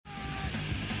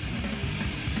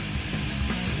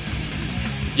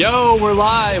Yo, we're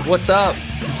live. What's up?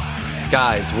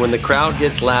 Guys, when the crowd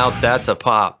gets loud, that's a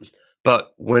pop.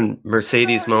 But when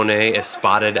Mercedes Moné is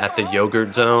spotted at the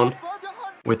yogurt zone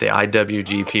with the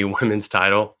IWGP women's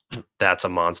title, that's a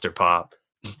monster pop.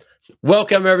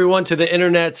 Welcome, everyone, to the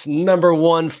internet's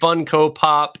 #1 Funko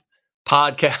Pop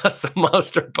podcast, the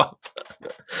Monster Pop.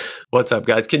 What's up,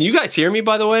 guys? Can you guys hear me,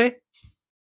 by the way?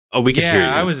 Oh, we can hear you.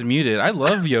 I was muted. I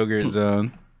love Yogurt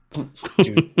Zone.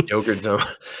 Dude, Yogurt Zone.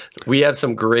 We have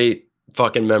some great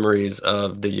fucking memories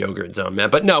of the Yogurt Zone, man.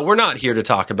 But no, we're not here to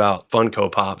talk about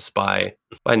Funko Pops by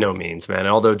no means, man.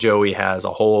 Although Joey has a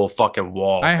whole fucking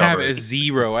wall. I have a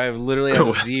zero. I literally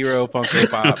have zero Funko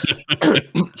Pops.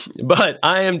 But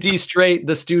I am D Straight,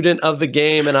 the student of the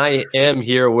game, and I am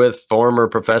here with former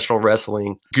professional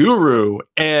wrestling guru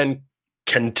and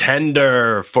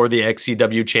contender for the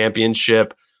XCW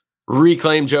championship,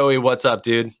 Reclaim Joey. What's up,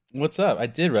 dude? What's up? I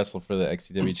did wrestle for the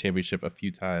XCW championship a few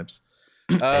times.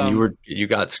 And you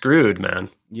got screwed, man.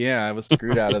 Yeah, I was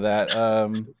screwed out of that.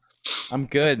 I'm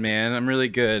good, man. I'm really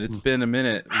good. It's been a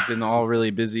minute. We've been all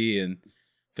really busy and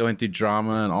going through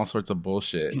drama and all sorts of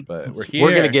bullshit, but we're here.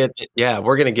 We're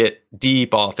gonna get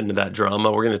deep off into that drama.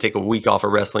 We're gonna take a week off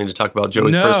of wrestling to talk about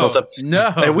Joey's personal stuff.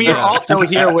 No, and we are also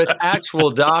here with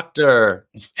actual Doctor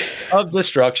of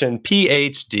Destruction,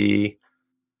 PhD.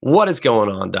 What is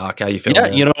going on, Doc? How you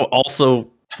feeling? Yeah,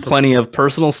 also plenty of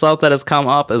personal stuff that has come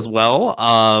up as well.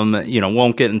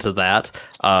 Won't get into that.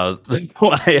 I think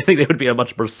it would be a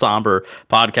much more somber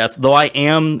podcast, though I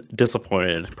am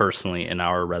disappointed personally in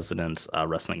our resident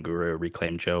wrestling guru,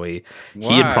 Reclaim Joey. Why?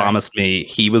 He had promised me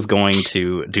he was going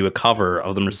to do a cover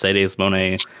of the Mercedes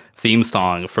Moné theme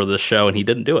song for the show, and he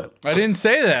didn't do it. I didn't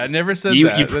say that. I never said you,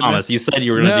 that. You promised. You said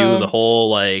you were going to do the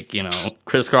whole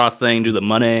crisscross thing, do the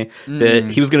Moné bit.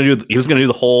 He was going to do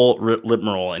the whole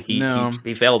rigmarole, and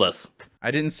he failed us. I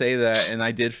didn't say that, and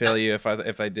I did fail you if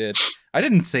I did. I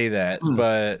didn't say that,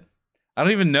 but I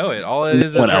don't even know it. All it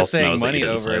is her saying money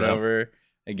over and over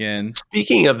again.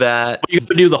 Speaking of that, you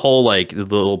could do the whole the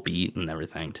little beat and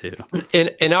everything too.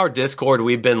 In our Discord,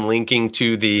 we've been linking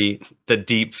to the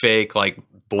deep fake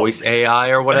voice AI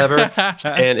or whatever,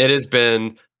 and it has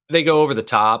been, they go over the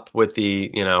top with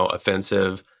the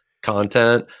offensive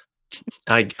content.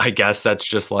 I guess that's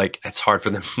just it's hard for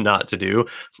them not to do.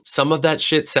 Some of that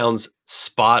shit sounds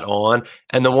spot on,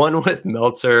 and the one with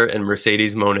Meltzer and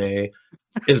Mercedes Moné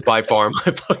is by far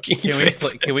my fucking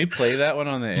favorite. Can we play that one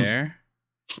on the air?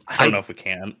 I don't know if we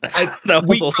can.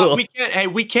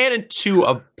 We can to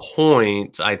a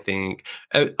point, I think.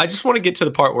 I just want to get to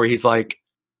the part where he's like,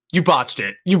 "You botched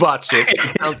it. You botched it."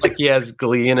 It sounds like he has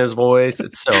glee in his voice.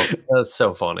 It's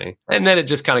so funny. And then it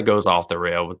just kind of goes off the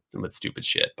rail with stupid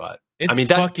shit. But it's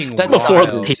that's before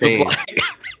insane.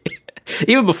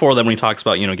 Even before then, when he talks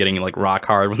about getting rock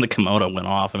hard when the kimono went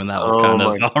off. I mean, that was kind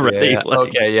of already. Yeah.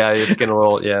 Okay, yeah, it's getting a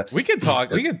little. Yeah, we could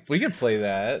talk. We could play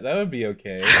that. That would be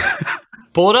okay.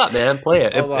 Pull it up, man. Play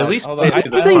it. At least.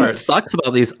 The thing that sucks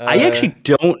about these, I actually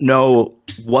don't know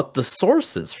what the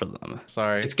source is for them.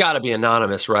 Sorry, it's got to be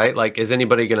anonymous, right? Is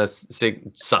anybody gonna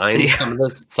sign some of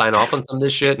this, sign off on some of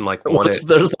this shit, and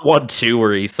There's one too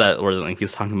where he said, where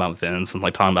he's talking about Vince and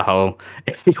talking about how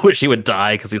he wish he would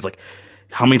die because he's like,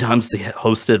 how many times they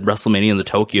hosted WrestleMania in the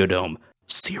Tokyo Dome?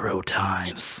 0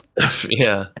 times.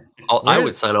 Yeah, I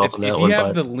would sign off on that one. If you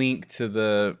have the link to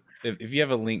the. If you have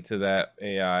a link to that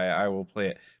AI, I will play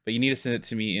it. But you need to send it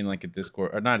to me in a Discord,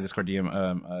 or not a Discord DM,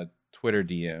 a Twitter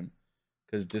DM,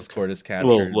 because Discord is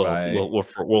captured by.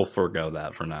 We'll forgo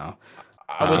that for now.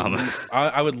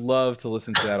 I would love to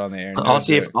listen to that on the air. I'll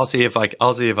see if I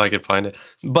can find it.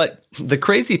 But the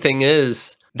crazy thing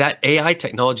is that AI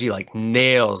technology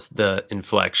nails the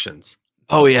inflections.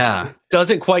 Oh yeah,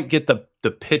 doesn't quite get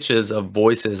the pitches of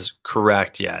voices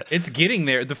correct yet. It's getting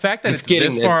there. The fact that it's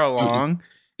this far along.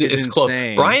 It's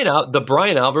insane. Close. The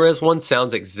Brian Alvarez one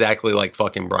sounds exactly like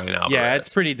fucking Brian Alvarez. Yeah,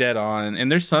 it's pretty dead on.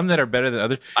 And there's some that are better than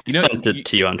others. I sent it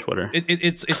to you on Twitter.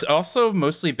 It's also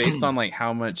mostly based on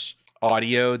how much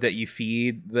audio that you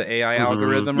feed the AI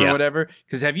algorithm or whatever.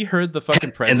 Because have you heard the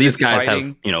fucking president? And these guys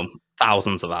have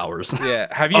thousands of hours.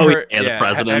 Yeah. Have you heard? Yeah, the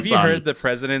presidents. Have you heard the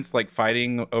presidents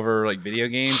fighting over video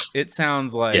games? It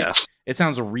sounds it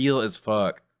sounds real as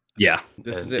fuck. Yeah.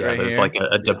 This is it right there's here.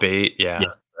 a debate. Yeah.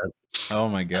 Oh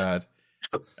my god!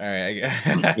 All right, you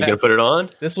gonna put it on?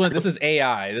 This is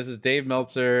AI. This is Dave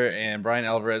Meltzer and Brian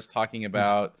Alvarez talking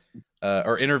about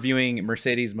or interviewing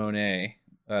Mercedes Moné,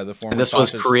 the former. And this was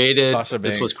created.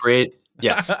 This was created.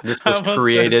 Yes, this was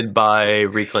created by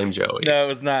Reclaim Joey. No, it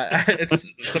was not. It's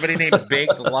somebody named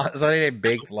Baked. Somebody named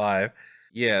Baked Live.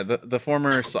 Yeah, the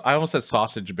former. I almost said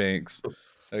Sausage Banks.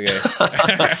 Okay.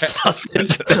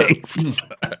 Sausage Banks.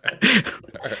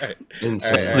 right.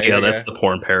 Insane. That's the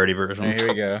porn parody version. All right, here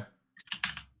we go.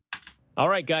 All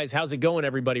right, guys, how's it going,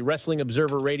 everybody? Wrestling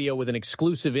Observer Radio with an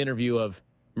exclusive interview of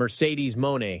Mercedes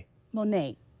Moné.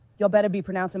 Moné. Y'all better be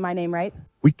pronouncing my name right.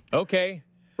 Okay.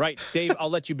 Right. Dave, I'll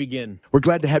let you begin. We're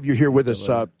glad to have you here with us,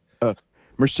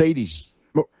 Mercedes.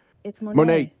 It's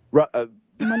Moné.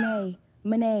 Monet.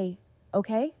 Moné.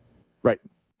 Okay? Right.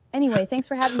 Anyway, thanks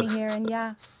for having me here. And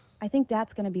yeah, I think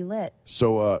Dad's going to be lit.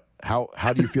 So how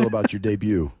do you feel about your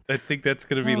debut? I think that's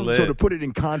going to be Oh. lit. So to put it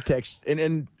in context,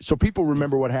 and so people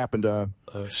remember what happened. Oh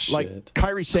shit. Like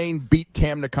Kairi Sane beat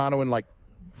Tam Nakano in like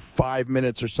 5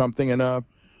 minutes or something, and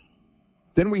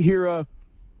then we hear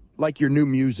like your new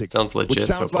music. Sounds legit which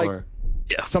sounds so like far.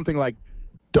 something like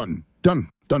dun dun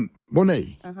dun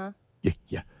Monet. Uh-huh.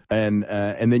 Yeah. And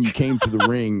then you came to the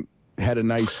ring, had a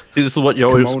nice See, this is what you're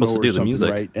always kimono supposed to or do, the something,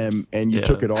 music. right? And you Yeah.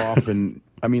 took it off, and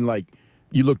I mean, like,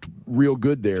 you looked real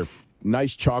good there.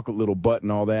 Nice chocolate little butt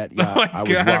and all that. Yeah, Oh my I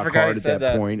was God, I rock forgot hard you at said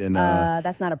that that. point, and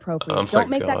That's not appropriate. Oh my Don't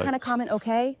make that God. kind of comment,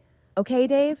 okay? Okay,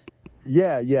 Dave?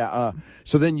 yeah.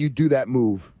 So then you do that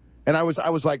move, and I was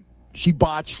like, she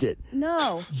botched it.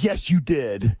 No. Yes, you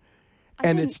did.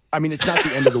 And didn't- it's not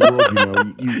the end of the world, you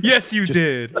know. You Yes, you just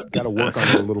did. got to work on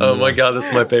it a little Oh more. my god,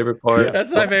 that's my favorite part. Yeah. That's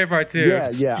my favorite part too.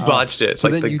 Yeah. He botched it, so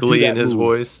like then the you do glee in that his move.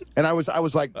 voice. And I was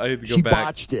like, I had to go she back.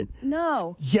 botched it.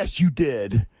 No. Yes, you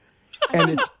did.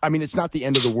 And it's not the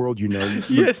end of the world, you know. You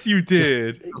Yes, you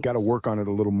did. got to work on it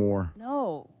a little more.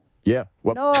 No. Yeah.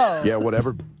 Well, No. yeah,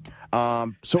 whatever.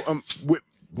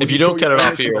 If you don't cut it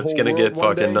off here, it's gonna get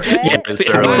fucking. Yeah. It's a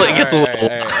little-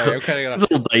 I'm cutting it It's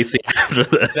off. a little dicey after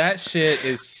this. That shit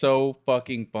is so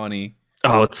fucking funny.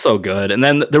 Oh, it's so good. And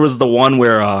then there was the one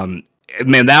where,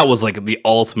 man, that was like the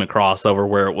ultimate crossover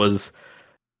where it was,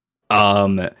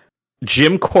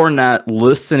 Jim Cornette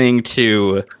listening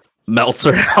to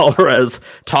Meltzer and Alvarez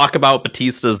talk about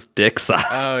Batista's dick size.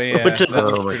 Oh yeah, which is that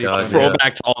was Oh my pretty God, a funny.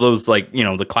 throwback to all those, like, you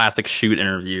know, the classic shoot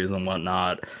interviews and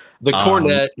whatnot. The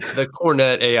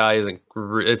Cornet AI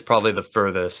is probably the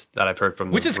furthest that I've heard from.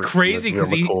 Which is crazy,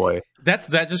 'cause he- McCoy.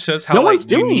 That just shows how No like, one's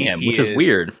doing unique him, he which is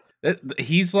weird.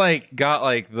 He's like got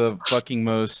like the fucking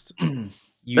most.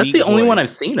 That's the only one I've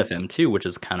voice. seen of him too, which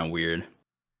is kind of weird.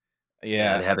 I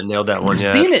Yeah, haven't nailed that one I've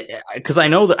yet. seen it because I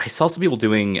know that I saw some people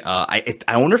doing. I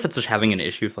wonder if it's just having an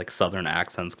issue with like Southern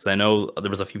accents, because I know there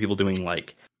was a few people doing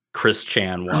like Chris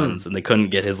Chan ones, and they couldn't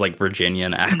get his like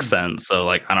Virginian accent. So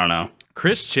like I don't know.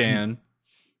 Chris Chan,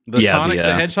 the Yeah, Sonic the,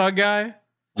 the Hedgehog guy.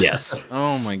 Yes.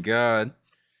 Oh my god.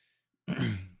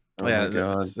 Oh yeah, my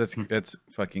God. that's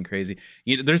fucking crazy.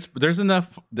 There's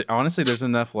enough. Honestly, there's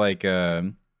enough like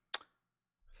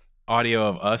audio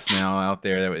of us now out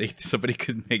there that somebody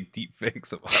could make deep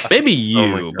fakes of us. Maybe Oh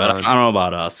my you, but I God. don't know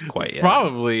about us quite yet.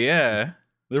 Probably, yeah.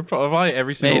 They're probably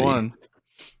every single Maybe. one.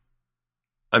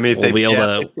 I mean, if We'll they be able yeah,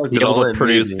 to if they plugged be it able all to in,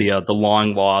 produce maybe. the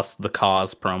long lost the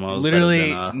cause promos. Literally,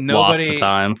 that have been, lost to nobody-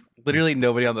 time. Literally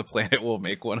nobody on the planet will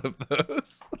make one of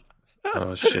those.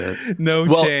 Oh shit! No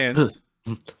Well, chance.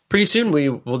 Pretty soon we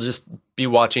will just be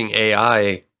watching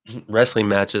AI wrestling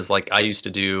matches like I used to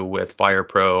do with Fire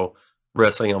Pro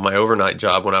Wrestling on my overnight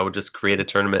job, when I would just create a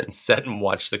tournament and sit and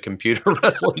watch the computer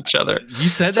wrestle each other. You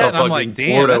said That's how that, and I'm like, fucking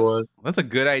damn, bored I was. that's a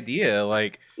good idea.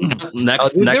 Like,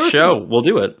 Next dude, there next was show, some- we'll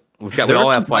do it. We There all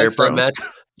were have some Fire five-star Pro.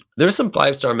 There's some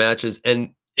 5-star matches,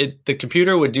 and the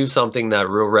computer would do something that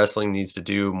real wrestling needs to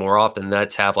do more often.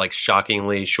 That's have like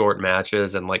shockingly short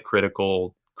matches and like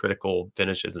critical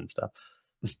finishes and stuff.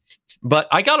 But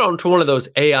I got onto one of those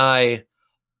AI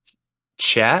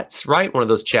chats, right? One of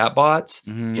those chat bots.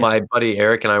 mhm. My buddy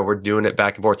Eric and I were doing it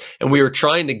back and forth, and we were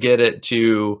trying to get it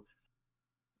to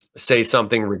say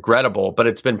something regrettable, but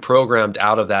it's been programmed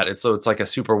out of that. So it's like a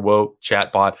super woke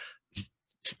chat bot.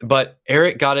 But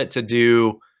Eric got it to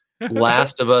do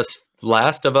Last of Us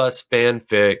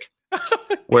fanfic,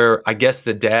 where I guess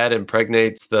the dad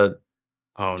impregnates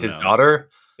his daughter.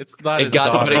 It's not. It his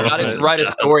got daughter, it got it to but- write a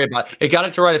story about it. Got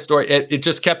it to write a story. It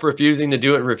just kept refusing to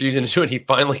do it and refusing to do it. And he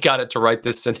finally got it to write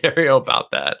this scenario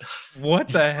about that. What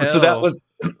the hell? So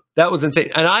that was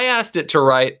insane. And I asked it to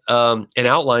write an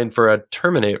outline for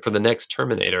the next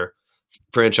Terminator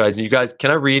franchise. And you guys,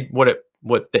 can I read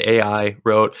what the AI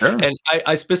wrote? Sure. And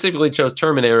I specifically chose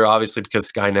Terminator, obviously,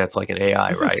 because Skynet's like an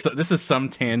AI, right? This is some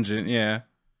tangent. Yeah.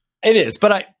 It is,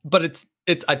 but it's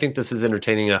I think this is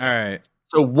entertaining enough. All right.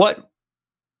 So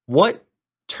what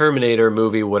Terminator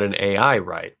movie would an AI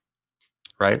write?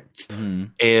 Right?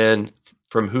 Mhm. And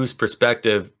from whose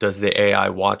perspective does the AI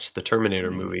watch the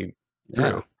Terminator movie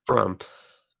Yeah. from?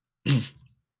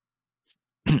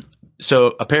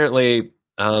 So apparently,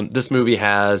 this movie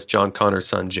has John Connor's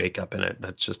son Jacob in it.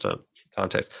 That's just a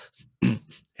context.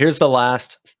 Here's the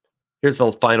last Here's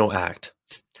the final act.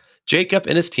 Jacob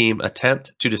and his team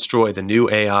attempt to destroy the new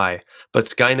AI, but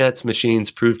Skynet's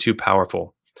machines prove too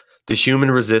powerful. The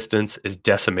human resistance is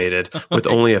decimated, with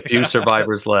only a few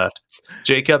survivors left.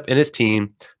 Jacob and his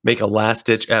team make a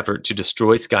last-ditch effort to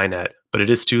destroy Skynet, but it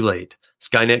is too late.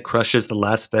 Skynet crushes the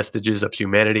last vestiges of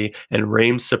humanity and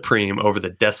reigns supreme over the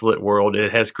desolate world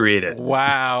it has created.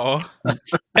 Wow.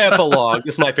 Epilogue.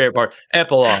 This is my favorite part.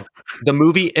 Epilogue. The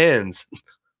movie ends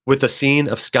with a scene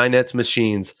of Skynet's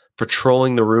machines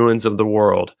patrolling the ruins of the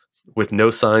world with no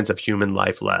signs of human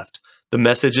life left. The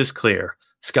message is clear.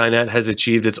 Skynet has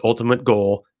achieved its ultimate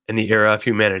goal, and the era of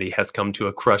humanity has come to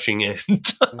a crushing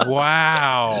end.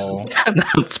 Wow.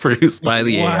 That's produced by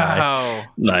the AI. Wow.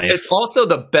 Nice. It's also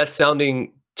the best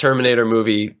sounding Terminator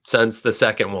movie since the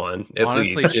second one, at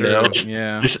Honestly, least, you know?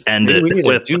 Yeah. Just end Maybe we it need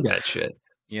with to do that shit.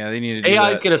 Yeah, they need to do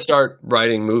AI is that. going to start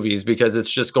writing movies because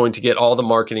it's just going to get all the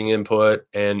marketing input,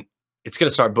 and it's going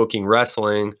to start booking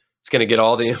wrestling. It's going to get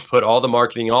all the input, all the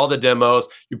marketing, all the demos.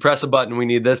 You press a button, we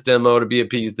need this demo to be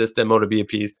appeased, this demo to be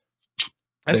appeased.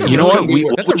 That's a You know really-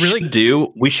 what that's we a really should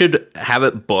do? We should have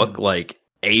it book like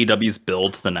AEW's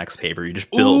build to the next paper. You just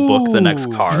book the next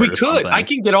Ooh. card. We or could. something. I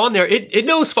can get on there. It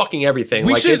knows fucking everything.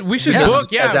 We Like, should it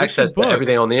book. Yeah, has we access should book. to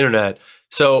everything on the internet.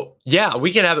 So yeah,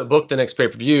 we can have it booked the next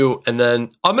pay-per-view, and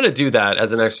then I'm gonna do that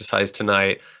as an exercise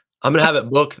tonight. I'm gonna have it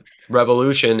booked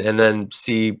Revolution, and then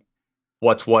see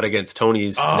what's what against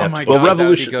Tony's. Oh next my one. God, Well, that would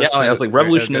Revolution. go Yeah, I so was like, great.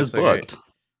 Revolution That would is go so great. booked.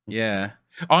 Yeah.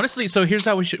 Honestly, so here's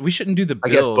how we shouldn't do the build. I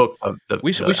guess book the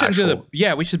we shouldn't do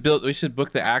actual- we should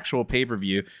book the actual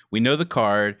pay-per-view. We know the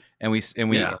card and we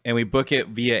book it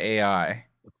via AI.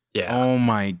 Yeah, Oh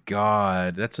my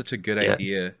God, that's such a good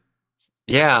idea.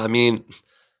 yeah. I mean,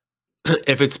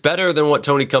 if it's better than what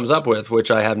Tony comes up with,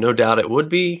 which I have no doubt it would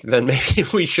be, then maybe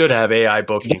we should have AI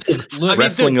booking. Look,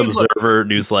 Wrestling dude, look. Observer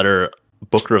newsletter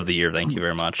Booker of the Year. Thank you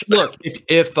very much. Look,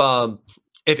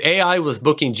 if AI was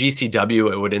booking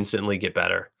GCW, it would instantly get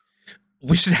better.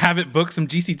 We should have it book some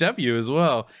GCW as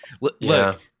well.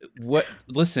 Yeah. Look,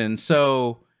 listen.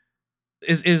 So,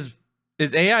 is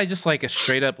AI just like a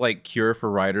straight up like cure for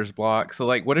writer's block? So,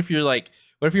 like, what if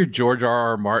you're George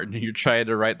R.R. Martin and you're trying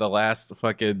to write the last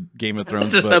fucking Game of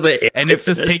Thrones Just book, have the and it's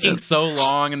just taking so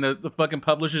long, and the fucking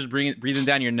publisher's breathing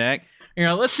down your neck. You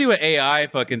know, let's see what AI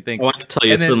fucking thinks. Well, I can tell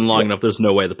you, And it's then- been long enough. There's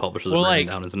no way the publisher's Well, breathing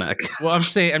like- down his neck. Well, I'm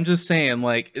just saying,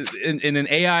 like, and then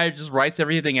AI just writes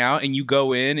everything out, and you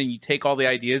go in and you take all the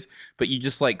ideas, but you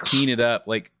just like clean it up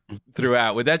like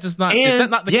throughout. Would that just not? Is that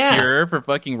And- not the yeah. cure for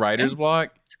fucking writer's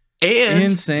block? And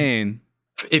Insane.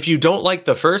 if you don't like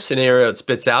the first scenario it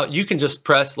spits out, you can just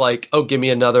press like, oh, give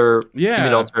me an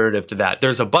alternative to that.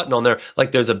 There's a button on there,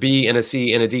 like there's a B and a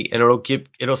C and a D, and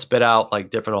it'll spit out like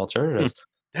different alternatives.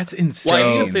 That's insane.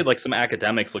 Well, you can say like some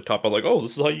academics like talk about like, oh,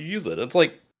 this is how you use it. It's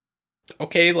like,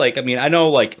 okay, like I mean, I know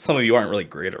like some of you aren't really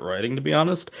great at writing, to be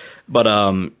honest, but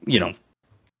you know,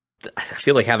 I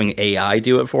feel like having AI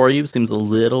do it for you seems a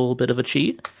little bit of a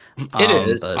cheat. It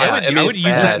is. but- I would it's use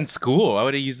that bad. in school. I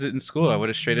would have used it in school. I would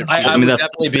have straight up. I I mean, would that's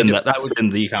definitely been, that's been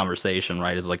the conversation,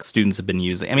 right? Is like students have been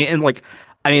using. I mean, and like,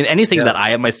 I mean, anything Yeah. that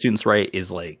I have my students write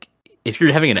is like, if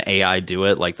you're having an AI do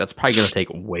it, like that's probably going to take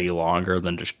way longer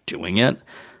than just doing it.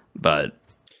 But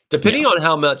Depending on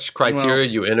how much criteria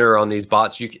you enter on these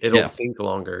bots, it'll Yeah. think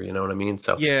longer. You know what I mean?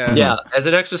 So Yeah. yeah. As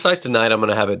an exercise tonight, I'm going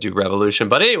to have it do Revolution.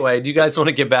 But anyway, do you guys want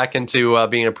to get back into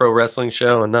being a pro wrestling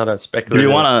show and not a do speculative?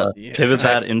 you want to Yeah. pivot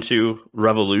that into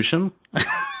Revolution?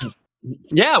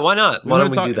 Yeah, why not? Why don't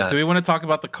we do that? Do we want to talk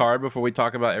about the card before we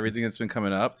talk about everything that's been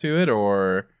coming up to it,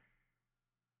 or?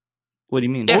 What do you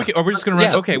mean? Yeah. Okay, or we're just gonna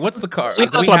run. Yeah. Okay, what's the card? So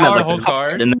that's Do we what I have meant, the like, whole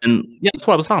card. And then that's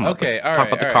what I was talking about. Okay, like, all talk right.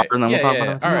 about the all card, right. and then we'll Yeah, talk yeah, about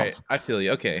yeah. everything All right, else. I feel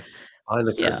you. Okay, Find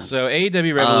the Yeah. card. so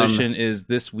AEW Revolution is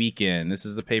this weekend. This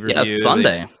is the pay per view. Yeah, it's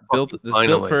Sunday. Built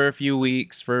Finally. for a few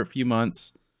weeks, for a few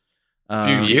months.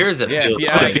 Few years, it feels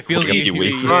yeah, like. it feels like a few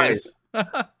weeks. years. All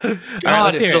right, God,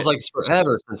 let's it hear feels it. like it's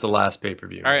forever since the last pay per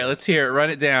view. All right, let's hear it. Run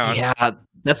it down. Yeah,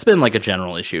 that's been like a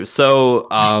general issue. So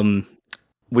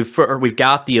we've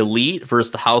got the Elite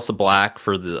versus the House of Black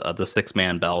for the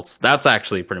 6-man belts. That's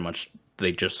actually pretty much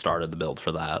they just started the build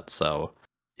for that. So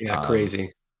Yeah,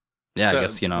 crazy. yeah, So, I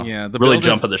guess yeah, the really build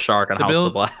jump is- at the shark on the House build-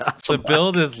 of Black. House The of Black.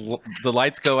 build is the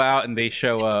lights go out and they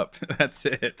show up. That's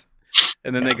it,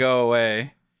 and then they go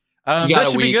away. We That got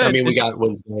a should be week. good. I mean, we It got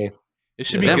Wednesday. It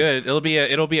should be Yeah. good. It'll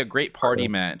be a great party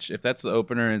match. If that's the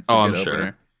opener, it's a Oh, good I'm sure.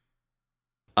 opener.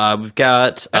 We've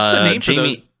got That's the name Jamie. for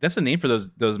those. That's the name for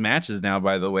those matches now.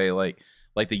 By the way, like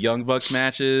the Young Bucks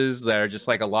matches that are just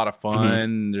like a lot of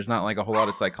fun. There's not like a whole lot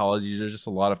of psychology. There's just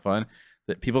a lot of fun.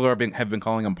 That people have been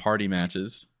calling them party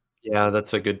matches. Yeah,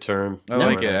 that's a good term. I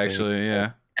like it actually.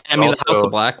 Yeah. I mean, the House Also-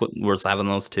 of Black was having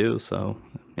those too, so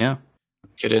yeah.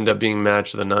 Could end up being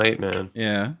match of the night, man.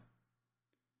 Yeah.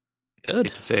 Good.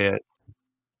 Hate to say it.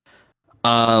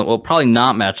 Well, probably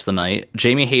not match of the night.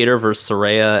 Jamie Hayter versus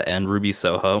Saraya and Ruby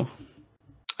Soho.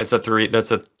 That's a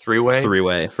three-way?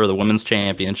 Three-way for the women's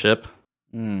championship.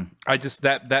 I just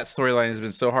that storyline has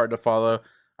been so hard to follow.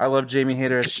 I love Jamie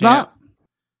Hayter as It's champ. not.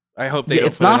 I hope they. Yeah, don't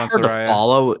it's put it not on hard Saraya. to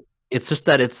follow. It's just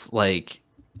that it's like,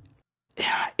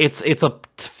 it's a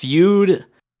feud,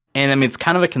 and I mean it's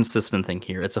kind of a consistent thing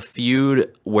here. It's a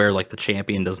feud where like the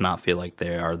champion does not feel like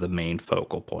they are the main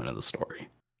focal point of the story.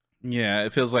 Yeah,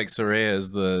 it feels like Saraya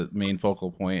is the main focal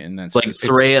point, and that's Like just,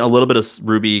 Saraya and a little bit of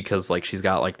Ruby because like she's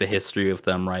got like the history of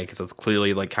them, right? Because it's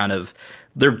clearly like kind of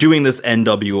they're doing this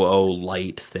NWO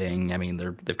light thing. I mean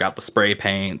they've got the spray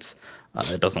paint.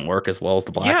 It doesn't work as well as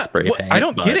the black spray paint. I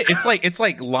don't get it. It's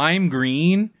like lime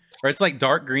green, or it's like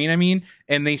dark green. I mean,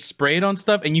 and they spray it on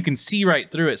stuff, and you can see right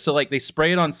through it. So like they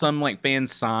spray it on some like fan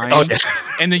sign, Oh, yeah.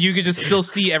 and then you could just still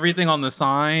see everything on the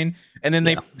sign. And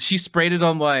then she sprayed it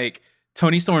on like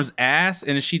Tony Storm's ass,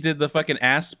 and she did the fucking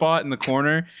ass spot in the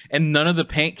corner, and none of the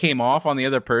paint came off on the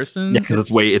other person. Yeah, because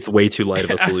it's way too light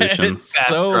of a solution. It's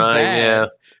so bad. Yeah.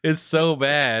 It's so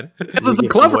bad.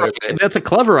 That's a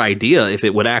clever idea if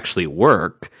it would actually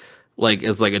work, like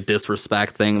as like a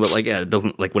disrespect thing. But like, yeah, it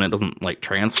doesn't like when it doesn't like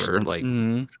transfer. Like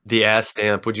The ass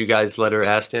stamp. Would you guys let her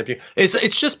ass stamp you?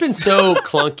 It's just been so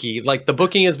clunky. Like the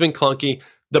booking has been clunky.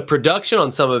 The production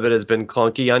on some of it has been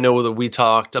clunky. I know that we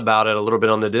talked about it a little bit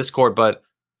on the Discord, but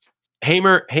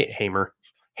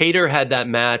Hayter had that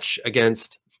match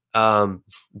against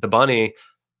the Bunny.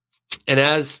 And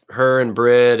as her and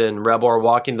Britt and Rebel are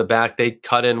walking to the back, they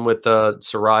cut in with the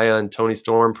Saraya and Tony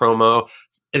Storm promo.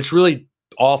 It's really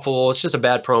awful. It's just a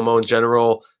bad promo in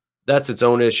general. That's its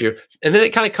own issue. And then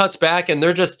it kind of cuts back, and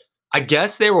they're just, I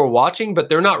guess they were watching, but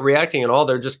they're not reacting at all.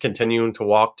 They're just continuing to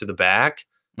walk to the back.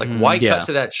 Like, why cut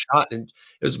to that shot? And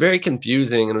it was very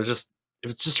confusing, and it was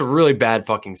just a really bad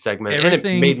fucking segment. And it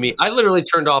made me, I literally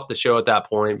turned off the show at that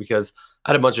point because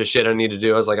I had a bunch of shit I need to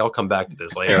do. I was like, I'll come back to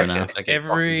this later. I can't fucking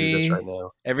do this right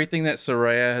now. Everything that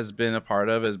Saraya has been a part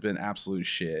of has been absolute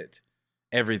shit.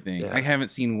 Everything. Yeah. I haven't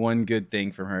seen one good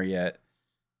thing from her yet.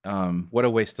 What a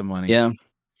waste of money. Yeah.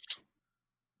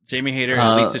 Jamie Hayter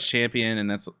at least is champion, and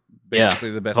that's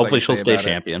basically the best. Hopefully she'll stay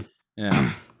champion.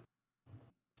 Yeah.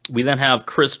 We then have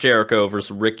Chris Jericho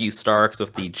versus Ricky Starks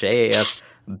with the JAS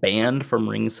banned from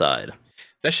ringside.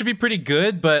 That should be pretty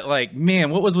good, but like, man,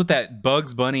 what was with that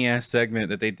Bugs Bunny ass segment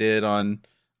that they did on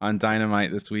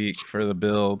Dynamite this week for the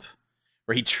build,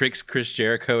 where he tricks Chris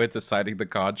Jericho into signing the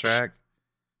contract?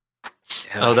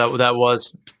 Yeah. Oh, that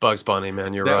was Bugs Bunny,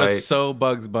 man. You're right. That was so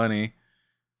Bugs Bunny.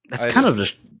 That's kind of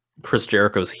just Chris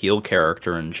Jericho's heel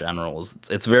character in general.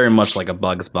 It's very much like a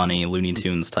Bugs Bunny, Looney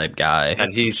Tunes type guy.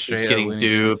 And he's getting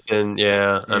duped, and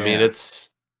I mean, it's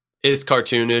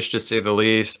cartoonish to say the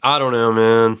least. I don't know,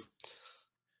 man.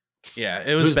 Yeah,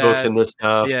 it was Who's bad. booking this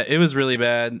stuff? Yeah, it was really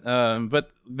bad. But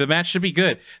the match should be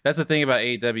good. That's the thing about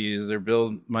AEW is their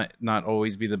build might not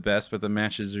always be the best, but the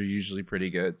matches are usually pretty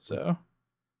good. So,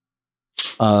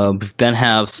 we then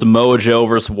have Samoa Joe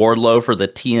versus Wardlow for the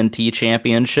TNT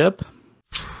Championship.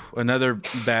 Another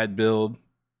bad build.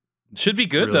 Should be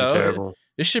good Really though. terrible.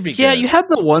 It should be. Yeah, good. you had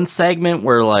the one segment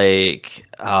where like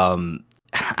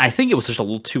I think it was just a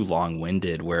little too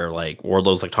long-winded where like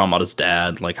Wardlow's like talking about his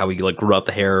dad, like how he like grew out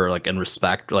the hair like in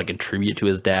respect, like in tribute to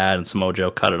his dad, and Samoa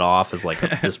Joe cut it off as like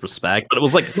a disrespect. But it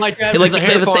was like My dad like was a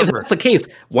hair if farmer. that's the case,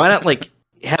 why not like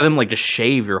have him like just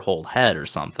shave your whole head or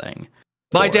something?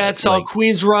 My dad saw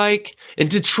Queensryche in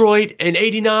Detroit in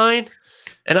 '89,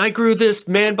 and I grew this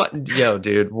man button. Yo,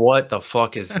 dude, what the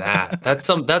fuck is that?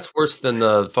 That's worse than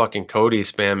the fucking Cody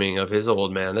spamming of his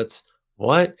old man. That's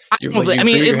what? I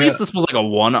mean, at least this was like a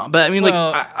one-off, but I mean,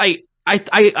 Well, like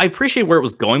I appreciate where it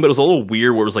was going, but it was a little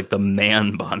weird where it was like the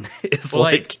man bun is Well,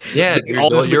 like yeah, like, dude,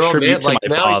 almost your a old tribute man, to like,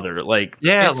 my now- father. Like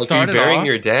Yeah, It like you started burying off-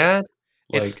 your dad.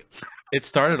 It's it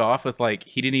started off with like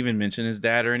he didn't even mention his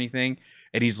dad or anything,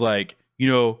 and he's like,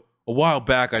 a while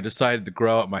back I decided to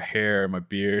grow out my hair and my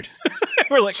beard.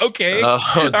 We're like, okay. Oh,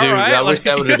 dude, right, I wish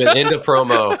that would have been into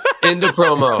promo.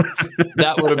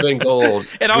 That would have been gold.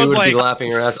 And I we was would like, be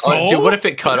laughing our ass. so? Oh, dude, what if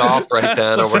it cut off right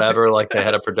then or whatever? Like they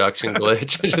had a production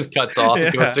glitch. It just cuts off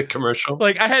and goes to commercial.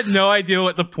 Like I had no idea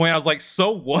what the point. I was like,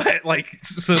 so what? Like,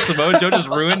 so Samoa Joe just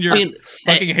ruined your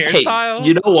fucking hairstyle?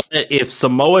 You know what? If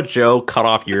Samoa Joe cut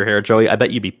off your hair, Joey, I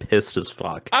bet you'd be pissed as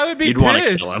fuck. I would be You'd pissed. want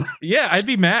to kill him. Yeah, I'd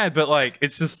be mad, but like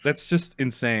that's just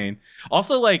insane.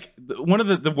 Also, like one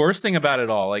of the worst thing about it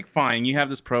all, like fine, you have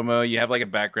this promo, you have like a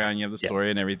background, you have the story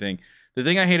and everything. The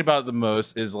thing I hate about it the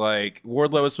most is like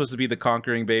Wardlow is supposed to be the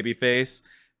conquering babyface,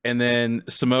 And then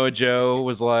Samoa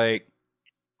Joe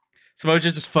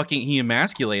just fucking, he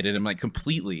emasculated him like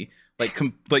completely,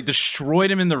 like destroyed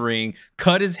him in the ring,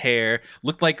 cut his hair,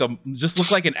 looked like an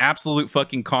absolute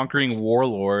fucking conquering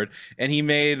warlord, and he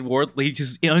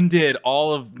just undid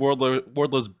all of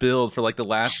Wardlow's build for like the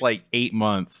last like 8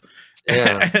 months.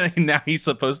 Yeah. And now he's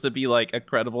supposed to be like a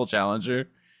credible challenger.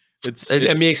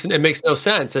 It makes no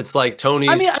sense. It's like Tony's.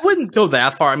 I mean, I wouldn't go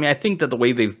that far. I mean, I think that the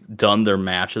way they've done their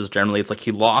matches generally, it's like he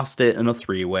lost it in a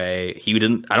 3-way.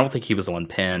 I don't think he was the one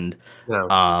pinned.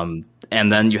 No.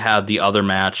 And then you had the other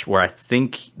match where I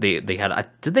think they had.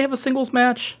 Did they have a singles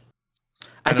match?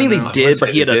 I think they did,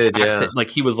 but he had attacked it. Like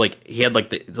he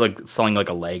had selling like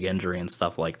a leg injury and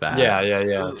stuff like that.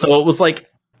 Yeah. So it was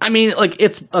like, I mean, like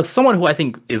it's someone who I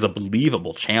think is a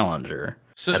believable challenger.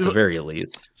 So, at the very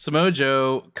least, Samoa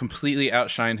Joe completely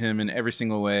outshined him in every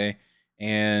single way,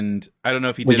 and I don't know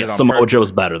if he did it on Samoa purpose.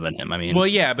 Joe's better than him. I mean, well,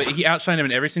 yeah, but he outshined him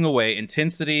in every single way: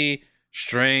 intensity,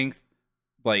 strength,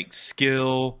 like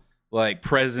skill, like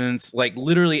presence, like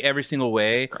literally every single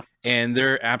way. And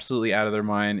they're absolutely out of their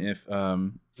mind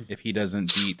if he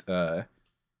doesn't beat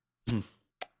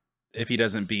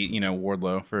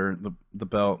Wardlow for the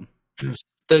belt.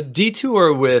 The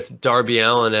detour with Darby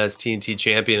Allin as TNT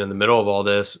champion in the middle of all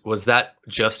this, was that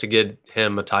just to get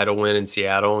him a title win in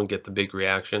Seattle and get the big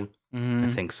reaction? I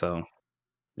think so.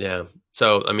 Yeah.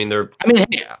 So, I mean,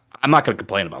 hey, I'm not going to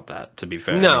complain about that, to be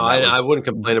fair. No, I wouldn't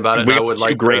complain about it. We I would got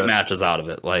two great matches out of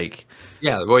it. Like,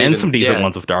 yeah, and some decent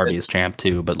ones with Darby as champ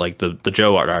too. But like the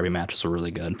Joe Darby matches were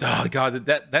really good. Oh god,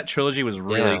 that trilogy was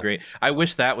really great. I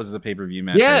wish that was the pay-per-view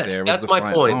match. Yes, right there, that's my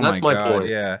point. Oh that's my point.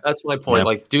 Yeah, that's my point. Yep.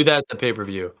 Like, do that at the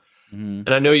pay-per-view. And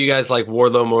I know you guys like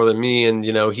Wardlow more than me, and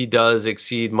he does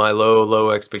exceed my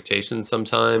low expectations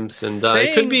sometimes. And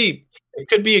it could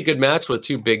be a good match with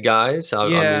two big guys. I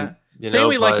mean, saying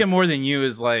we like him more than you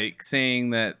is like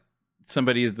saying that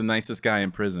somebody is the nicest guy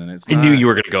in prison. I knew you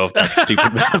were going to go with that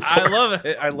stupid metaphor. I love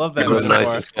it. I love that metaphor. The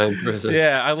nicest guy in prison.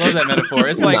 Yeah, I love that metaphor.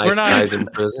 It's like we're not guys in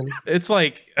prison. It's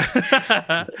like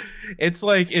it's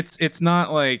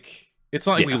not like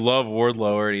we love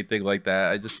Wardlow or anything like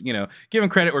that. I just give him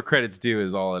credit where credit's due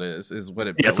is all it is. Is what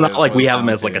it. Yeah, it's not like we have him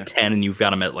as like a 10 and you've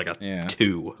got him at like a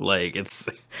 2. Like it's.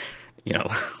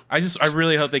 I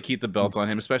really hope they keep the belt on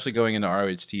him, especially going into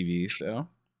ROH TV. So,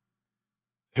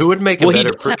 who would make a better? He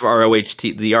does have the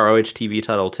ROH TV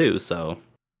title too. So,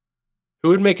 who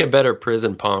would make a better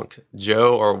prison punk,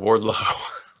 Joe or Wardlow?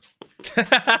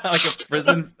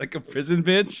 like a prison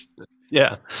bitch.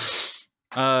 Yeah.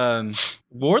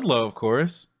 Wardlow, of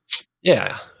course.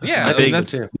 Yeah. I think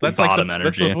that's, so too. That's bottom like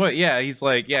energy. That's the point. Yeah, he's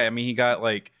like, I mean, he got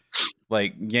like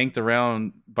yanked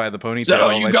around by the ponytail. Is that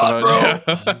all you got, bro?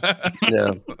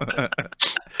 Yeah.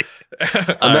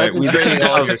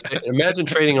 Imagine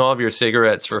trading all of your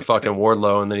cigarettes for fucking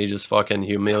Wardlow, and then he just fucking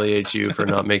humiliates you for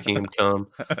not making him come.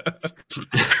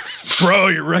 Bro,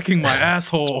 you're wrecking my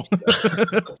asshole.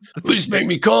 Please make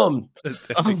me come.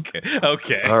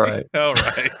 Okay. All right.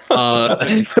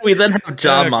 We then have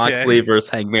Jon Moxley versus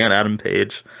Hangman Adam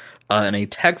Page in a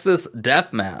Texas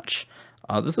death match.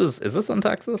 Is this in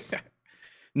Texas?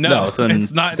 No,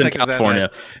 it's not. It's in California.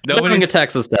 Nobody's having a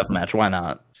Texas death match. Why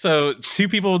not? So two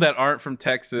people that aren't from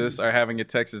Texas are having a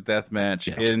Texas death match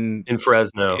in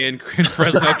Fresno, in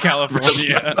Fresno,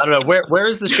 California. I don't know where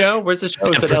is the show. Where's the show?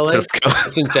 Is it LA?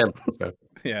 It's in San Francisco.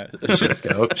 Yeah,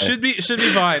 okay. should be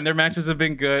fine. Their matches have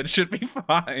been good. Should be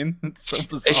fine. It's so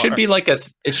bizarre. It should be like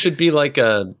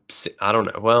a. I don't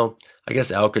know. Well, I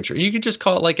guess Alcatraz. You could just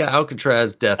call it like an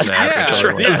Alcatraz death match.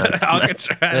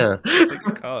 Alcatraz.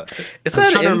 Let's call it. Is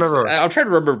that? I'm trying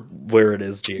to remember where it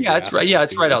is. Yeah, it's right. Yeah,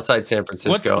 it's right outside San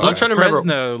Francisco. What's I'm trying to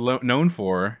Fresno known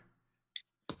for?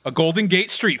 A Golden Gate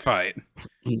street fight.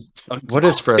 What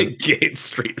is Fresno Gate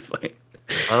street fight?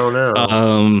 I don't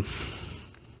know.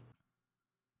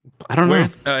 I don't know.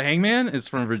 Hangman is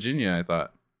from Virginia, I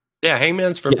thought. Yeah,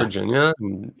 Hangman's from Virginia.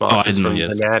 He's from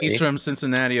Cincinnati. He's from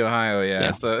Cincinnati, Ohio.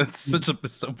 Yeah. So it's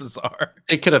so bizarre.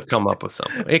 It could have come up with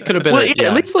something. It could have been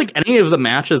at least like any of the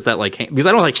matches that because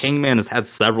I know like Hangman has had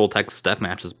several Texas death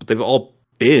matches, but they've all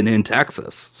been in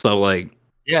Texas. So like,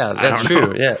 yeah, that's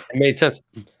true. Yeah, it made sense.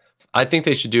 I think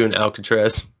they should do an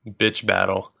Alcatraz bitch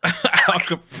battle.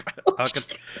 Alcatraz.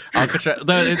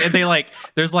 They like.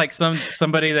 There's like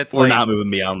somebody that's we're like not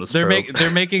moving beyond this. They're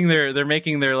making their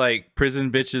like prison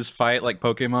bitches fight like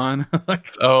Pokemon.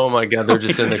 Oh my god, they're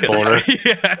just in the corner.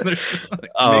 Yeah.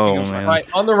 Oh man. Right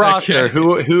on the roster,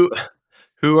 who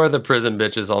Who are the prison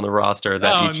bitches on the roster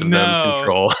that each of them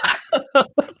control?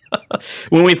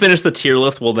 When we finish the tier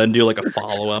list, we'll then do like a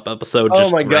follow-up episode,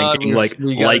 just ranking like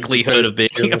likelihood of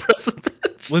being a prison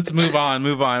bitch. Let's move on.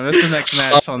 What's the next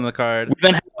match on the card? We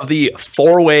then have the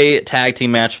 4-way tag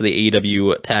team match for the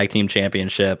AEW Tag Team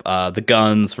Championship. The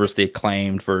Guns versus the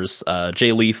Acclaimed versus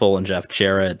Jay Lethal and Jeff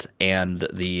Jarrett, and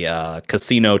the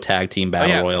Casino Tag Team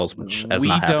Battle Royals, which has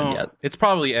not happened yet. It's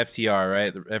probably FTR,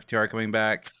 right? The FTR coming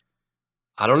back.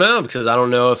 I don't know, because I don't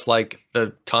know if like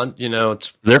their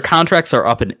contracts are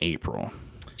up in April.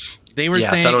 They were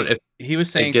saying he was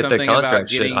saying get something the contract about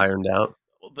getting shit ironed out.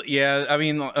 Yeah, I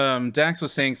mean, Dax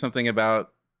was saying something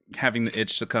about having the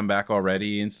itch to come back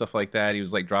already and stuff like that. He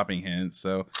was like dropping hints,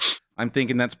 so I'm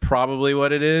thinking that's probably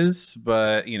what it is.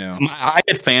 But you know, I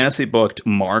had fantasy booked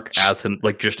Mark as him,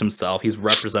 like just himself. He's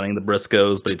representing the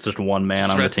Briscoes, but it's just one man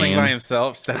on the team by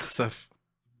himself. That's so.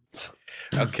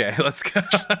 Okay, let's go.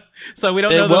 So we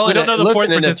don't know the fourth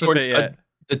participant yet.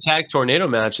 The tag tornado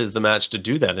match is the match to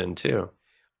do that in too.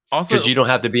 Also, because you don't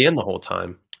have to be in the whole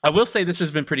time. I will say this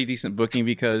has been pretty decent booking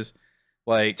because,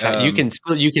 like, you can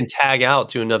tag out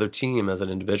to another team as an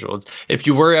individual. If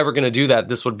you were ever going to do that,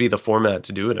 this would be the format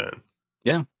to do it in.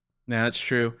 Yeah, that's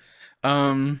true.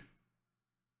 You're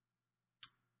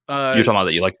talking about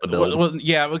that you like the build. Well,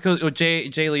 yeah, because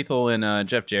Jay Lethal and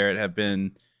Jeff Jarrett have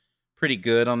been pretty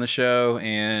good on the show,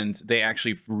 and they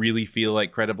actually really feel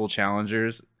like credible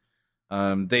challengers.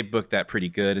 They booked that pretty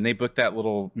good, and they booked that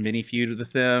little mini feud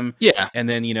with them. Yeah, and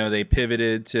then they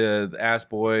pivoted to the Ass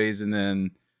Boys, and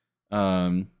then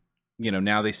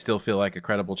now they still feel like a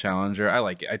credible challenger. I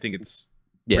like it. I think it's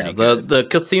the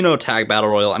Casino Tag Battle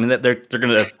Royal. I mean, they're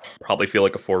gonna probably feel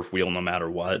like a fourth wheel no matter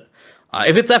what.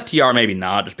 If it's FTR, maybe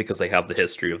not, just because they have the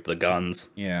history of the Guns.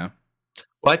 Yeah.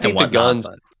 Well, I think the Guns.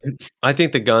 I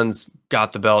think the Guns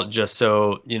got the belt just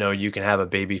so you can have a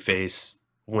babyface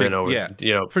win over.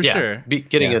 For sure,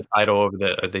 getting a title over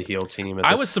the heel team.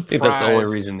 I was surprised. I think that's the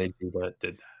only reason they did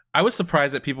that. I was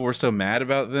surprised that people were so mad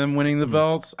about them winning the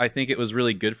belts. I think it was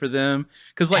really good for them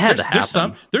because like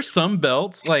there's some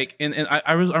belts like and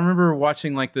I remember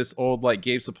watching like this old like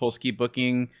Gabe Sapolsky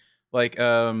booking like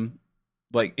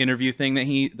interview thing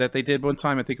that they did one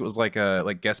time. I think it was like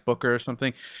a guest booker or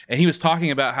something, and he was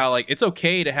talking about how like it's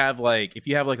okay to have like if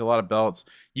you have like a lot of belts,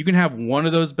 you can have one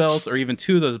of those belts or even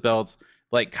two of those belts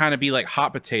like kind of be like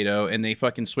hot potato, and they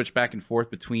fucking switch back and forth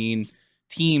between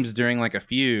teams during like a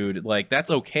feud. Like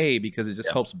that's okay because it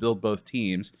just helps build both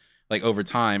teams like over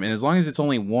time, and as long as it's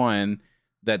only one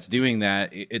that's doing that,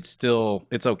 it's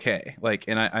okay. Like,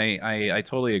 and I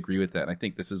totally agree with that. I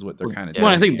think this is what they're kind of doing.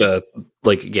 Well, I think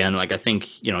I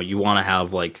think you want to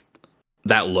have like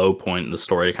that low point in the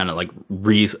story to kind of like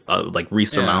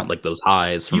resurmount like those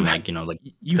highs from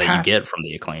you get from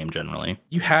the Acclaim generally.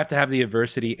 You have to have the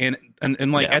adversity and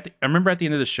like I remember at the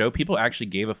end of the show, people actually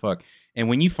gave a fuck. And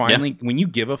when you when you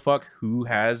give a fuck who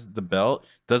has the belt,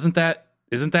 isn't that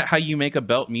how you make a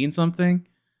belt mean something?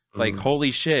 Like holy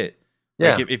shit.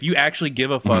 Yeah. Like if you actually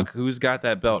give a fuck who's got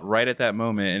that belt right at that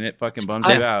moment and it fucking bums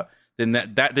you out, then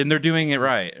then they're doing it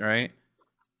right?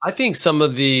 I think some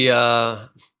of the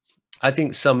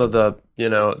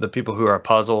the people who are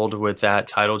puzzled with that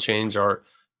title change were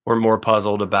more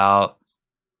puzzled about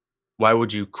why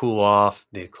would you cool off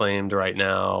the Acclaimed right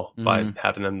now by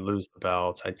having them lose the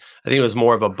belts. I think it was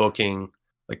more of a booking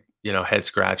like head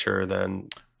scratcher than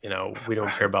we don't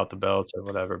care about the belts or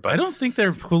whatever. But I don't think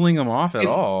they're pulling them off at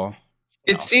all.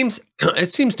 It seems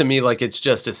to me like it's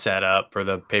just a setup for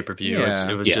the pay-per-view. Yeah.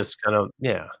 It was just kind of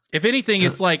If anything,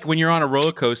 it's like when you're on a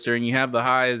roller coaster and you have the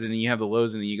highs and then you have the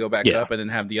lows and then you go back up and then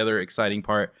have the other exciting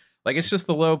part. Like it's just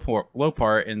the low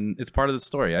part and it's part of the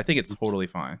story. I think it's totally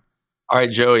fine. All right,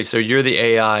 Joey. So you're the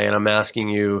AI, and I'm asking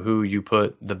you who you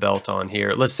put the belt on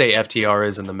here. Let's say FTR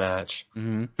is in the match.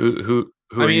 Mm-hmm. Who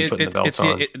are you putting the belt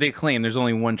on? They claim there's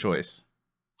only one choice.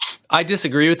 I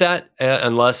disagree with that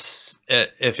unless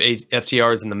if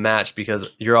FTR is in the match, because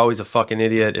you're always a fucking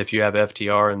idiot if you have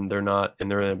FTR and they're not, and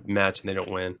they're in a match and they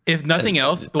don't win. If nothing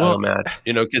else, match,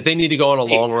 because they need to go on a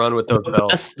long run with those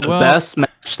belts. The best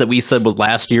match that we said was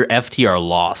last year. FTR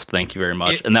lost. Thank you very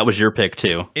much, and that was your pick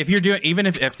too. If you're doing, even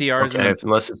if FTR is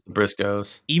unless it's the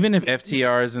Briscoes, even if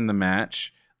FTR is in the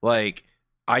match, like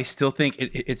I still think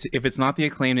it's if it's not the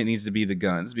Acclaim, it needs to be the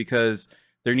Guns, because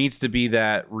there needs to be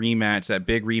that rematch, that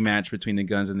big rematch between the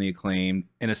Guns and the Acclaim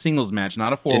in a singles match,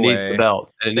 not a four-way. It needs the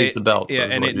belt. It needs the belts. Yeah,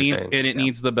 and it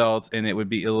needs the belts, and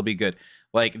it'll be good.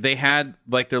 Like they had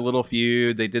like their little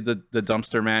feud. They did the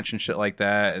dumpster match and shit like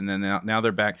that, and then now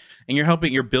they're back. And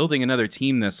you're building another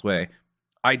team this way.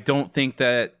 I don't think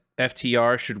that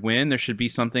FTR should win. There should be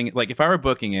something like if I were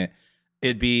booking it,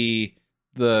 it'd be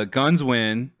the Guns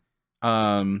win,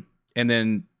 and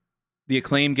then the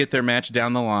Acclaim get their match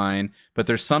down the line, but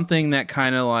there's something that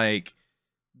kind of like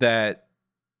that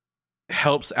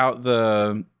helps out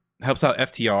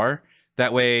FTR.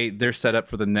 That way they're set up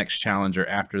for the next challenger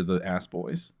after the Ass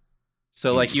Boys.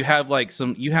 So like you have like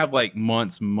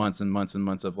months and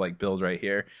months of like build right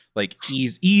here, like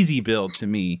easy build to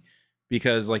me,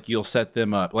 because like you'll set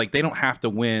them up. Like they don't have to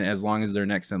win as long as they're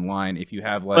next in line. If you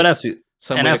have like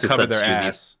someone to cover their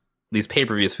ass, these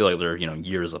pay-per-views feel like they're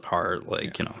years apart.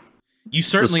 Like you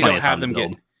certainly don't have them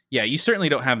get you certainly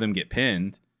don't have them get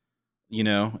pinned.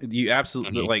 You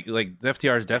absolutely like the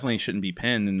FTRs definitely shouldn't be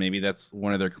pinned, and maybe that's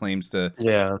one of their claims to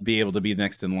be able to be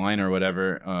next in line or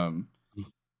whatever.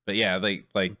 But yeah,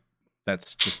 like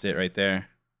that's just it right there.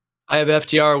 I have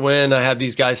FTR win. I have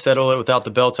these guys settle it without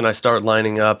the belts, and I start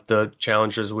lining up the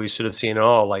challengers we should have seen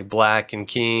all, like Black and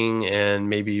King, and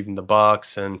maybe even the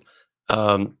Bucks and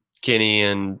Kenny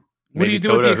and maybe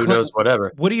Kota. Who knows?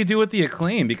 Whatever. What do you do with the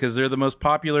Acclaim? Because they're the most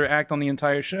popular act on the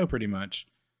entire show, pretty much.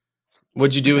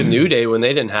 What'd you do with New Day when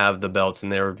they didn't have the belts and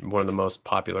they were one of the most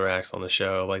popular acts on the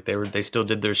show? Like they still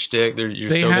did their shtick.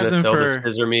 You're still gonna sell the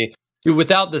Scissor Me. Dude,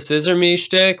 without the Scissor Me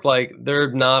shtick, like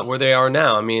they're not where they are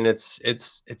now. I mean, it's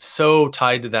so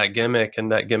tied to that gimmick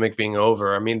and that gimmick being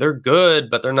over. I mean, they're good,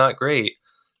 but they're not great.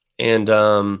 And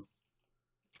I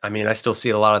mean, I still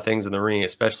see a lot of things in the ring,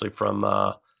 especially from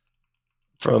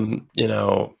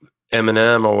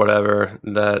Eminem or whatever,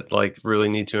 that like really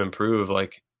need to improve.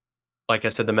 Like I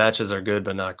said, the matches are good,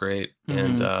 but not great.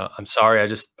 And I'm sorry, I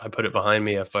put it behind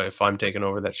me if I'm taking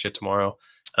over that shit tomorrow.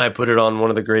 I put it on one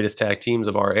of the greatest tag teams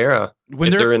of our era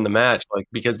if they're in the match, like,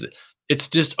 because it's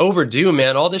just overdue,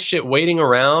 man. All this shit waiting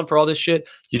around for all this shit.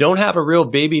 You don't have a real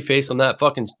baby face in that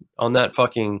fucking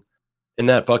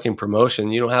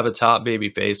promotion. You don't have a top baby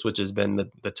face, which has been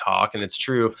the talk, and it's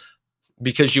true,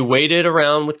 because you waited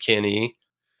around with Kenny.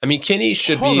 I mean, Kenny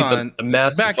should be the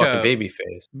massive fucking baby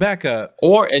face. Back up.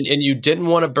 And you didn't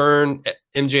want to burn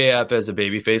MJF as a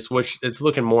baby face, which it's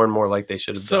looking more and more like they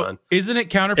should have done. Isn't it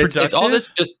counterproductive? It's all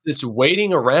this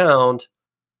waiting around.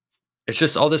 It's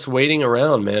just all this waiting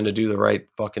around, man, to do the right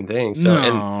fucking thing. So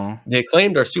and the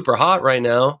Acclaimed are super hot right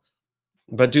now,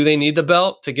 but do they need the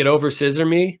belt to get over Scissor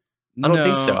Me? I don't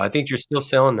think so. I think you're still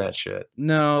selling that shit.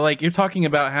 No, like you're talking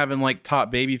about having like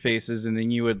top baby faces, and then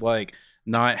you would like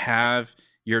not have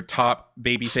your top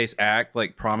babyface act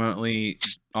like prominently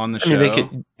on the show. I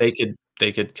mean,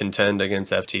 they could contend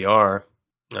against FTR.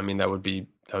 I mean, that would be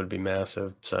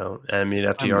massive. So I mean,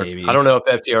 FTR. I don't know if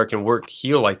FTR can work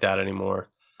heel like that anymore.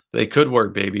 They could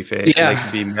work babyface. Yeah. They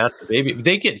could be massive baby.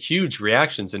 They get huge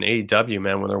reactions in AEW,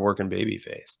 man, when they're working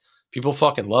babyface. People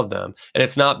fucking love them, and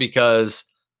it's not because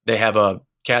they have a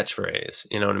catchphrase.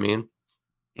 You know what I mean?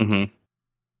 Mm-hmm.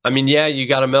 I mean, yeah, you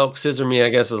got to milk Scissor Me, I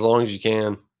guess, as long as you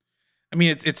can. I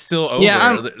mean, it's still over.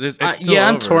 Yeah,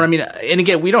 I'm torn. I mean, and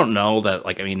again, we don't know that.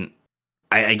 Like, I mean,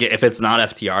 I get if it's not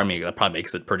FTR, I mean, that probably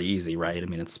makes it pretty easy, right? I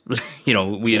mean, it's we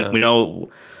know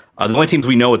the only teams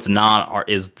we know it's not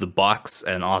is the Bucks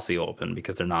and Aussie Open,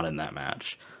 because they're not in that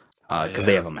match because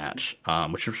they have a match,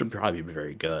 which should probably be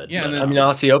very good. Yeah, but, I mean,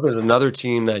 Aussie Open is another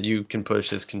team that you can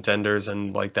push as contenders,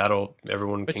 and like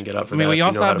everyone can get up for that. I mean, we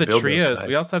also have the trios.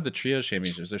 We also have the trios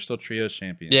championships. They're still trios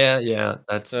champions. Yeah,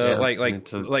 that's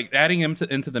like adding them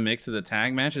into the mix of the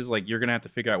tag matches. Like you're gonna have to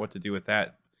figure out what to do with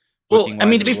that. Well, I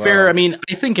mean, to be fair, I mean,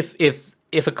 I think if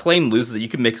Acclaim loses it, you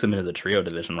can mix them into the trio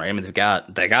division, right? I mean, they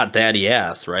got Daddy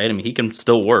Ass, right? I mean, he can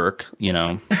still work,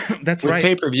 That's with right.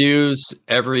 Pay-per-views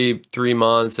every 3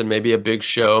 months and maybe a big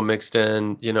show mixed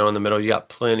in, in the middle. You got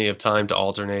plenty of time to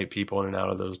alternate people in and out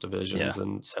of those divisions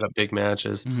and set up big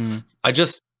matches. Mm-hmm.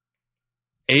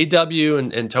 AW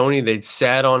and Tony, they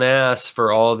sat on ass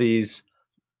for all these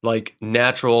like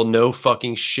natural, no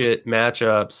fucking shit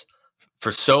matchups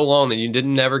for so long that you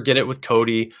didn't ever get it with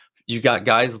Cody. You got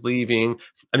guys leaving.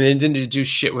 I mean, they didn't do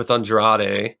shit with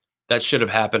Andrade. That should have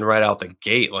happened right out the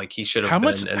gate. Like he should have.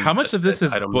 How much of this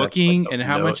is booking, and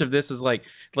how much of this is like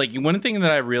one thing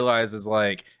that I realize is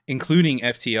like, including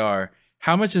FTR,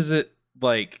 how much is it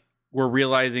like we're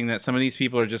realizing that some of these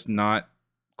people are just not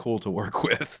cool to work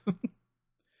with.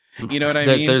 You know what I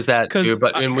mean? There's that too,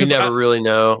 but we never really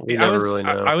know.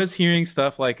 I was hearing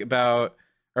stuff like about,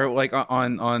 or like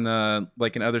on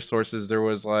like in other sources, there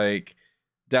was like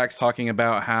Dax talking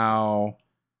about how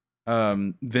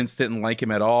Vince didn't like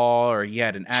him at all, or he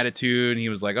had an attitude, and he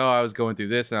was like, oh, I was going through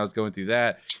this and I was going through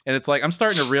that. And it's like, I'm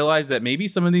starting to realize that maybe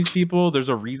some of these people, there's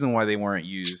a reason why they weren't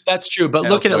used. That's true, but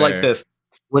look at it like this.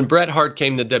 When Bret Hart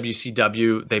came to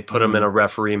WCW, they put him in a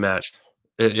referee match.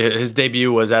 His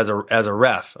debut was as a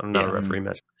ref, not a referee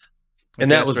match.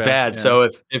 and that was bad. So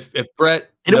if Brett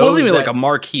and it wasn't knows even like that- a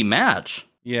marquee match.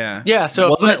 yeah. So if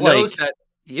wasn't Brett it like knows that,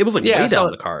 it was like Yeah, way so- down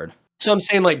the card. so I'm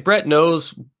saying like Brett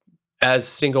knows, as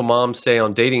single moms say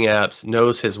on dating apps,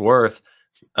 knows his worth.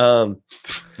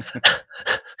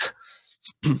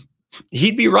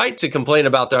 He'd be right to complain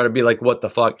about that and be like, what the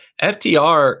fuck?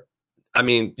 FTR, I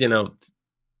mean,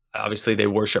 obviously they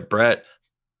worship Brett.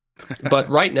 But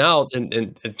right now,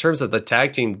 in terms of the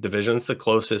tag team division, it's the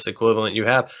closest equivalent you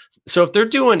have. So if they're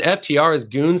doing FTR as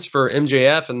goons for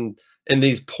MJF and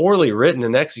these poorly written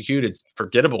and executed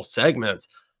forgettable segments,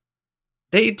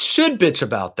 they should bitch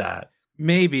about that.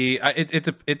 Maybe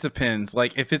it depends.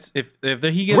 Like if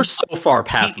he gives, We're so far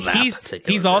past that.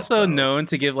 He's also known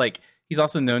to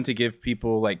give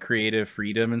people like creative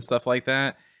freedom and stuff like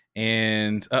that.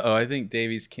 And I think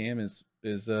Davey's cam is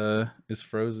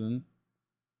frozen.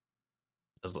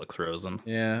 Does look frozen.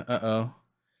 Yeah.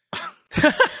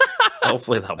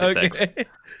 Hopefully that'll be fixed.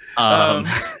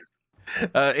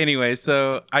 Anyway,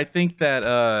 so I think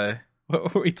that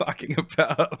what were we talking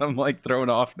about? I'm like thrown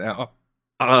off now.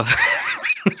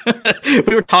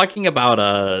 We were talking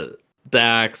about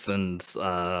Dax and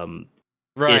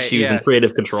issues and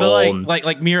creative control. So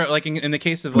like Miro, like in the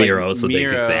case of like Miro's a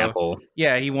big example.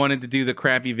 Yeah, he wanted to do the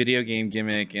crappy video game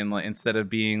gimmick and like instead of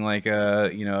being like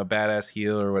a badass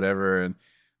heel or whatever, and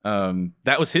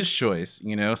that was his choice.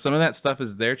 Some of that stuff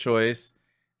is their choice,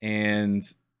 and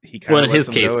he kind of in his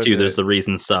case too. There's the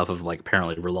reason stuff of like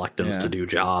apparently reluctance to do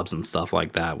jobs and stuff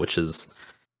like that, which is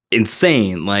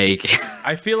insane. Like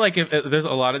I feel like if there's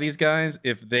a lot of these guys,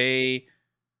 if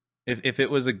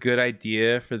it was a good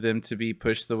idea for them to be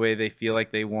pushed the way they feel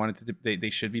like they wanted to, they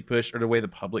should be pushed, or the way the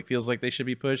public feels like they should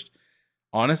be pushed,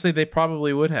 honestly, they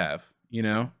probably would have.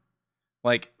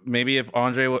 Like maybe if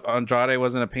Andrade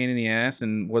wasn't a pain in the ass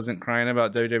and wasn't crying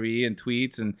about WWE and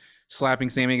tweets and slapping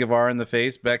Sammy Guevara in the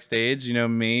face backstage,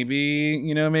 maybe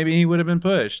he would have been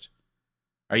pushed.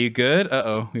 Are you good?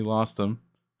 We lost him.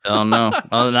 Oh no!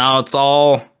 Now it's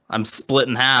all. I'm split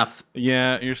in half.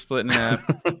 Yeah, you're split in half.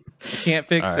 I can't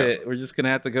fix it. We're just gonna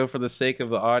have to go for the sake of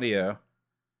the audio.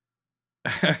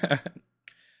 His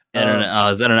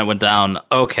internet went down.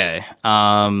 Okay.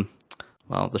 Well,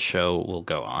 the show will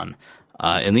go on.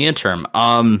 In the interim.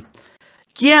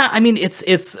 Yeah, I mean,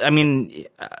 I mean,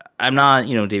 I'm not,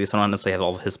 Davies don't honestly have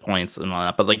all of his points and all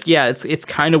that, but like, yeah, it's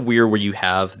kind of weird where you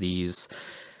have these,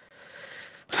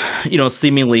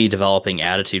 seemingly developing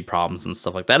attitude problems and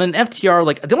stuff like that. And FTR,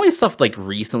 like the only stuff like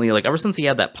recently, like ever since he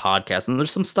had that podcast, and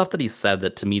there's some stuff that he said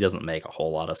that to me doesn't make a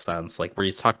whole lot of sense. Like where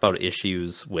he's talked about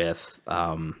issues with,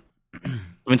 I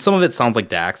mean, some of it sounds like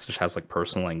Dax just has like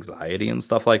personal anxiety and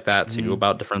stuff like that too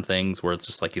about different things where it's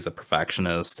just like he's a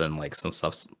perfectionist and like some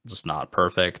stuff's just not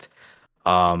perfect.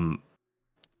 I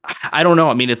don't know.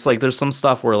 I mean, it's like there's some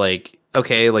stuff where like,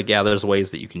 okay, like, yeah, there's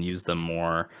ways that you can use them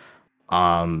more.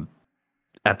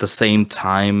 At the same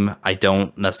time, I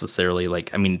don't necessarily like,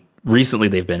 I mean, recently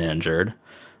they've been injured.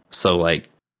 So like,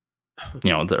 are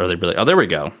they really, oh, there we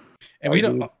go. And we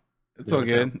don't, it's all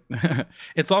good.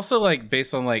 It's also like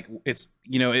based on like, it's,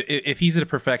 if he's a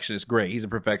perfectionist, great. He's a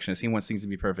perfectionist. He wants things to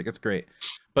be perfect. That's great.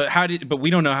 But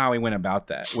we don't know how he went about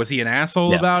that. Was he an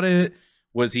asshole about it?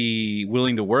 Was he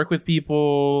willing to work with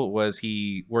people? Was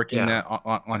he working that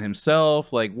on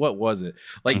himself? Like, what was it?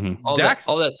 Like, all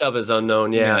that stuff is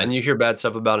unknown, and you hear bad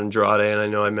stuff about Andrade, and I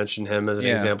know I mentioned him as an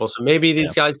example. So maybe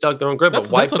these guys dug their own grave, but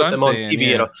why put them on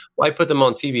TV at all? Why put them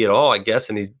on TV at all? I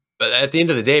guess, but at the end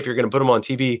of the day, if you're going to put them on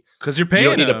TV, because you're paying, you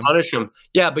don't need to punish them.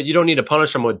 Yeah, but you don't need to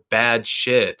punish them with bad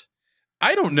shit.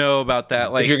 I don't know about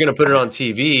that. Like, if you're going to put it on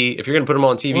TV, if you're going to put them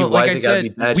on TV, why is it got to be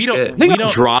bad shit? I think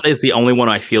Andrade is the only one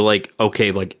I feel like,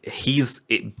 okay, like he's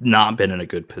not been in a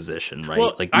good position, right?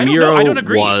 Well, like Miro I don't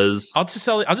agree. Was. I'll just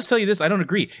tell you this. I don't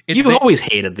agree. You've always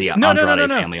hated the Andrade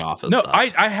family office. No, stuff.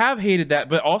 I have hated that,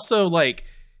 but also like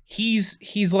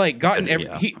he's like gotten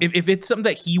if it's something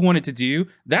that he wanted to do,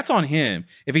 that's on him.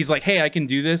 If he's like, hey, I can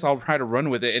do this, I'll try to run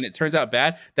with it, and it turns out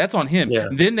bad, that's on him. Yeah.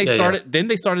 Then they started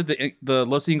the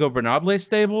Los Ingobernables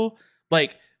stable.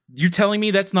 Like, you're telling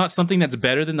me that's not something that's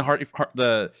better than the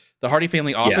Hardy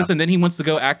family office, and then he wants to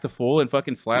go act a fool and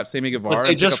fucking slap Sammy Guevara. But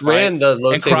they just ran the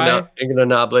Los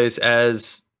Ingobernables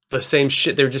as the same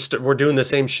shit. We're doing the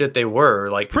same shit they were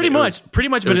like pretty much.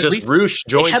 But at least Roosh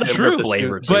joined had a true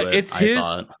flavor to but it.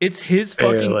 It's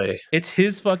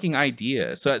his fucking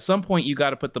idea. So at some point you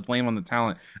got to put the blame on the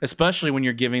talent, especially when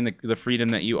you're giving the freedom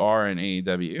that you are in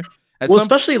AEW.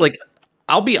 Especially like,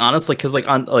 I'll be honest, like, because like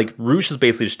on like Roosh has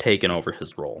basically just taken over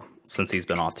his role since he's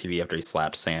been off TV after he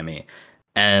slapped Sammy,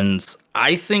 and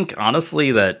I think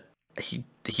honestly that he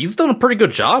he's done a pretty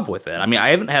good job with it. I mean, I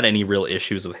haven't had any real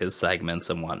issues with his segments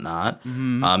and whatnot.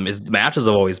 His matches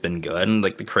have always been good, and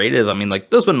like the creative. I mean, like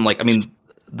there's been like, I mean,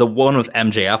 the one with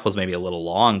MJF was maybe a little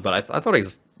long, but I thought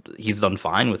he's done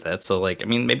fine with it. So like, I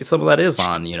mean, maybe some of that is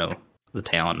on the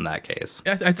talent in that case.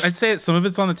 Yeah, I'd say some of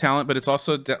it's on the talent, but it's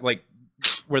also like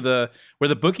where the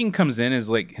booking comes in is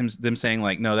like them saying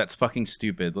like, no, that's fucking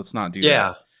stupid. Let's not do that.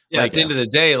 Yeah. Like, at the end of the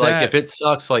day, like that- if it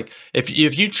sucks, like if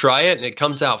you try it and it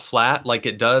comes out flat like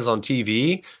it does on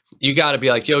TV, you got to be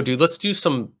like, yo, dude,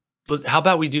 how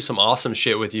about we do some awesome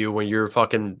shit with you when you're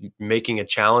fucking making a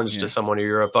challenge to someone, or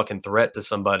you're a fucking threat to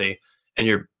somebody, and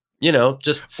you're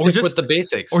just stick with the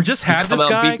basics, or just have come this out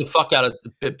guy and beat the fuck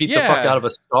out of a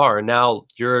star, and now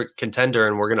you're a contender,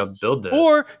 and we're gonna build this.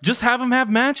 or just have them have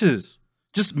matches,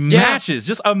 matches,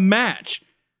 just a match.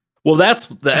 Well, that's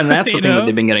the thing know? that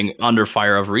they've been getting under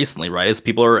fire of recently, right? Is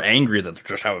people are angry that they're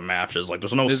just having matches. Like,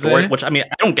 there's no story. they? Which, I mean,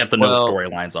 I don't get the no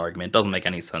storylines argument. It doesn't make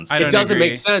any sense. It doesn't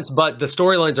make sense, but the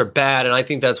storylines are bad, and I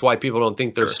think that's why people don't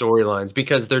think they're storylines,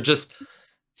 because they're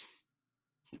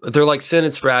like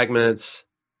sentence fragments.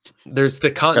 There's the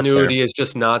continuity is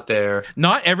just not there.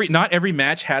 Not every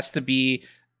match has to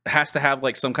have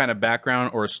like some kind of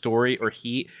background or a story or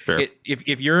heat. Sure.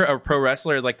 If you're a pro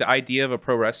wrestler, like the idea of a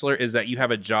pro wrestler is that you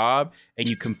have a job and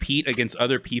you compete against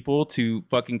other people to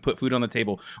fucking put food on the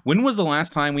table. When was the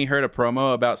last time we heard a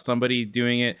promo about somebody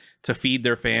doing it to feed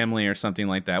their family or something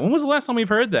like that? When was the last time we've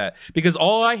heard that? Because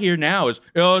all I hear now is,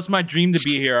 oh, it's my dream to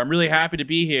be here. I'm really happy to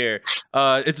be here.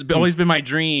 It's always been my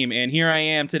dream, and here I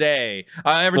am today.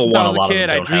 Ever since I was a kid,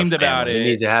 I dreamed about it.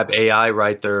 You need to have AI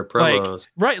write their promos.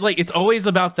 Like it's always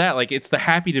about that. Like it's the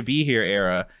happy to be here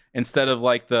era instead of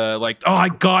like the oh, I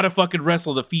gotta fucking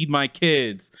wrestle to feed my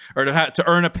kids or to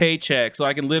earn a paycheck so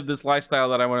I can live this lifestyle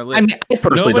that I want to live. I mean, I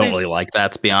personally don't really like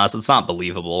that, to be honest. It's not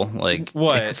believable. Like,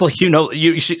 what? It's like,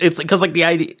 you should, it's because like the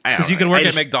idea, because you can work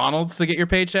at McDonald's to get your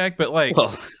paycheck, but like,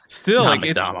 still, like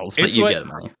McDonald's, it's but you what, get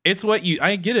money. It's what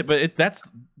I get it, but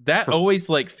that always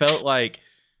like felt like.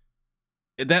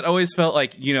 That always felt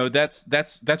like,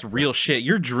 that's real shit.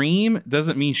 Your dream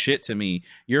doesn't mean shit to me.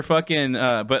 You're fucking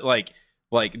but like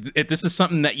if this is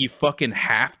something that you fucking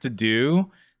have to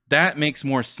do, that makes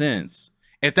more sense.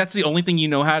 If that's the only thing you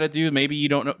know how to do, maybe you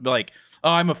don't know, like,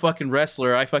 oh, I'm a fucking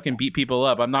wrestler, I fucking beat people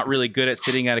up, I'm not really good at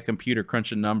sitting at a computer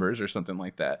crunching numbers or something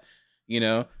like that, And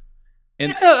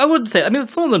yeah, I would say, I mean,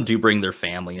 some of them do bring their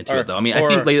family into it, though. I mean, I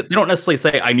think they don't necessarily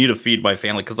say, I need to feed my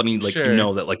family, because, I mean, like, sure.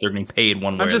 that, like, they're getting paid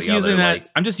one way or the other.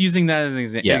 I'm just using that as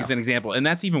an example. And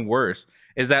that's even worse,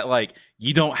 is that, like,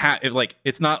 you don't have, like,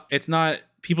 it's not,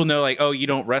 people know, like, oh, you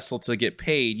don't wrestle to get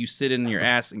paid. You sit in your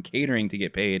ass and catering to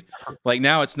get paid. Like,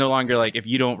 now it's no longer, like, if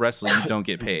you don't wrestle, you don't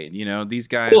get paid. These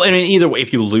guys. Well, I mean, either way,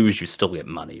 if you lose, you still get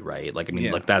money, right? Like, I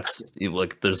mean, like, that's,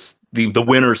 like, there's the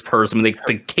winner's purse. I mean,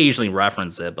 they occasionally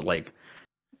reference it, but, like,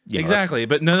 exactly,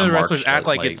 but none of the wrestlers act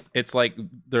like it's like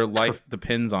their life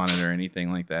depends on it or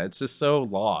anything like that. It's just so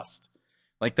lost.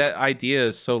 Like, that idea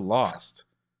is so lost.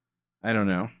 I don't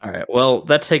know. All right, well,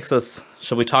 that takes us.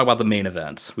 Shall we talk about the main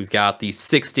event? We've got the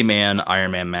 60-man Iron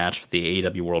Man match for the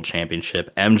AEW World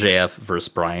Championship: MJF versus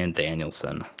Bryan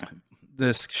Danielson.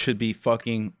 This should be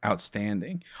fucking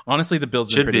outstanding. Honestly, the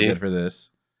build's been pretty good for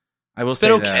this. I will say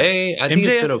that. Okay. I think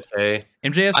it's been okay.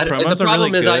 MJF's promos are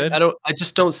really good. The problem is I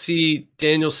just don't see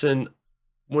Danielson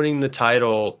winning the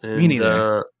title, and Me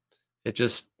neither.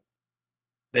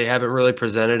 They haven't really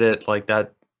presented it like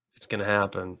that. It's gonna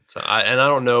happen. So I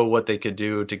don't know what they could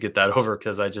do to get that over,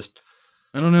 because I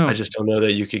don't know. I just don't know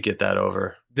that you could get that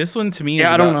over. This one to me is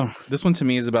don't know. This one to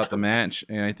me is about the match,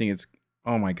 and I think it's,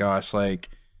 oh my gosh, like,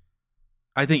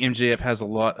 I think MJF has a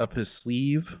lot up his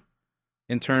sleeve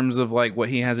in terms of like what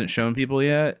he hasn't shown people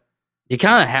yet. He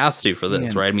kind of has to for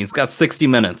this, right? I mean, he's got 60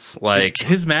 minutes. Like,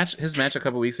 his match a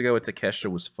couple weeks ago with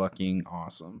Takeshita was fucking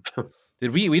awesome.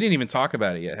 We didn't even talk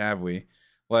about it yet, have we?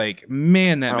 Like,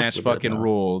 man, that match fucking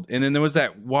ruled. And then there was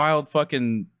that wild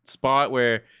fucking spot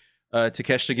where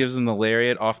Takeshita gives him the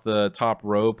lariat off the top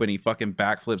rope and he fucking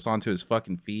backflips onto his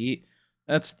fucking feet.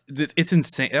 It's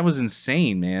insane. That was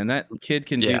insane, man. That kid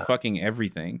can do fucking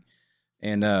everything.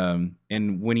 And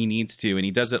when he needs to, and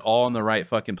he does it all in the right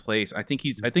fucking place. I think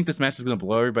this match is gonna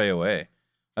blow everybody away.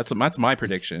 That's my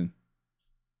prediction.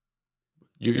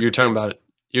 You're talking about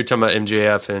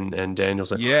MJF and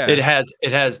Danielson. Yeah, it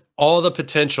has all the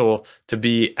potential to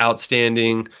be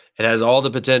outstanding. It has all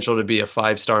the potential to be a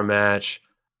 5-star match.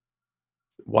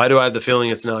 Why do I have the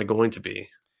feeling it's not going to be?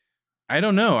 I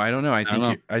don't know.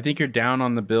 I think you're down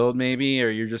on the build, maybe, or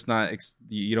you're just not.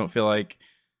 You don't feel like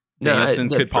No, Danielson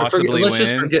could possibly let's win.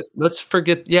 just forget. Let's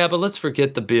forget. Yeah, but let's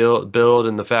forget the build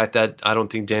and the fact that I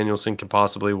don't think Danielson can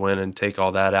possibly win and take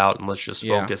all that out, and let's just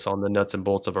Yeah. focus on the nuts and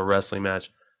bolts of a wrestling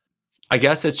match. I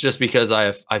guess it's just because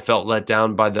I felt let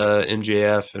down by the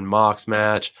MJF and Mox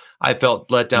match. I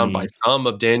felt let down by some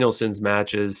of Danielson's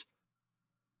matches.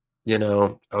 You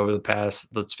know, over the past,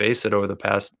 let's face it, over the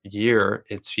past year,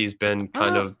 he's been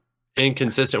kind of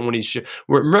inconsistent when he should.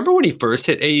 Remember when he first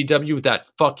hit AEW with that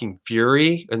fucking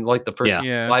fury and like the first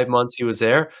Yeah. 5 months he was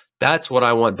there? That's what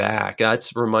I want back. That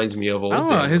reminds me of I old don't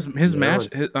know. Danielson, His you know?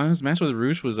 match his match with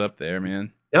Roosh was up there,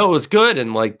 man. No, it was good,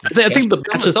 and like I think the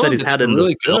matches some that of he's it's had been in this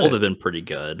really build good. have been pretty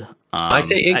good. I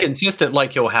say inconsistent,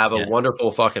 like he'll have a Yeah.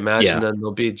 wonderful fucking match, Yeah. and then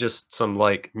there'll be just some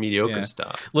like mediocre Yeah.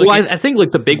 stuff. Look, Well, I think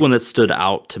like the big one that stood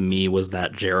out to me was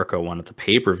that Jericho one at the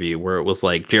pay-per-view, where it was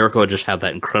like Jericho had just had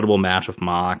that incredible match with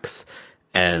Mox,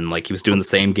 and like he was doing the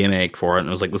same gimmick for it, and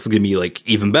it was like, this is gonna be like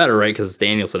even better, right? Because it's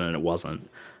Danielson, and it wasn't.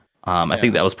 I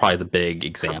think that was probably the big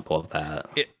example of that.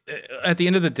 At the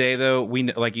end of the day, though,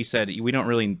 like you said, we don't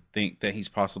really think that he's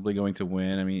possibly going to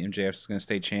win. I mean, MJF is going to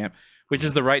stay champ, which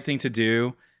is the right thing to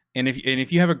do. And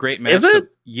if you have a great match, Is it?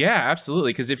 Yeah,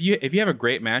 absolutely. Because if you have a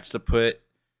great match to put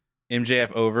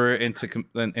MJF over and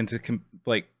to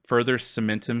like further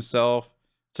cement himself,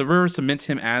 to cement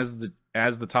him as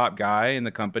the top guy in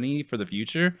the company for the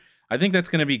future, I think that's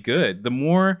going to be good. The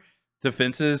more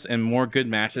defenses and more good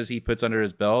matches he puts under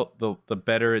his belt, the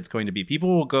better it's going to be.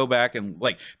 People will go back and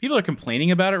like, people are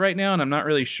complaining about it right now, and I'm not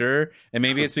really sure. And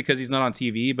maybe it's because he's not on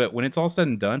TV, but when it's all said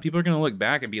and done, people are going to look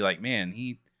back and be like, man,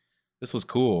 this was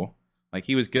cool. Like,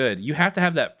 he was good. You have to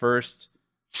have that first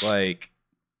like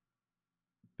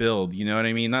build, you know what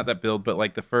I mean? Not that build, but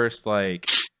like the first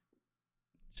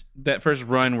that first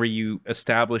run where you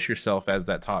establish yourself as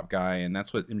that top guy, and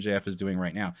that's what MJF is doing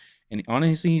right now. And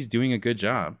honestly, he's doing a good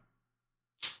job.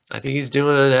 I think he's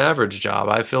doing an average job.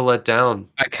 I feel let down.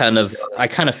 I kind of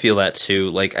feel that too.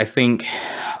 Like, I think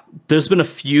there's been a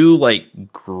few like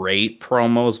great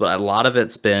promos, but a lot of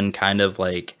it's been kind of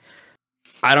like,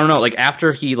 I don't know, like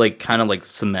after he like kind of like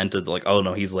cemented like, oh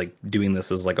no, he's like doing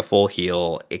this as like a full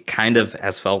heel, it kind of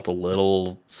has felt a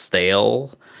little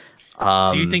stale.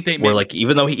 Do you think like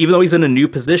even though he's in a new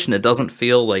position, it doesn't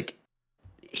feel like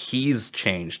he's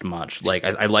changed much. Like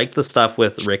I like the stuff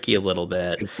with Ricky a little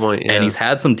bit. Good point, yeah. And he's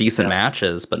had some decent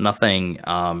matches, but nothing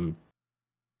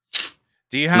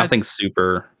nothing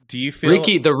super. Do you feel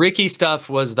the Ricky stuff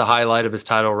was the highlight of his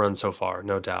title run so far,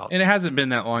 no doubt. And it hasn't been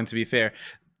that long, to be fair.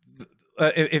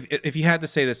 If you had to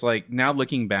say this, like now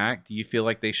looking back, do you feel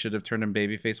like they should have turned him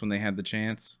babyface when they had the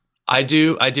chance? I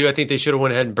do. I think they should have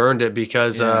went ahead and burned it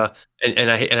because and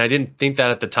I didn't think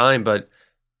that at the time, but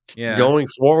going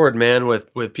forward, man,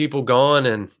 with people gone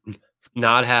and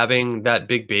not having that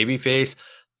big baby face,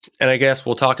 and I guess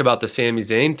we'll talk about the Sami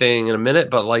Zayn thing in a minute,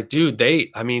 but like, dude,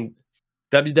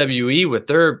 WWE with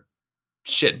their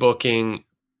shit booking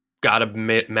got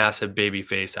a massive baby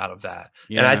face out of that.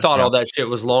 And I thought all that shit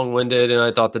was long-winded, and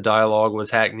I thought the dialogue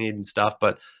was hackneyed and stuff,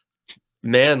 but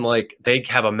man, like they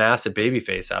have a massive baby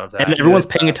face out of that. And everyone's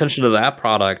paying attention to that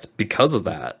product because of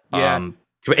that. Yeah. And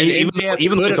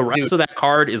even like the rest of that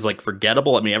card is like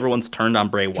forgettable. I mean, everyone's turned on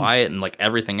Bray Wyatt and like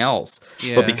everything else.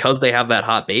 But because they have that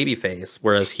hot baby face,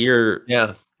 whereas here,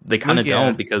 they kind of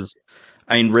don't, because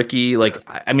I mean, Ricky, like,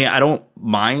 I mean, I don't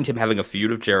mind him having a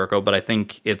feud with Jericho, but I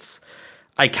think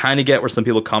I kind of get where some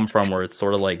people come from, where it's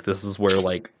sort of like, this is where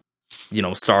like, you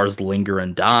know, stars linger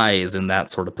and dies in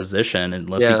that sort of position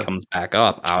unless he comes back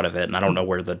up out of it. And I don't know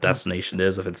where the destination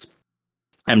is, if it's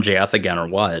MJF again or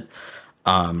what.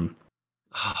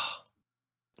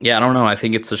 Yeah, I don't know. I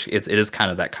think it is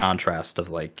kind of that contrast of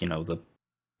like, you know, the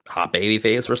hot baby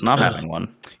face versus not having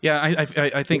one. Yeah,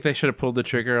 I think they should have pulled the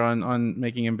trigger on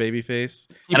making him babyface.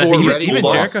 And I think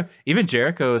even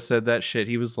Jericho said that shit.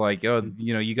 He was like, "Oh,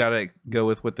 you know, you gotta go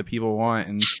with what the people want,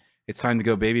 and it's time to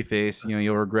go babyface. You know,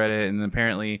 you'll regret it." And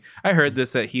apparently, I heard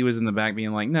this, that he was in the back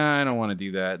being like, "Nah, I don't want to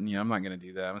do that. And, you know, I'm not gonna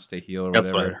do that. I'm gonna stay heel or whatever."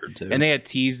 That's what I heard too. And they had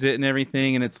teased it and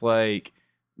everything, and it's like,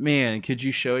 man, could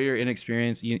you show your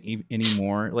inexperience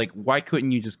anymore? Like, why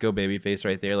couldn't you just go babyface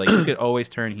right there? Like, you could always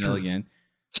turn heel again.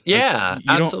 Yeah,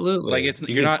 like, absolutely. Like, it's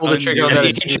you're not pull the trigger on Yeah,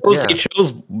 that. it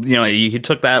shows, you know, you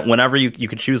took that whenever you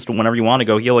could choose to, whenever you want to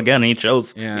go heel again, and he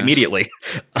chose immediately.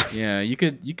 Yeah, you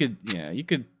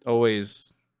could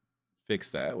always fix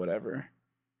that, whatever.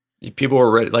 People were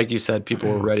ready, like you said, people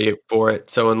were ready for it.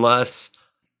 So unless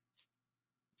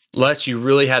you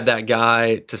really had that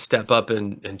guy to step up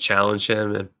and challenge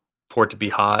him and for it to be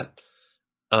hot,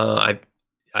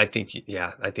 I think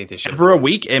they should. For a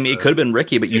week, I mean, it could have been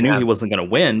Ricky, but you knew he wasn't going to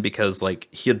win because like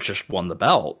he had just won the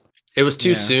belt. It was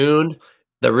too soon.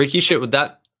 The Ricky shit with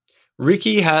that,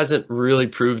 Ricky hasn't really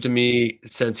proved to me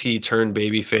since he turned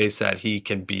babyface that he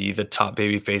can be the top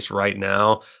babyface right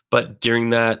now. But during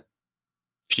that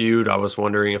feud, I was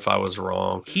wondering if I was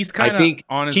wrong. He's I kind of think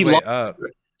on his he way lo- up.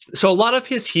 So a lot of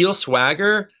his heel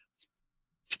swagger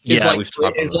is Yeah, we've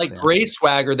talked about this, yeah. gray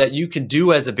swagger that you could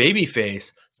do as a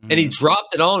babyface, and he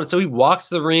dropped it on. And so he walks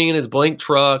to the ring in his blank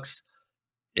trunks.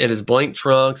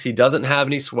 He doesn't have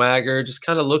any swagger. Just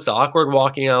kind of looks awkward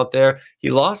walking out there. He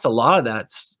lost a lot of that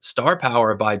star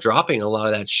power by dropping a lot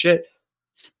of that shit.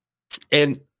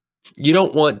 And you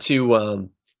don't want to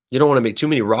make too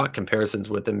many Rock comparisons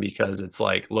with him because it's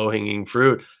like low hanging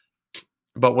fruit.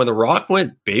 But when The Rock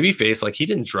went babyface, like he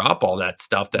didn't drop all that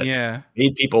stuff that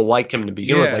made people like him to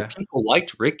begin with. Like people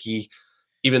liked Ricky,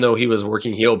 even though he was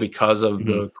working heel because of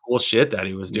the cool shit that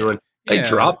he was doing. They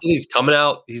dropped it. He's coming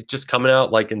out. He's just coming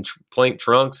out like in blank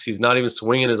trunks. He's not even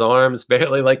swinging his arms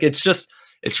barely. Like it's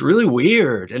really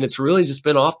weird, and it's really just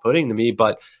been off-putting to me.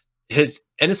 But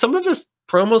some of his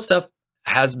promo stuff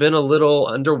has been a little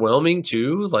underwhelming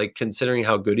too. Like considering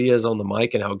how good he is on the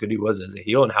mic and how good he was as a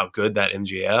heel and how good that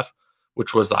MJF,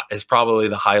 which is probably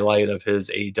the highlight of his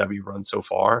AEW run so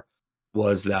far,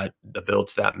 was that the build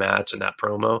to that match and that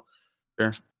promo.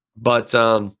 Sure. But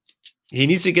he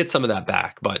needs to get some of that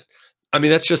back. But I mean,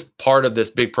 that's just part of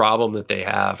this big problem that they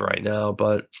have right now.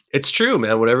 But it's true,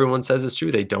 man. What everyone says is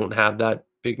true. They don't have that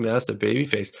big, massive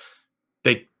babyface.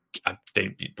 They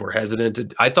were hesitant to.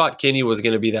 I thought Kenny was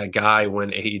going to be that guy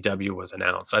when AEW was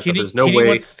announced. I thought there's no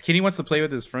way. Kenny wants to play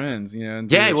with his friends, you know.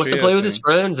 Yeah, he wants to play with his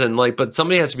friends, and but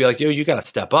somebody has to be like, yo, you got to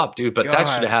step up, dude. But that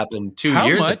should have happened 2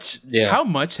 years ago. Yeah. How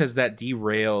much has that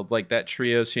derailed? Like that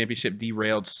Trios Championship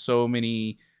derailed so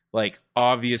many like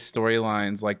obvious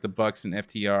storylines, like the Bucks and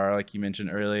FTR, like you mentioned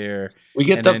earlier. We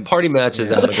get the party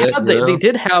matches out of it. They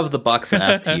did have the Bucks and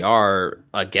FTR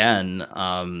again.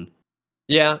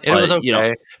 Yeah, it was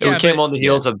okay. It came on the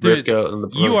heels of Briscoe.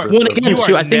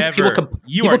 And I think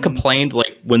people complained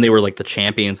like when they were like the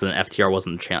champions and FTR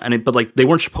wasn't the champ, but like they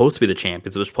weren't supposed to be the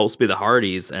champions. It was supposed to be the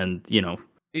Hardys, and Jeff.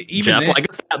 I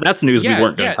guess that's news we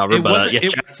weren't going to cover. But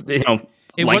Jeff,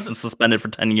 license suspended for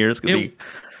 10 years because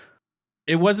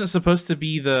it wasn't supposed to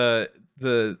be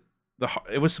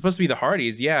it was supposed to be the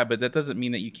Hardys, but that doesn't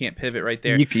mean that you can't pivot right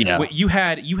there. You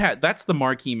had that's the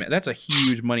marquee that's a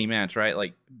huge money match, right?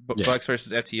 Like Bucks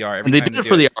versus FTR. And they did it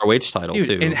for the ROH title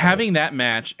too. And having that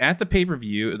match at the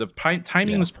pay-per-view, the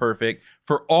timing was perfect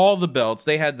for all the belts.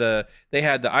 They had the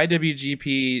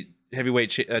IWGP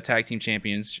heavyweight tag team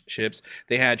championships.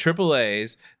 They had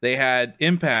AAAs. They had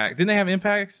Impact. Didn't they have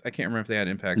Impacts? I can't remember if they had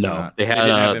Impacts or not. They had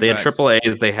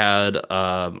AAAs. They had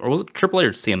or was it AAA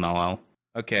or CMLL?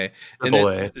 Okay.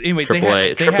 AAA. Anyway,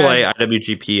 AAA,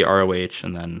 IWGP, ROH,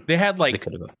 and then they had like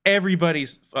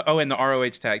everybody's. And the ROH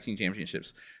tag team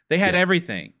championships. They had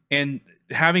everything, and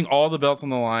having all the belts on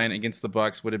the line against the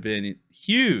Bucks would have been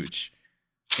huge.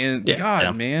 And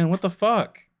man, what the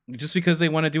fuck? Just because they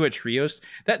want to do a trios,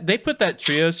 that they put that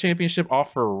trios championship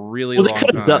off for a really long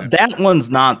time. That one's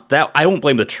not that. I don't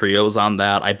blame the trios on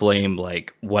that. I blame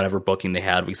like whatever booking they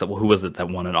had. Because who was it that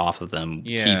won it off of them?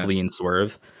 Keith Lee and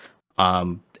Swerve.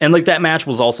 And like that match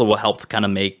was also what helped kind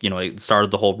of make it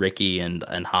started the whole Ricky and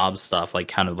Hobbs stuff, like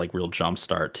kind of like real jump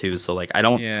start too. So like I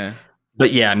don't.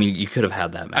 But I mean, you could have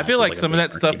had that match. I feel like some of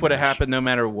that stuff would have happened no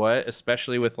matter what,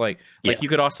 especially with like you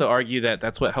could also argue that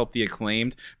that's what helped the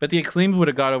Acclaimed, but the Acclaimed would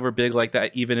have got over big like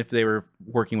that even if they were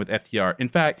working with FTR. In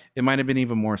fact, it might have been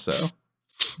even more so.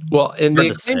 Well, and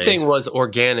the same thing was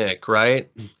organic, right?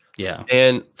 Yeah.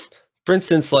 And for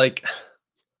instance, like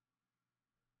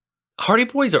Hardy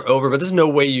Boys are over, but there's no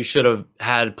way you should have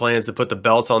had plans to put the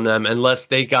belts on them unless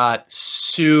they got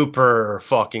super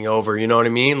fucking over. You know what I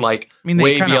mean? Like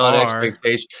way beyond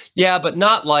expectation. Yeah, but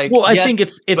not like. Well, I think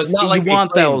it's but not like you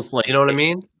want those like you know what I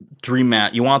mean? Dream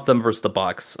match. You want them versus the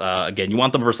Bucks again. You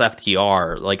want them versus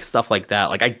FTR, like stuff like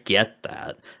that. Like I get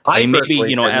that. I mean,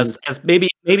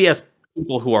 maybe as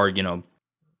people who are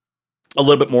a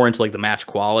little bit more into like the match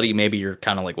quality, maybe you're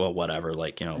kind of like, well, whatever,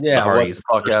 like the Hardys,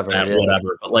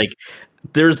 whatever. But like,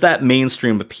 there's that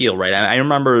mainstream appeal, right? I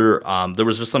remember there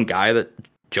was just some guy that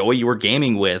Joey you were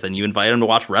gaming with, and you invited him to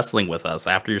watch wrestling with us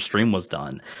after your stream was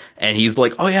done, and he's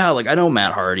like, oh yeah, like I know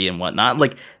Matt Hardy and whatnot.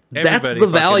 Like that's the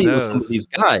value of some of these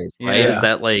guys, right? Is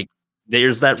that like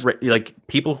there's that like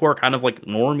people who are kind of like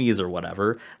normies or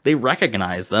whatever, they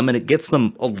recognize them, and it gets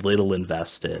them a little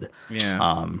invested.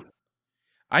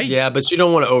 But you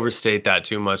don't want to overstate that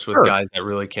too much with guys that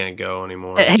really can't go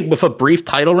anymore. Hey, with a brief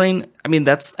title reign, I mean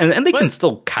that's and they can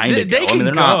still kind of go. I mean,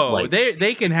 they're not like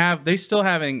they're still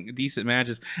having decent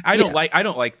matches. I don't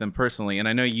like them personally, and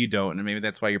I know you don't, and maybe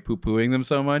that's why you're poo-pooing them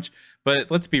so much. But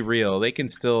let's be real, they can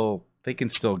still They can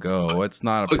still go. It's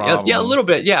not a Oh, problem. yeah, a little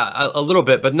bit. Yeah, a little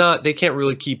bit, but not. They can't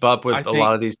really keep up with a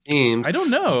lot of these teams. I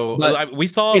don't know. But We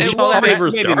saw Maybe that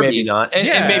versus maybe, Darby. maybe not. And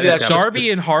yeah, maybe that's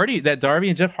Darby and Hardy. That Darby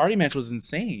and Jeff Hardy match was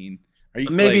insane. Are you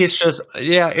maybe it's just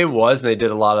it was, and they did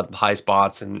a lot of high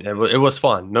spots, and it was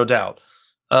fun, no doubt.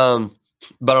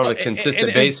 But on a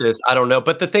consistent basis, I don't know.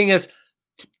 But the thing is,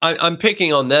 I'm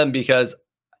picking on them because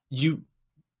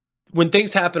when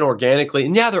things happen organically,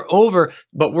 and yeah, they're over,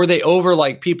 but were they over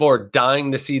like people are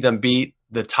dying to see them beat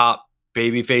the top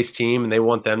babyface team and they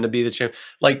want them to be the champ?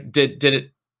 Like, did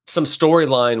it some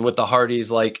storyline with the Hardys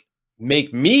like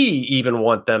make me even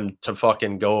want them to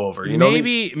fucking go over? You know,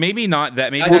 maybe not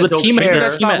that. Maybe well, the team at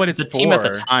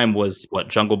the for. time was what,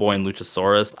 Jungle Boy and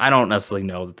Luchasaurus. I don't necessarily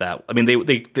know that. I mean,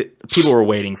 they people were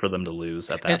waiting for them to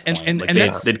lose at that point. And they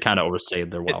did kind of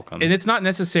overstayed their welcome. And it's not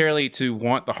necessarily to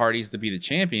want the Hardys to be the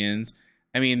champions.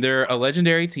 I mean, they're a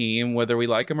legendary team, whether we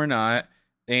like them or not.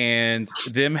 And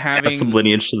them having some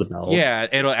lineage to the belt. Yeah,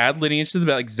 it'll add lineage to the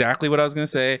belt. Exactly what I was going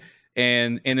to say.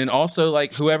 And then also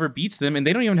like whoever beats them, and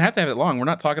they don't even have to have it long. We're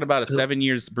not talking about a 7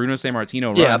 years Bruno Sammartino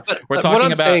run. Yeah, but we're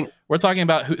talking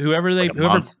about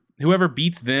whoever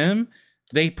beats them,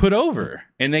 they put over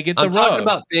and they get the rub. I'm talking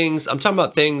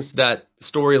about things that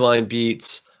storyline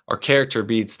beats or character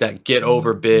beats that get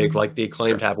over big, like the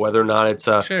Acclaimed have, whether or not it's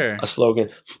a slogan.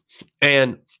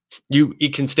 And you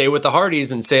can stay with the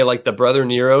Hardys and say like the Brother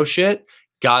Nero shit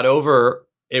got over.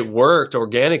 It worked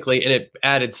organically and it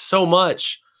added so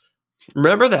much.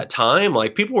 Remember that time?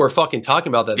 Like people were fucking talking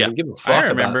about that. They didn't give a fuck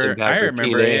about Impact or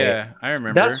TNA. Yeah, I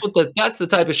remember. That's the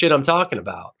type of shit I'm talking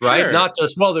about, right? Sure. Not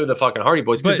just they're the fucking Hardy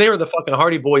Boys, because they were the fucking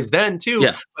Hardy Boys then too.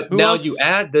 Yeah. But now you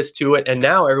add this to it, and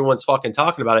now everyone's fucking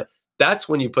talking about it. That's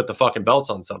when you put the fucking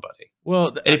belts on somebody. Well,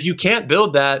 and if you can't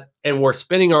build that, and we're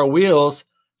spinning our wheels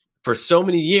for so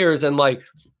many years, and like,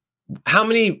 how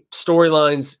many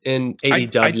storylines in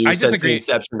AEW since the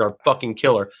inception are fucking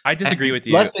killer? I disagree with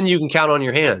you. Less than you can count on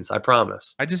your hands, I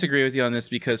promise. I disagree with you on this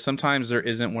because sometimes there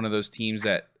isn't one of those teams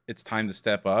that it's time to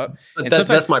step up. But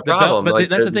that's my problem. But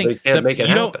that's the thing. They can't make it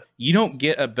happen. You don't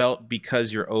get a belt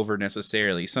because you're over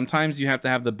necessarily. Sometimes you have to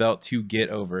have the belt to get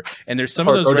over. And there's some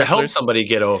of those to help somebody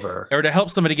get over. Or to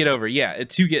help somebody get over. Yeah,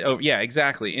 to get over. Yeah,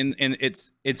 exactly. And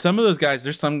it's some of those guys.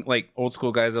 There's some like old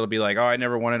school guys that'll be like, oh, I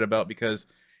never wanted a belt because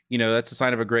that's a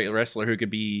sign of a great wrestler who could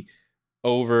be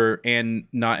over and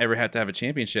not ever have to have a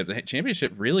championship. The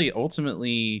championship really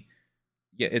ultimately,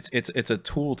 it's a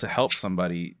tool to help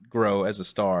somebody grow as a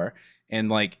star. And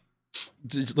like,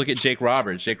 just look at Jake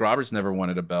Roberts. Jake Roberts never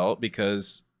wanted a belt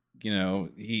because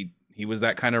he was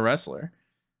that kind of wrestler.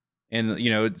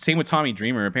 And same with Tommy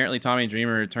Dreamer. Apparently, Tommy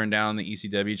Dreamer turned down the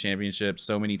ECW championship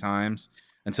so many times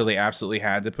until they absolutely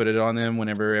had to put it on them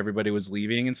whenever everybody was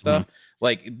leaving and stuff.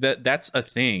 Like that's a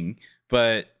thing.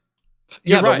 But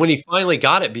but when he finally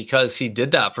got it, because he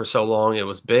did that for so long, it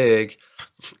was big,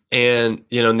 and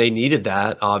and they needed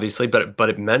that obviously, but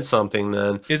it meant something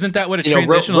then. Isn't that what a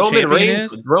transitional champion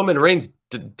is? Roman Reigns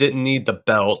didn't need the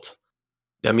belt.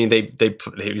 I mean,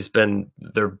 he's been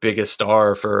their biggest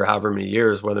star for however many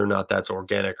years, whether or not that's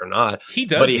organic or not. He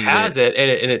does, but he has it,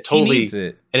 and it totally he needs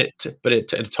it. And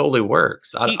it totally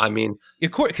works. I mean,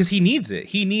 because he needs it.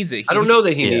 He needs it. I don't know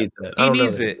that he needs it. He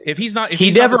needs it. If he's not, he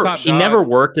never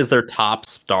worked as their top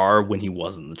star when he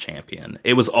wasn't the champion.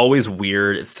 It was always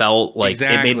weird. It felt like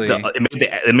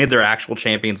it made their actual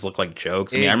champions look like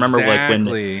jokes. I mean, I remember like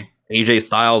when AJ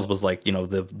Styles was like,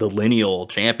 the lineal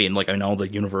champion. Like, I know the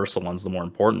Universal one's the more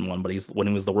important one, but when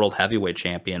he was the world heavyweight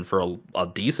champion for a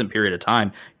decent period of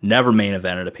time, never main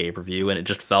evented a pay-per-view, and it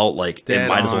just felt like it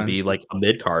might as well be like a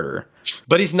mid-carder.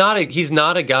 But he's not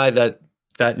a guy that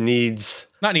needs,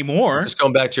 not anymore. Just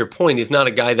going back to your point, he's not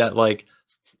a guy that like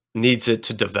needs it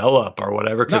to develop or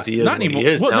whatever, because he is what he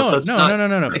is now.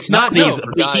 No, it's not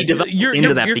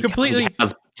you're completely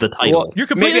the title. Well, you're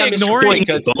completely ignoring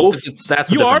both.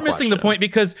 You are missing the point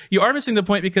because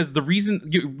the reason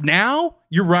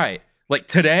you're right. Like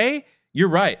today, you're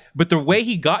right. But the way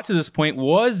he got to this point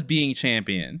was being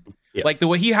champion. Yeah. Like the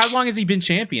way how long has he been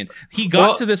champion? He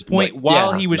got to this point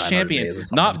while he was champion,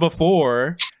 not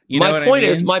before. My point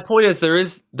is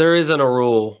there isn't a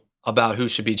rule about who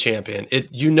should be champion.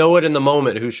 It in the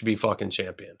moment who should be fucking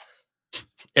champion.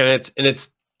 And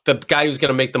it's the guy who's going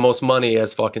to make the most money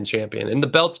as fucking champion. And the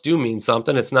belts do mean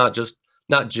something. It's not just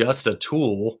a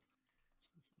tool.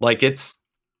 Like it's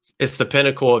the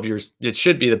pinnacle of it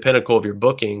should be the pinnacle of your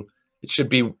booking. It should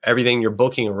be everything you're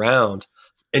booking around.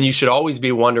 And you should always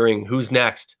be wondering who's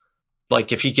next.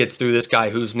 Like if he gets through this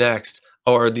guy, who's next?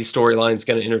 Or are these storylines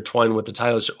going to intertwine with the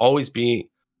title? It should always be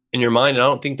in your mind. And I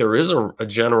don't think there is a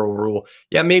general rule.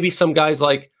 Yeah, maybe some guys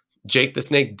like Jake the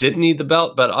Snake didn't need the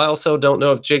belt, but I also don't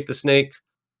know if Jake the Snake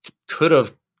could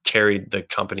have carried the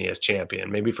company as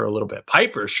champion, maybe for a little bit.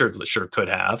 Piper sure could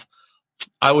have.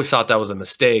 I always thought that was a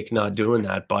mistake not doing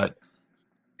that, but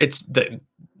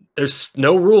there's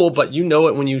no rule, but you know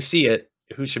it when you see it,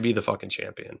 who should be the fucking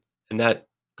champion. And that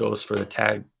goes for the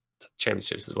tag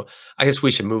championships as well. I guess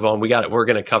we should move on. We're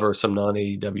going to cover some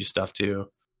non-AEW stuff too.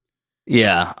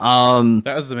 Yeah.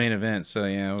 That was the main event, so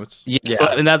it's So,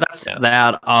 and that's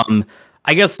that.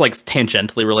 I guess like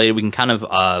tangentially related, we can kind of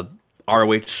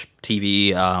ROH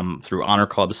TV through Honor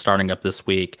Club starting up this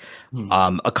week.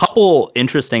 A couple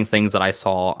interesting things that I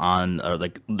saw on, or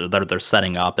like that they're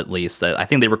setting up at least. I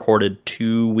think they recorded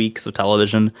 2 weeks of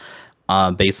television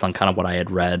based on kind of what I had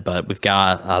read. But we've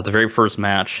got the very first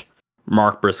match,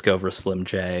 Mark Briscoe versus Slim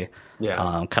J.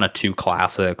 Kind of 2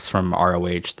 classics from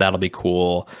ROH. That'll be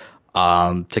cool.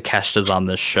 Takeshita's on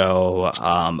this show.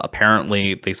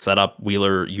 Apparently they set up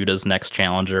Wheeler Yuta's next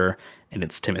challenger, and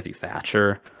it's Timothy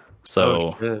Thatcher.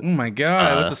 So, oh my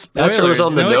god, with the spoilers. Thatcher was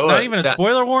on the not even a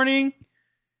spoiler warning.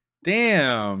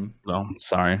 Damn. No,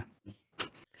 sorry.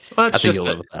 Well, I think you'll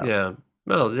live with that. Yeah.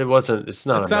 Well, it wasn't. It's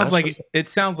not. It sounds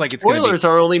like it's spoilers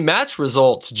are only match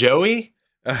results, Joey.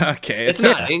 Okay, it's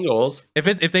not angles.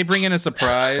 If they bring in a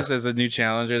surprise as a new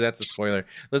challenger, that's a spoiler.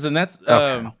 Listen, that's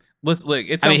Listen, look.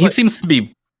 He seems to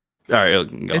be. All right,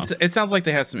 it sounds like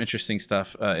they have some interesting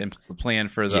stuff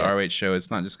planned for the ROH show.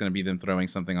 It's not just going to be them throwing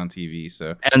something on TV.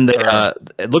 So, and they,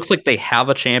 it looks like they have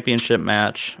a championship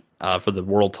match for the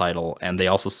world title, and they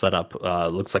also set up.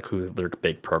 Looks like who their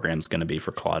big program is going to be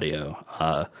for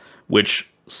Claudio, which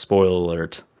spoiler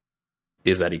alert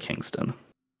is Eddie Kingston.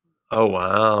 Oh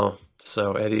wow!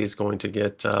 So Eddie's going to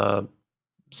get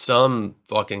some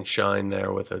fucking shine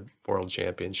there with a world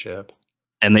championship.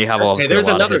 And they have there's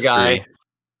another guy.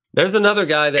 There's another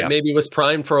guy that maybe was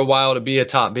primed for a while to be a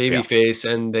top babyface,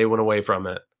 and they went away from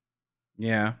it.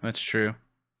 Yeah, that's true.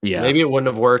 Yeah, maybe it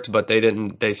wouldn't have worked, but they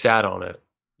didn't. They sat on it.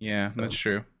 Yeah, that's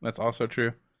true. That's also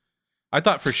true. I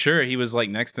thought for sure he was like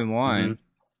next in line.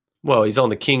 Mm-hmm. Well, he's on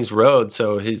the King's Road,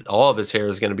 so all of his hair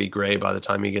is going to be gray by the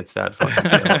time he gets that fucking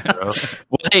belt, bro.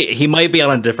 Well, hey, he might be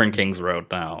on a different King's Road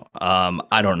now.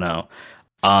 I don't know.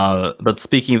 But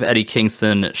speaking of Eddie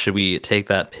Kingston, should we take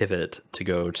that pivot to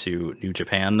go to New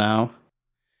Japan now?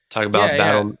 Talk about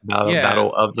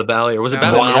Battle of the Valley, or was it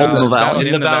Battle in the Valley?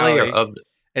 In the Valley, or of?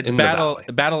 It's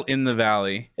Battle in the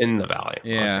Valley. In the Valley.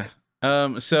 Yeah.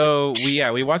 Okay. So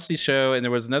we watched the show, and there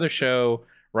was another show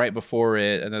right before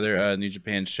it, another New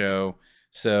Japan show.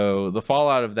 So the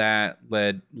fallout of that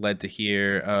led to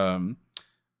here.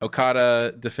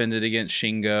 Okada defended against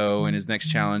Shingo, and his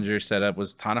next challenger set up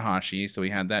was Tanahashi. So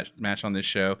we had that match on this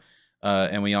show,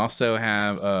 and we also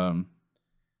had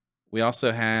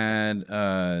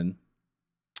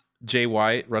Jay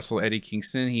White wrestle Eddie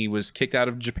Kingston. He was kicked out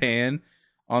of Japan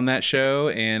on that show,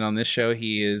 and on this show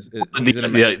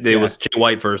it was Jay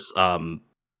White versus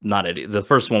not Eddie. The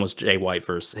first one was Jay White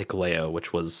versus Hikuleo,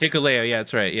 which was Hikuleo. Yeah,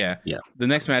 that's right. Yeah. The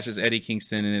next match is Eddie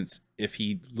Kingston, and it's if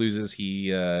he loses,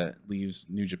 he leaves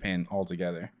New Japan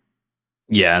altogether.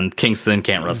 Yeah, and Kingston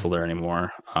can't wrestle there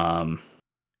anymore.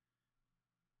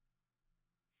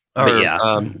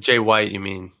 Jay White, you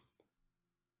mean?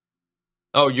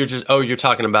 You're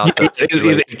talking about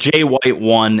if Jay White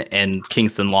won and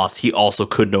Kingston lost, he also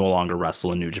could no longer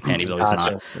wrestle in New Japan, even though he's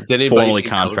not formally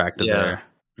contracted there.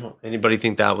 Anybody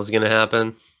think that was going to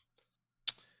happen?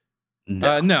 No.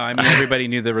 I mean, everybody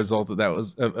knew the result of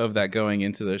that going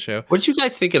into the show. What did you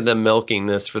guys think of them milking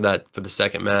this for the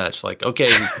second match? Like, okay,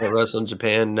 you can't wrestle in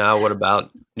Japan now. What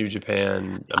about New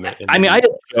Japan? I mean, I had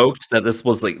joked that this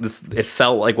was like this. It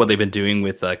felt like what they've been doing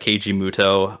with Keiji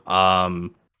Muto.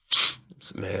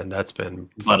 Man, that's been.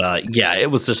 But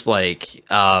it was just like,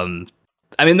 I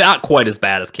mean, not quite as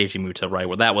bad as Keiji Muto, right?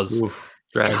 Where that was.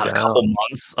 A couple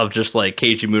months of just like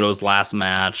Keiji Muto's last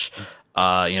match,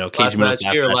 Keiji Muto's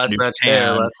last match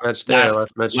there,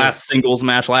 last singles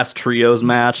match, last trios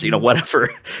match, whatever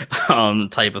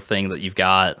type of thing that you've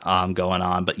got going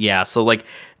on. But yeah, so like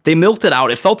they milked it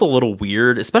out. It felt a little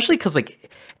weird, especially because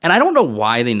and I don't know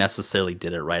why they necessarily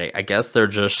did it, right? I guess they're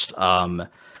just I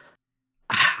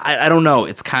don't know.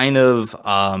 It's kind of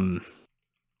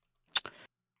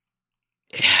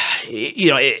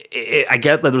I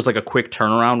get that there's like a quick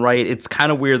turnaround, right? It's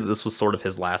kind of weird that this was sort of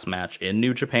his last match in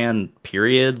New Japan,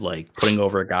 period. Like putting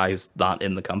over a guy who's not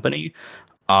in the company.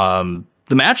 The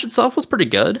match itself was pretty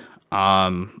good.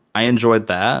 I enjoyed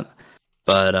that,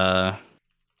 but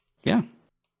yeah.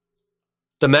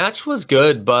 The match was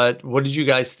good, but what did you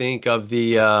guys think of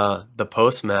the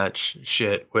post-match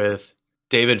shit with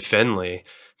David Finlay?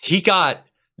 He got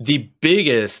the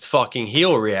biggest fucking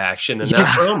heel reaction in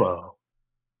that promo.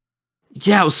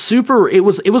 Yeah, it was super. It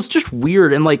was just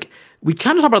weird, and like we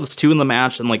kind of talked about this too in the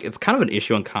match, and like it's kind of an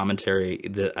issue in commentary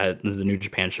at the New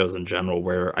Japan shows in general,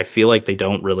 where I feel like they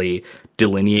don't really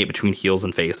delineate between heels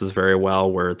and faces very well.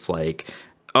 Where it's like,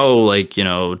 oh, like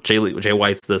Jay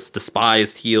White's this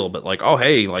despised heel, but like, oh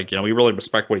hey, like we really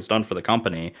respect what he's done for the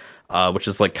company, which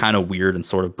is like kind of weird and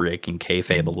sort of breaking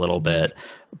kayfabe a little bit.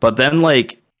 But then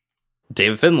like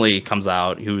David Finlay comes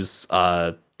out, who's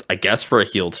I guess for a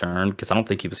heel turn, because I don't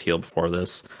think he was heel before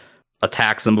this,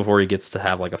 attacks him before he gets to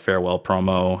have like a farewell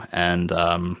promo, and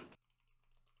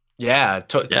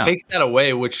takes that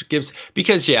away, which gives,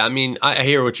 because I mean, I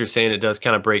hear what you're saying, it does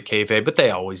kind of break kayfabe, but they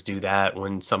always do that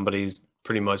when somebody's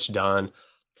pretty much done.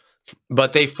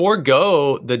 But they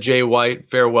forego the Jay White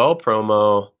farewell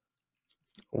promo,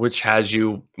 which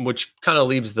kind of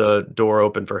leaves the door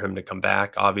open for him to come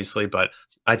back, obviously. But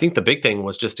I think the big thing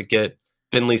was just to get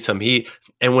Finlay some heat.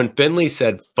 And when Finlay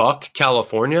said "fuck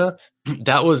California,"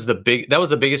 that was the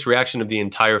biggest reaction of the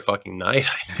entire fucking night,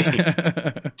 I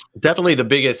think. Definitely the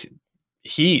biggest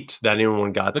heat that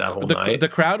anyone got that whole night. The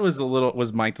crowd was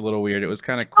mic'd a little weird. It was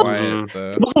kind of quiet.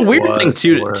 So. It was a weird thing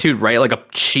too, right? Like a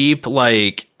cheap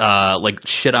like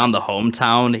shit on the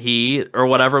hometown heat or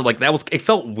whatever. Like it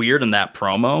felt weird in that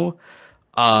promo.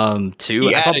 Too.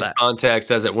 He added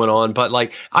context as it went on, but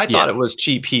like I thought it was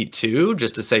cheap heat too,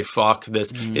 just to say fuck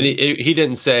this. And he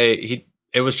didn't say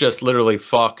it was just literally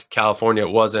fuck California.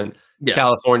 It wasn't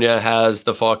California has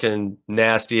the fucking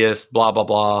nastiest blah blah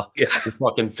blah. Yeah, the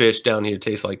fucking fish down here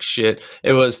tastes like shit.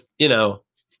 It was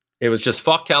it was just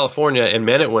fuck California, and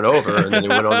man, it went over, and then he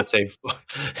went on to say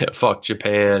fuck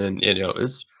Japan, and it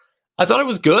was. I thought it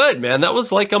was good, man. That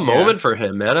was like a moment for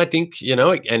him, man. I think,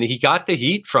 and he got the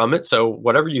heat from it. So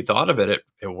whatever you thought of it,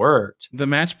 it worked. The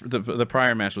match, the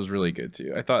prior match was really good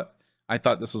too. I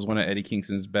thought this was one of Eddie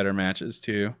Kingston's better matches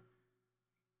too.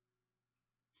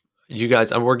 You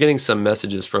guys, we're getting some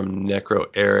messages from Necro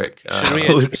Eric.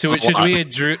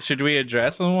 Should we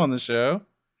address them on the show?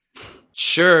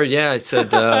 Sure. Yeah, I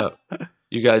said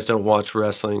you guys don't watch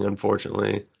wrestling,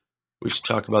 unfortunately. We should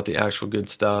talk about the actual good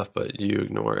stuff, but you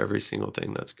ignore every single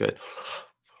thing that's good.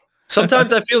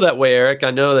 Sometimes I feel that way, Eric.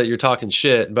 I know that you're talking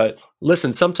shit, but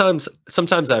listen, sometimes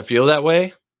I feel that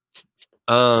way.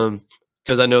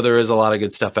 Because I know there is a lot of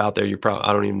good stuff out there.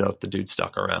 I don't even know if the dude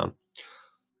stuck around.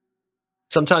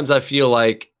 Sometimes I feel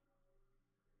like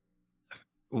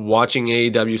watching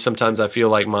AEW, sometimes I feel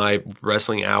like my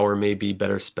wrestling hour may be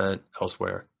better spent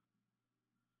elsewhere.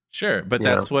 Sure, but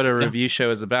that's what a review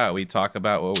show is about. We talk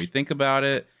about what we think about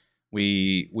it.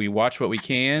 We watch what we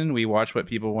can. We watch what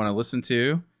people want to listen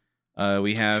to.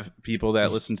 We have people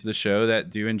that listen to the show that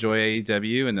do enjoy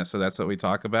AEW, and so that's what we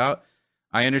talk about.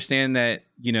 I understand that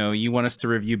you want us to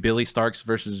review Billy Starks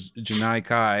versus Janai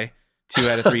Kai 2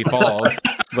 out of 3 falls,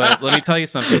 but let me tell you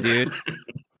something, dude.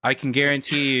 I can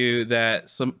guarantee you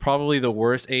that probably the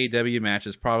worst AEW match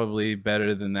is probably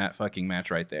better than that fucking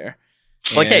match right there.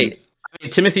 Like, hey. I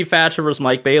mean, Timothy Thatcher versus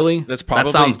Mike Bailey. That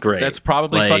sounds great. That's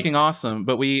probably fucking awesome.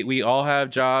 But we all have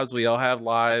jobs. We all have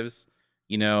lives.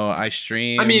 I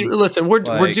stream. I mean, listen, we're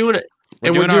doing it,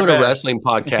 and we're doing a wrestling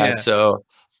podcast. So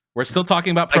we're still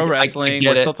talking about pro wrestling.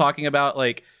 We're still talking about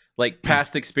like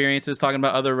past experiences. Talking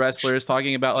about other wrestlers.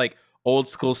 Talking about like old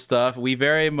school stuff. We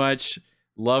very much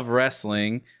love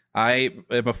wrestling. I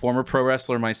am a former pro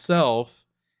wrestler myself.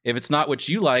 If it's not what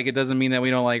you like, it doesn't mean that we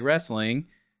don't like wrestling.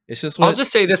 It's just I'll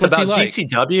just say this about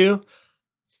GCW.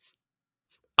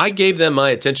 I gave them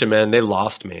my attention, man. They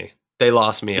lost me.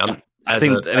 I'm as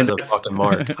a fucking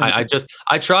mark.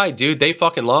 I tried, dude. They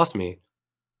fucking lost me.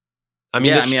 I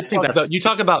mean, I think you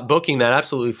talk about booking that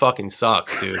absolutely fucking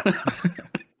sucks, dude.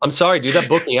 I'm sorry, dude. That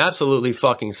booking absolutely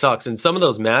fucking sucks. And some of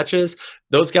those matches,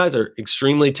 those guys are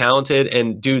extremely talented,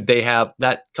 and dude,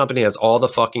 that company has all the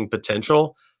fucking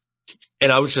potential.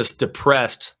 And I was just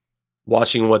depressed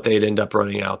watching what they'd end up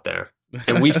running out there.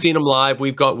 And we've seen them live.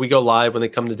 We go live when they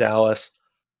come to Dallas.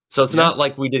 So it's not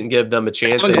like we didn't give them a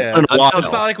chance. It's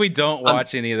not like we don't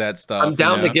watch any of that stuff. I'm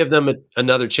down to give them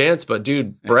another chance, but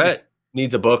dude, Brett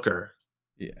needs a booker.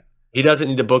 Yeah. He doesn't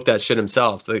need to book that shit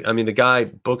himself. I mean, the guy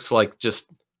books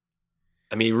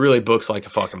he really books like a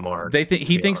fucking mark.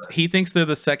 He thinks they're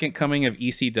the second coming of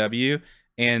ECW,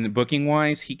 and booking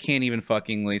wise, he can't even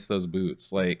fucking lace those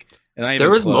boots. Like, and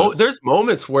there's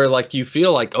moments where like you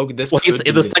feel like, oh, this. Well, he's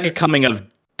the second coming of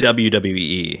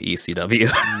WWE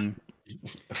ECW.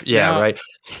 Yeah, right.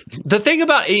 The thing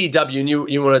about AEW, and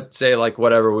you want to say like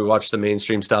whatever, we watch the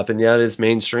mainstream stuff, and it is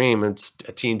mainstream. It's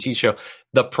a TNT show.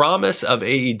 The promise of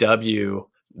AEW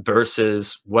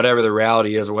versus whatever the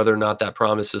reality is, whether or not that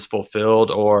promise is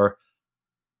fulfilled, or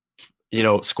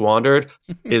squandered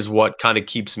is what kind of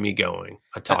keeps me going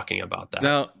talking about that.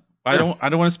 Now, I don't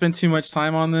want to spend too much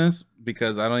time on this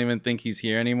because I don't even think he's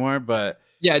here anymore. But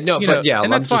and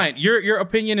that's fine. Your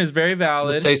opinion is very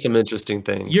valid. Say some interesting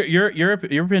things. Your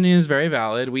opinion is very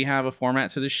valid. We have a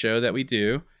format to the show that we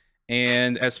do,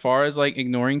 and as far as like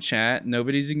ignoring chat,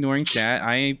 nobody's ignoring chat.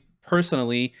 I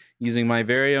personally using my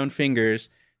very own fingers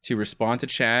to respond to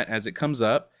chat as it comes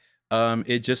up.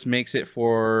 It just makes it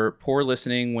for poor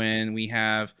listening when we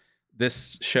have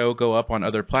this show go up on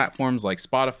other platforms like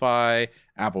Spotify,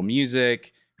 Apple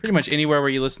Music, pretty much anywhere where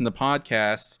you listen to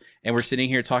podcasts, and we're sitting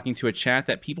here talking to a chat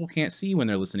that people can't see when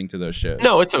they're listening to those shows.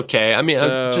 No, it's okay. I mean,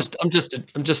 I'm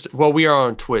just well, we are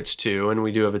on Twitch too, and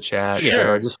we do have a chat. Sure.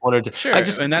 So I just wanted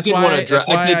to and that's why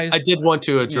I did want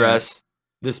to address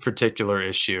this particular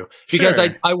issue because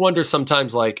I wonder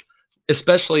sometimes, like,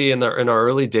 especially in our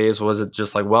early days, was it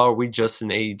just like, well, are we just an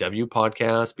AEW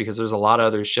podcast? Because there's a lot of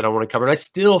other shit I want to cover, and I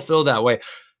still feel that way.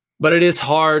 But it is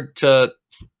hard to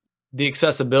the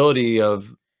accessibility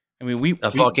of, we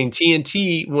fucking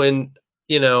TNT when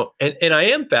and I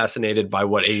am fascinated by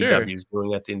what AEW is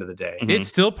doing at the end of the day. It's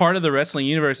still part of the wrestling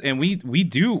universe, and we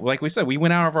do, like we said, we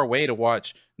went out of our way to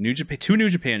watch two New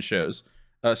Japan shows,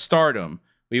 Stardom.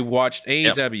 We watched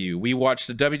AEW. We watched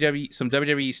the WWE, some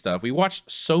WWE stuff. We watched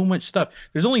so much stuff.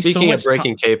 There's only Speaking so much of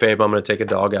breaking kayfabe, I'm going to take a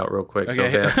dog out real quick.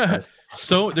 Okay.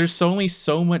 So there's only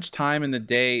so much time in the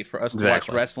day for us to watch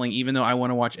wrestling, even though I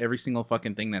want to watch every single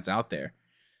fucking thing that's out there.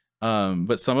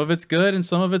 But some of it's good and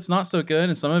some of it's not so good,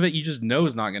 and some of it you just know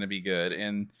is not going to be good.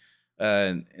 And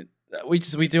we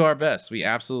do our best. We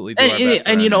absolutely do our best.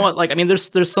 And you know what? Like, I mean,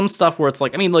 there's some stuff where it's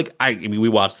like, I mean, we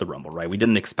watched the Rumble, right? We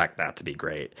didn't expect that to be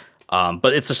great.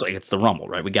 But it's just like, it's the Rumble,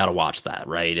 right? We got to watch that,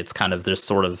 right? It's kind of, there's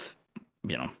sort of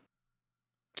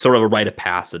a rite of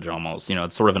passage almost,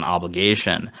 it's sort of an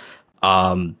obligation.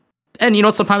 And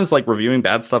sometimes like reviewing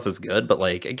bad stuff is good, but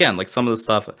like, again, like some of the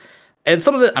stuff, and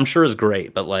some of it I'm sure is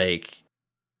great, but like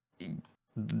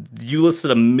you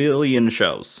listed a million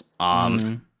shows.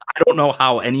 I don't know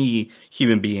how any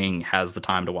human being has the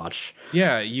time to watch.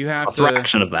 Yeah, you have a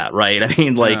fraction of that, right? I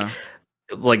mean, like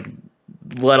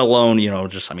let alone,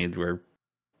 just, I mean,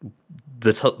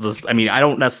 I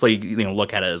don't necessarily,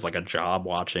 look at it as like a job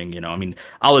watching, I mean,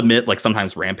 I'll admit, like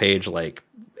sometimes Rampage, like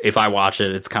if I watch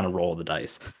it, it's kind of roll of the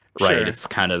dice, right? Sure. It's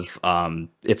kind of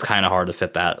hard to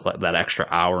fit that extra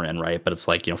hour in, right? But it's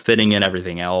like, fitting in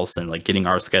everything else and like getting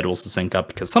our schedules to sync up,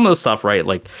 because some of the stuff, right?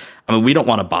 Like, I mean, we don't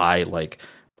want to buy like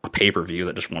a pay-per-view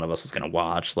that just one of us is going to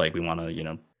watch. Like we want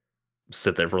to,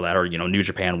 sit there for that, or New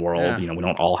Japan World, we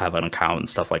don't all have an account and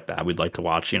stuff like that. We'd like to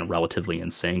watch relatively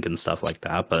in sync and stuff like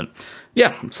that. But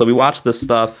yeah, so we watch this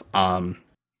stuff.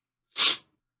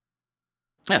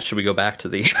 Should we go back to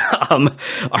the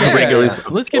our regular?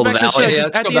 Let's get back to the show.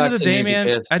 At the end of the day,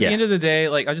 man, at the end of the day,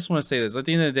 like, I just want to say this, at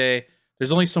the end of the day,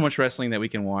 there's only so much wrestling that we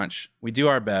can watch. We do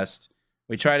our best.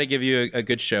 We try to give you a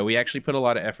good show. We actually put a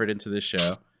lot of effort into this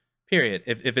show, period.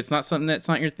 If it's not something that's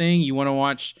not your thing, you want to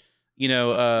watch,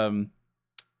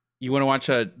 you want to watch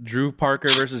Drew Parker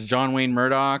versus John Wayne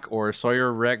Murdoch, or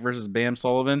Sawyer Wreck versus Bam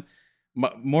Sullivan,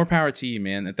 more power to you,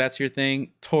 man. If that's your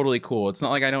thing, totally cool. It's not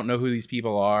like I don't know who these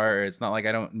people are, or it's not like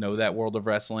I don't know that world of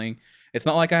wrestling. It's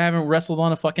not like I haven't wrestled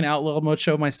on a fucking Outlaw Mode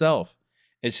show myself.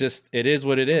 It's just, it is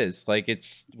what it is. Like,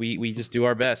 we just do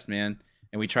our best, man,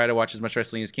 and we try to watch as much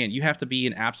wrestling as can. You have to be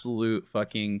an absolute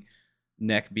fucking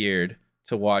neckbeard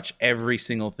to watch every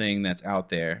single thing that's out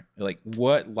there. Like,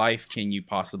 what life can you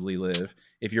possibly live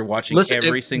if you're watching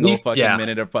every single fucking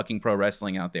minute of fucking pro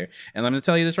wrestling out there? And I'm going to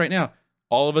tell you this right now.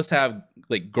 All of us have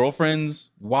like girlfriends,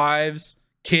 wives,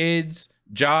 kids,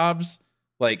 jobs,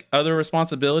 like other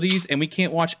responsibilities, and we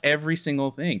can't watch every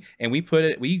single thing. And we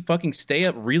fucking stay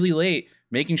up really late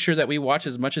making sure that we watch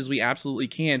as much as we absolutely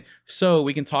can so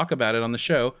we can talk about it on the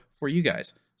show for you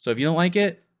guys. So if you don't like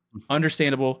it,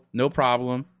 understandable, no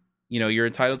problem. You're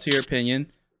entitled to your opinion,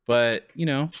 but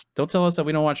don't tell us that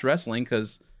we don't watch wrestling,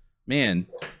 because man,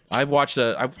 I've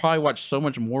probably watched so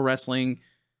much more wrestling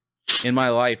in my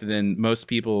life than most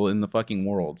people in the fucking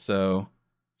world. So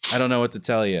I don't know what to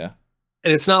tell you.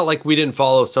 And it's not like we didn't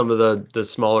follow some of the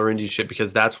smaller indie shit,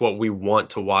 because that's what we want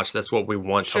to watch. That's what we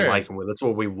want to like, and that's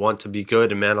what we want to be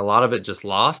good. And man, a lot of it just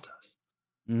lost us.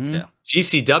 Mm-hmm. Yeah.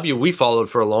 GCW, we followed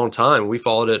for a long time. We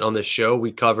followed it on this show.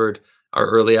 We covered our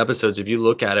early episodes. If you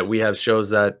look at it, we have shows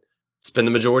that spend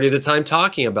the majority of the time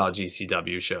talking about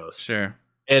GCW shows. Sure.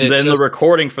 And then the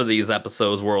recording for these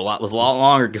episodes was a lot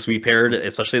longer, because we paired,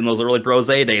 especially in those early Brose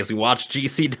days, we watched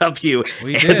GCW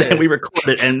and then we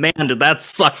recorded, and man, did that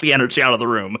suck the energy out of the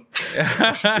room.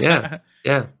 Yeah.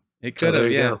 It So could there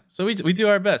have, you yeah. go. So we do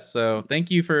our best. So thank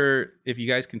you for if you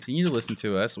guys continue to listen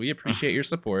to us. We appreciate your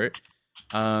support.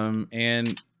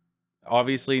 And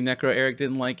obviously Necro Eric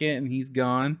didn't like it and he's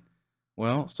gone.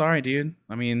 Well, sorry, dude.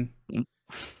 I mean,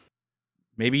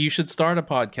 maybe you should start a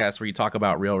podcast where you talk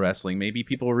about real wrestling. Maybe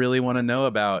people really want to know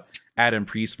about Adam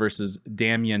Priest versus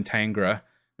Damian Tangra.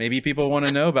 Maybe people want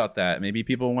to know about that. Maybe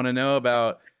people want to know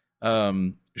about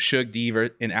Shug D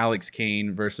and Alex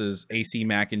Kane versus AC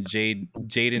Mack and Jaden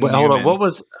Wait, hold on. Newman. What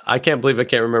was? I can't believe I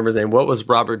can't remember his name. What was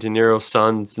Robert De Niro's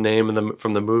son's name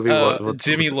from the movie? What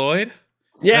Jimmy Lloyd?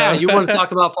 Yeah, you want to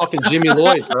talk about fucking Jimmy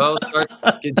Lloyd, bro?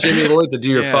 Get Jimmy Lloyd to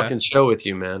do your Yeah. fucking show with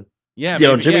you, man. Yeah,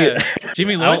 Yo, maybe, Jimmy. yeah.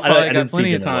 Jimmy Lloyd's probably got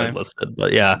plenty of Jimmy Lloyd time. listed,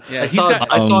 but yeah. Yeah, I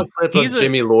saw a clip of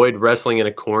Jimmy Lloyd wrestling in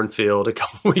a cornfield a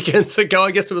couple weekends ago.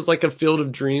 I guess it was like a Field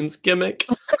of Dreams gimmick.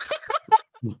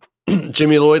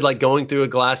 Jimmy Lloyd like going through a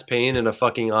glass pane in a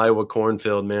fucking Iowa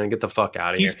cornfield, man. Get the fuck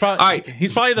out of here. All right,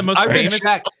 he's probably the most famous.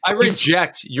 I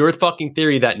reject your fucking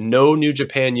theory that no New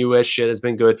Japan US shit has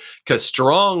been good because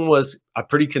Strong was a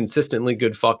pretty consistently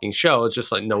good fucking show. It's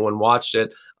just like no one watched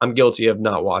it. I'm guilty of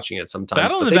not watching it sometimes.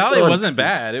 Battle in the Valley wasn't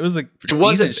bad. It was a It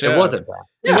wasn't show. It wasn't bad.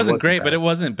 It wasn't great, but it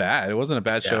wasn't bad. It wasn't a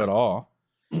bad show Yeah. at all.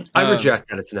 I reject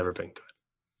that it's never been good.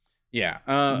 Yeah.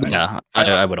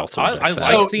 I would also. I reject like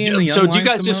that. seeing the young So do you lions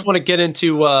guys come just up. want to get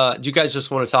into? Do you guys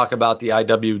just want to talk about the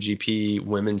IWGP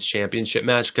Women's Championship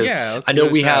match? Because Yeah, let's I know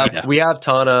do we that. have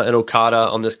Tana and Okada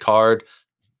on this card,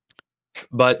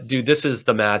 but dude, this is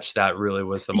the match that really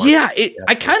was the mark. Yeah,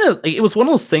 it was one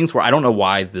of those things where I don't know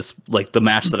why this the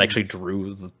match that actually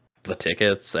drew the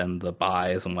tickets and the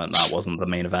buys and whatnot wasn't the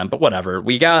main event, but whatever.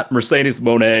 We got Mercedes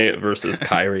Moné versus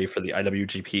Kyrie for the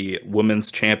IWGP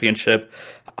Women's Championship.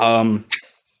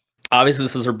 Obviously,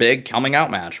 this is her big coming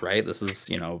out match, right? This is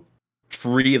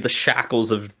free of the shackles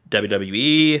of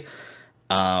WWE,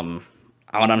 out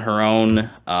on her own,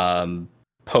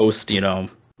 post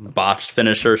botched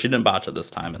finisher. She didn't botch it this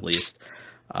time, at least.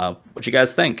 What you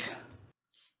guys think?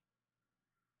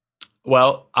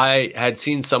 Well, I had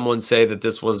seen someone say that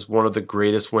this was one of the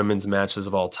greatest women's matches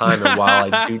of all time,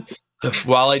 and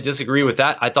while I disagree with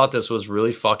that, I thought this was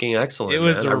really fucking excellent. It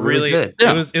was man. I really did.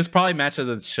 It was probably match of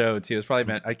the show too. It was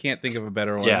probably I can't think of a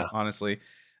better one. Yeah. Honestly,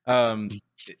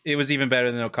 it was even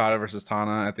better than Okada versus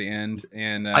Tana at the end.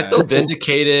 And I feel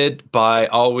vindicated by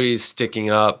always sticking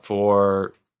up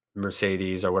for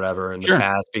Mercedes or whatever in the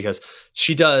past because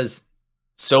she does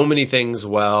so many things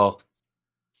well.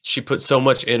 She puts so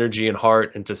much energy and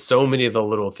heart into so many of the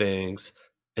little things,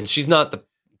 and she's not the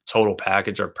total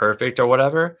package or perfect or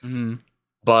whatever,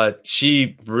 but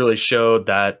she really showed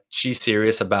that she's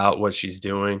serious about what she's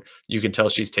doing. You can tell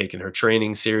she's taking her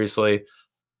training seriously.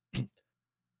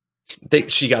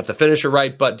 She got the finisher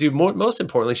right, but dude, most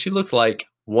importantly, she looked like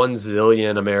 1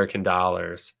 zillion American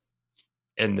dollars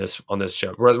on this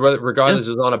show. Regardless,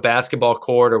 it was on a basketball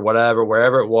court or whatever,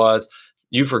 wherever it was,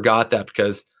 you forgot that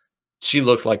because she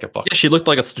looked like a fucking. Yeah, she looked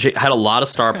like she had a lot of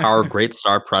star power, great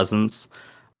star presence.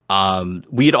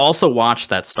 We had also watched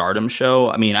that Stardom show.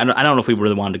 I mean, I don't know if we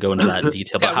really wanted to go into that in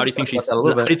detail, but how do you think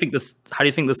how do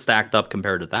you think this stacked up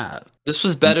compared to that? This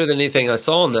was better than anything I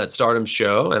saw on that Stardom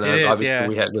show, and obviously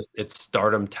we had it's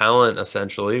Stardom talent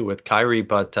essentially with Kyrie,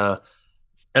 but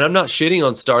and I'm not shitting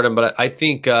on Stardom, but I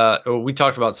think we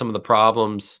talked about some of the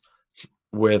problems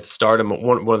with Stardom.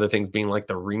 One of the things being like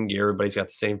the ring gear. Everybody's got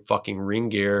the same fucking ring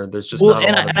gear. There's just not a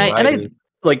lot of variety.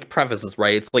 Like preface this,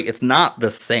 right? It's like it's not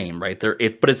the same, right? But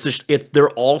it's just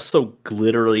they're also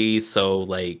glittery, so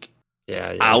like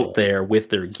out there with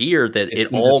their gear that it's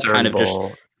it all kind of just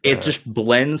just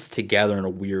blends together in a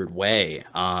weird way.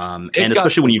 And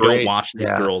especially when you don't watch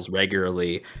these girls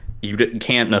regularly, you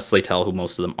can't necessarily tell who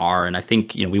most of them are. And I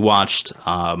think we watched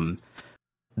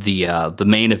the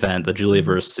main event, the Julia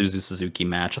versus Suzuki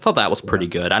match. I thought that was pretty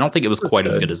good. I don't think it was quite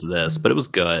as good as this, but it was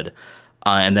good.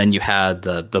 And then you had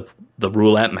the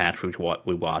roulette match, which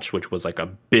we watched, which was like a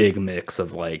big mix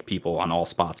of like people on all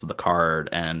spots of the card,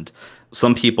 and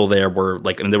some people there were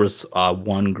like, there was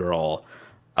one girl,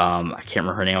 I can't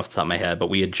remember her name off the top of my head, but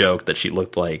we had joked that she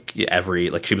looked like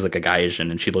she was like a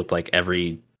Gaijin, and she looked like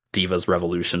every Divas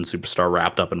Revolution superstar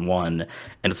wrapped up in one.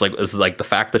 And this is like the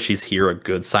fact that she's here a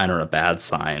good sign or a bad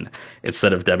sign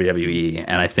instead of WWE.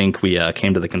 And I think we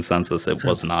came to the consensus it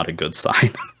was not a good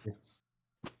sign.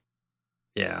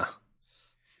 Yeah.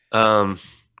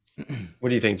 What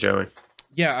do you think, Joey?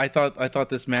 Yeah, I thought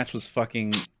this match was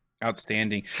fucking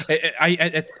outstanding.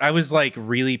 I was like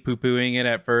really poo-pooing it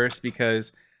at first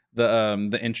because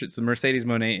the entrance, the Mercedes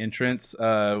Moné entrance,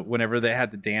 whenever they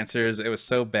had the dancers, it was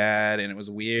so bad and it was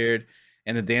weird,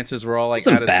 and the dancers were all like it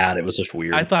wasn't bad. It was just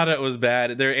weird. I thought it was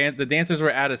bad. The dancers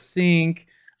were out of sync.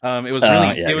 It was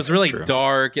really yeah, it was really true.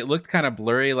 dark. It looked kind of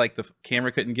blurry, like the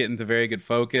camera couldn't get into very good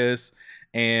focus,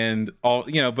 and all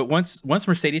but once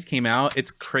Mercedes came out,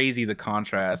 it's crazy the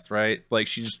contrast, right? Like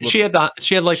she just looked, She had like the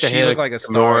she Hana looked like a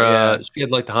star, Kimura. yeah. She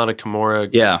had like the Hana Kimura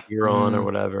Yeah. gear on or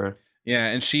whatever. Yeah,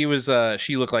 and she was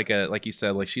she looked like like you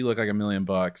said, like she looked like $1 million,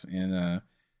 and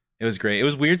it was great. It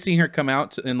was weird seeing her come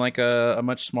out in like a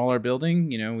much smaller building.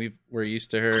 We're used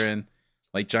to her in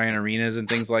like giant arenas and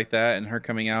things like that, and her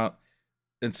coming out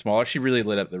and smaller, she really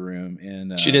lit up the room.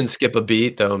 And She didn't skip a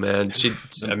beat though, man.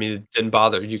 I mean, it didn't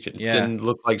bother. Didn't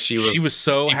look like she was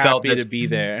so she felt happy that- to be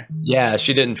there. Yeah,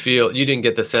 you didn't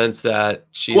get the sense that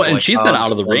she's Well, and like, she's "Oh, been I'm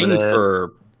out of the slumming ring it."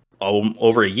 for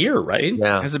over a year, right?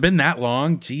 Yeah. Has it been that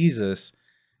long? Jesus.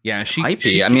 Yeah, Might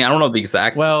be. I mean, I don't know the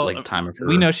exact well, time of her.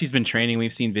 we know she's been training.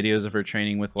 We've seen videos of her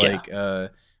training with Yeah. like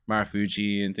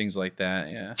Marufuji and things like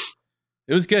that. Yeah.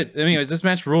 It was good. Anyways, this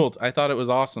match ruled. I thought it was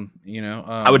awesome.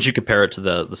 How would you compare it to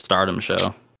the Stardom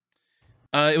show?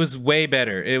 It was way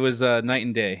better. It was night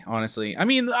and day, honestly. I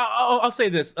mean, I'll say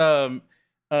this.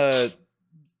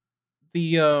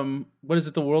 The what is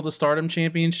it? The World of Stardom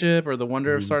Championship or the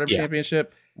Wonder of Stardom Yeah.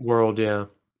 Championship? World, yeah.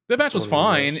 The match was Sort of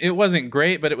fine. match. It wasn't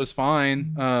great, but it was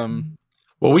fine.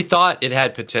 Well, we thought it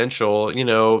had potential.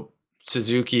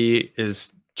 Suzuki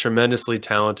is tremendously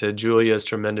talented. Julia is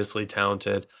tremendously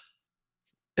talented.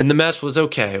 And the match was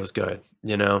okay. It was good.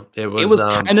 It was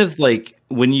kind of like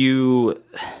when you.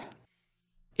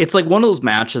 It's like one of those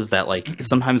matches that like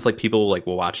sometimes like people like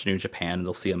will watch New Japan and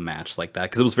they'll see a match like that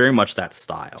because it was very much that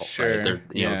style. Sure, right? They're,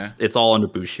 yeah. it's all under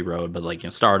Bushi Road, but like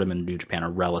Stardom and New Japan are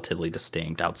relatively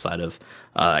distinct outside of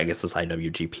I guess this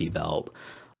IWGP belt.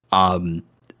 But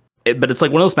it's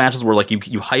like one of those matches where like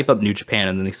you hype up New Japan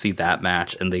and then they see that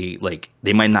match and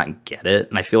they might not get it,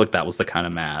 and I feel like that was the kind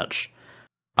of match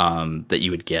that you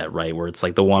would get, right, where it's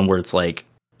like the one where it's like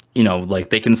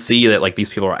like they can see that like these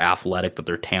people are athletic, that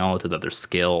they're talented, that they're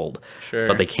skilled, Sure.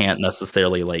 but they can't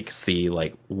necessarily like see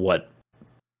like what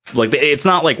like it's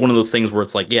not like one of those things where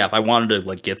it's like, yeah, if I wanted to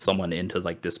like get someone into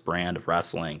like this brand of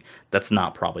wrestling, that's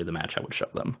not probably the match I would show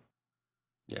them.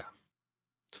 Yeah.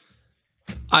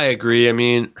 I agree. I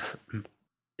mean,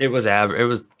 it was average. It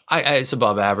was it's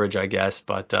above average, I guess,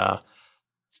 but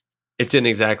it didn't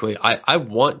exactly. I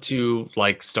want to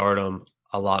like Stardom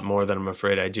a lot more than I'm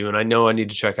afraid I do, and I know I need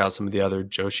to check out some of the other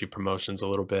Joshi promotions a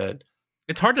little bit.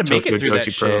 It's hard to make Tokyo it through Joshi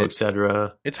that Pro, shit.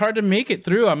 etc. It's hard to make it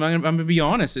through. I'm gonna be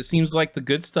honest. It seems like the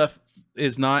good stuff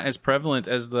is not as prevalent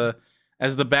as the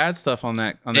bad stuff on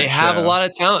that. They have a lot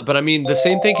of talent, but I mean, the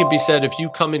same thing could be said if you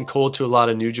come in cold to a lot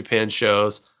of New Japan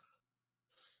shows.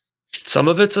 Some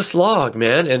of it's a slog,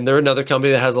 man, and they're another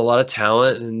company that has a lot of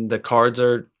talent, and the cards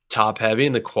are top heavy,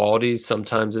 and the quality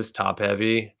sometimes is top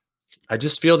heavy. I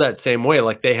just feel that same way.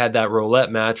 Like they had that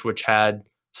roulette match, which had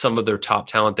some of their top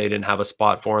talent they didn't have a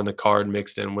spot for on the card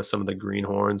mixed in with some of the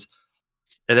greenhorns.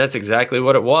 And that's exactly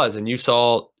what it was. And you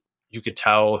could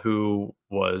tell who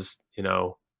was,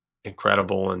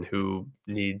 incredible and who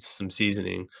needs some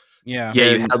seasoning. Yeah.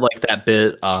 Yeah, you had like that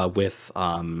bit with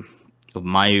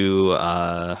Mayu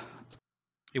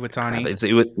Iwatani. It's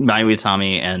Mayu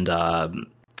Itami and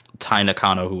Tai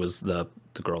Nakano, who was the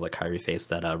girl that Kyrie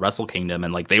faced at Wrestle Kingdom,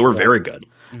 and like they were very good,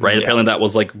 right? Yeah. Apparently that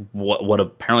was like what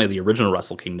apparently the original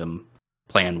Wrestle Kingdom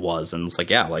plan was, and it's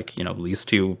like, yeah, like these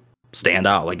two stand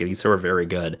out, like these two are very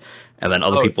good, and then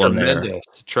other people in there,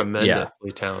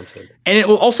 tremendously talented. And it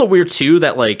was also weird too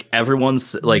that like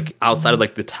everyone's like outside of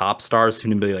like the top stars seem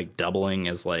to be like doubling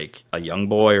as like a young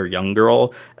boy or young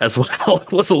girl as well.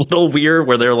 It was a little weird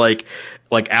where they're like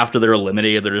after they're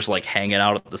eliminated, they're just like hanging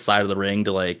out at the side of the ring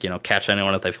to like catch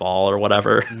anyone if they fall or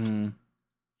whatever.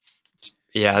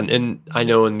 Yeah, and I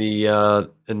know in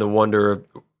the Wonder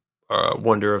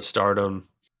of Stardom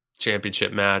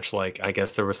championship match, like I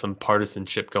guess there was some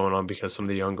partisanship going on because some of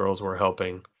the young girls were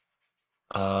helping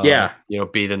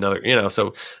beat another,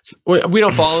 so we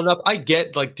don't follow enough. I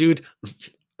get, like, dude,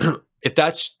 if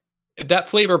that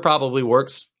flavor probably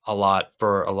works a lot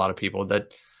for a lot of people,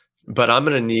 but I'm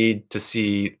gonna need to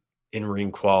see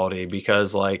in-ring quality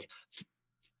because, like,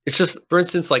 it's just, for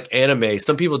instance, like anime,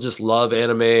 some people just love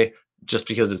anime just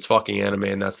because it's fucking anime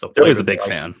and that's the flavor. Joey's a big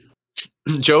fan.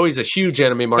 Joey's a huge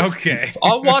anime mark. Okay.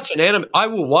 I'll watch an anime. I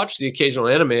will watch the occasional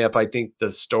anime if I think the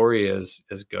story is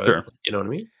good. Sure. You know what I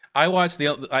mean? I watched the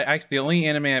only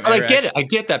anime I've But ever I get it. I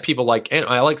get that people like, and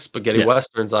I like spaghetti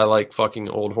westerns. I like fucking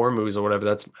old horror movies or whatever.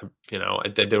 That's,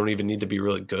 they don't even need to be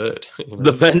really good.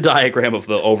 The Venn diagram of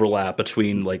the overlap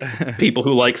between like people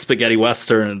who like spaghetti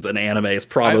westerns and anime is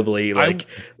probably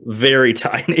very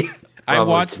tiny. I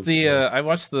watched the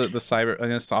cyber. I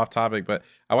know it's off topic, but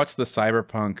I watched the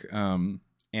cyberpunk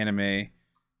anime.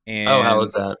 And how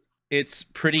was that? It's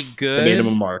pretty The good.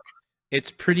 minimum mark.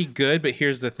 It's pretty good, but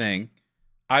here's the thing.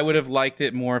 I would have liked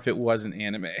it more if it wasn't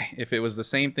anime. If it was the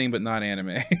same thing but not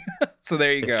anime. So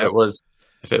there you go. If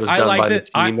it was I done by liked the it.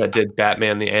 team that did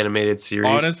Batman the animated series.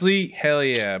 Honestly, hell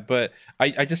yeah. But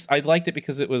I liked it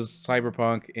because it was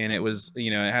cyberpunk and it was,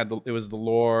 you know, it was the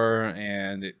lore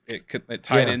and it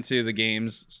tied into the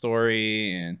game's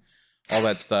story and all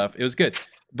that stuff. It was good.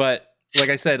 But like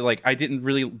I said, like I didn't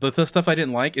really the stuff I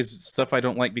didn't like is stuff I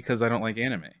don't like because I don't like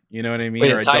anime. You know what I mean?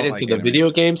 Wait, Or it I tied don't into like the anime.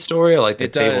 video game story or like the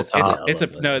It does. tabletop?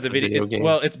 The video. game?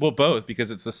 It's both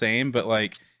because it's the same, but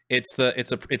like it's a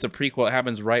prequel. It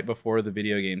happens right before the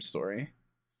video game story.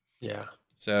 Yeah.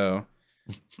 So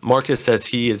Marcus says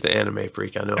he is the anime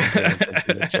freak. I know him paying attention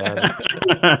in the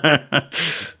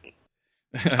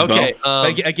chat. Okay.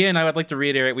 Again, I would like to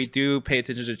reiterate: we do pay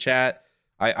attention to chat.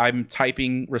 I'm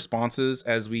typing responses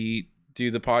as we do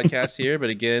the podcast here, but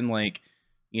again, like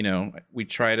you know, we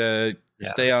try to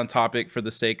stay on topic for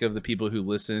the sake of the people who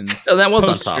listen. Oh, that was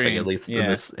on post-stream. topic, at least in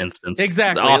this instance.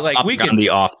 Exactly. Like we can on the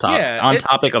off topic, on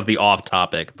topic of the off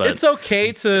topic. But it's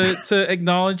okay to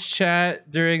acknowledge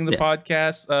chat during the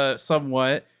podcast,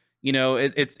 somewhat. You know,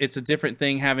 it's a different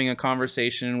thing having a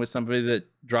conversation with somebody that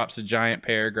drops a giant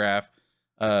paragraph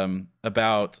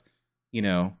about you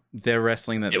know their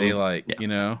wrestling that they like. You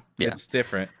know, it's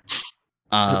different.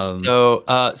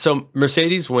 So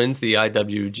Mercedes wins the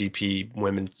IWGP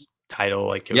Women's title.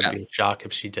 Like it would be a shock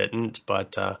if she didn't,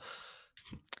 but I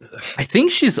think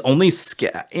she's only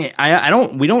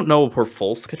we don't know her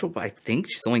full schedule, but I think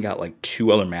she's only got like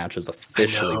 2 other matches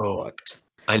officially booked.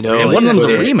 I know, and one of them's a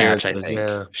rematch. I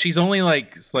think she's only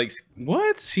like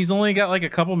what? She's only got like a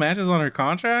couple matches on her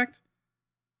contract.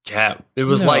 Yeah, it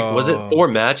was like, was it 4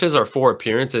 matches or 4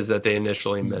 appearances that they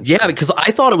initially mentioned? Yeah, because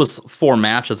I thought it was 4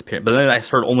 matches, but then I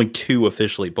heard only 2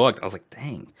 officially booked. I was like,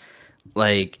 dang,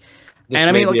 like, and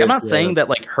I mean, like, I'm not saying that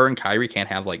like her and Kyrie can't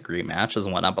have like great matches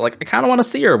and whatnot, but like, I kind of want to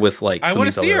see her with like. I want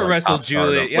to see her wrestle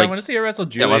Julia. Yeah, I want to see her wrestle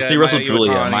Julia. I want to see her wrestle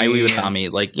Julia, Mayu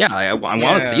Iwatani. Like, yeah, I want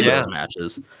to see those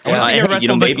matches. I want to see her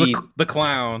wrestle maybe the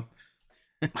clown.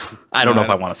 I don't know if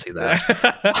I want to see that.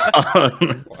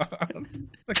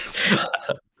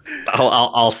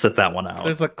 I'll sit that one out.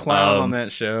 There's a clown on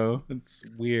that show. It's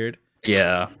weird.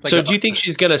 Yeah. Like so do you think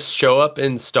she's gonna show up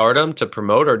in Stardom to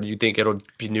promote, or do you think it'll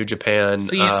be New Japan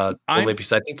only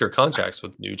because I think her contract's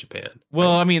with New Japan?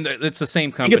 Well, I mean, it's the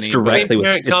same company. It's directly with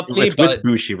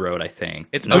Bushiroad, I think.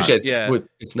 It's not.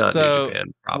 It's not New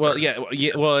Japan proper.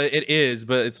 Well, it is,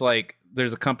 but it's like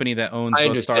there's a company that owns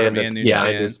both Stardom and New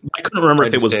Japan. I couldn't remember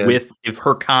if it was if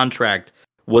her contract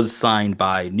was signed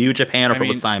by New Japan or if it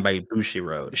was signed by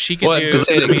Bushiroad. She could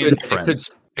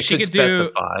she could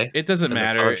specify. It doesn't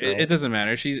matter. It doesn't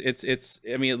matter.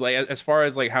 I mean, like as far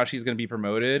as like how she's going to be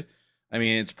promoted, I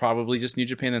mean, it's probably just New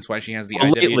Japan. That's why she has the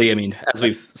lately. I mean, as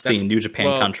we've seen, New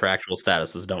Japan contractual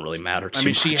statuses don't really matter too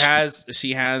much. She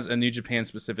has a New Japan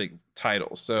specific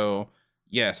title, so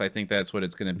yes, I think that's what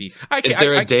it's going to be. Is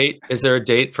there a date? Is there a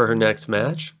date for her next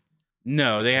match?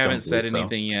 No, they haven't said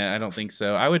anything yet. I don't think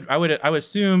so. I would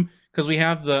assume because we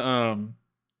have the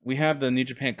New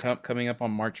Japan Cup coming up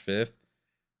on March 5th.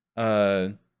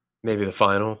 Maybe the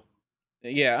final.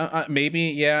 Yeah, maybe.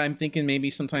 Yeah, I'm thinking maybe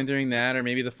sometime during that, or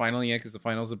maybe the final. Yeah, because the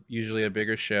final's usually a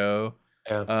bigger show.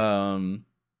 Yeah.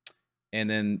 And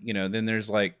then then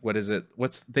there's like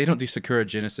they don't do Sakura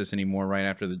Genesis anymore right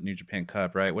after the New Japan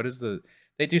Cup, right?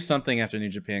 They do something after New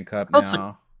Japan Cup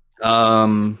now.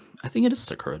 I think it is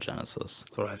Sakura Genesis.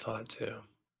 That's what I thought too.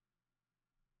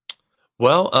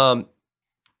 Well,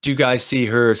 do you guys see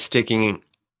her sticking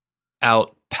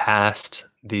out past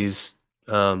these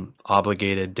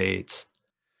obligated dates,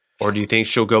 or do you think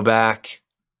she'll go back?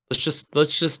 Let's just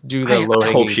do the low hanging.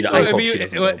 I hope she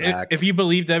doesn't go back. If you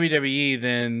believe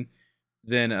WWE,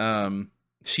 then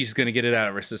she's gonna get it out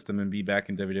of her system and be back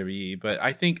in WWE. But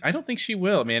I don't think she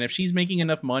will, man. If she's making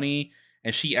enough money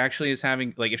and she actually is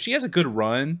having if she has a good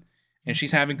run and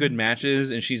she's having good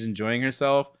matches and she's enjoying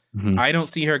herself, I don't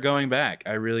see her going back.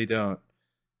 I really don't.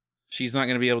 She's not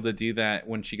going to be able to do that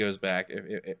when she goes back.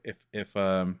 If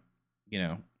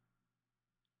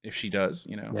she does,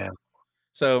 Yeah.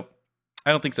 So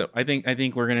I don't think so. I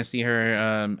think we're going to see her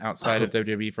outside of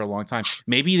WWE for a long time.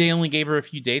 Maybe they only gave her a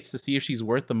few dates to see if she's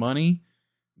worth the money.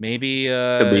 Maybe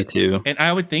could be too. And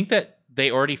I would think that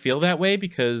they already feel that way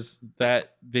because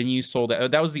that venue sold out.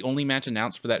 That was the only match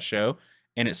announced for that show,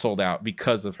 and it sold out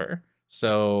because of her.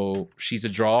 So she's a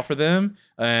draw for them,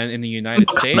 and in the United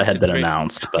States, had been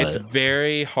announced. But it's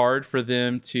very hard for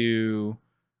them to,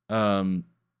 sell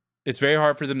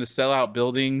out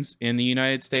buildings in the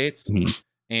United States,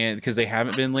 and because they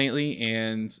haven't been lately,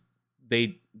 and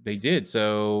they they did.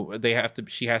 So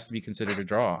she has to be considered a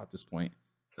draw at this point.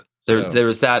 There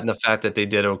was that, and the fact that they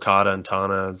did Okada and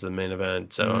Tana as the main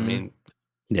event. So I mean,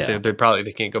 Yeah.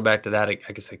 they can't go back to that. I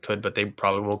guess they could, but they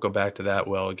probably won't go back to that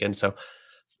well again. So,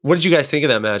 what did you guys think of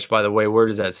that match? By the way, where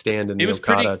does that stand in the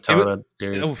Okada Tana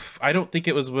series? I don't think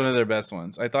it was one of their best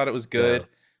ones. I thought it was good,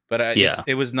 but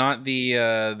it was not the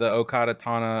Okada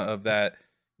Tana of that,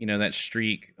 that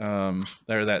streak, or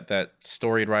that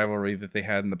storied rivalry that they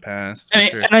had in the past.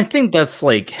 And I think that's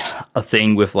like a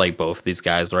thing with like both these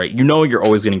guys, right? You're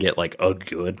always going to get like a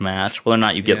good match, whether or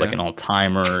not you get like an all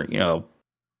timer.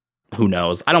 Who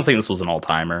knows? I don't think this was an all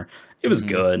timer. It was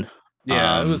good.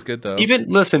 Yeah, it was good though.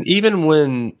 Even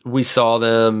when we saw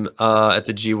them at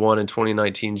the G1 in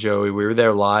 2019, Joey, we were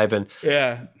there live, and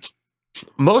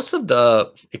most of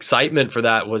the excitement for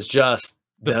that was just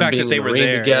the fact that they were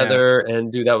there together,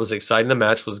 and dude, that was exciting. The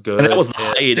match was good. And that was the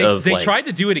height of they tried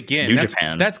to do it again. New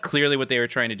Japan. That's clearly what they were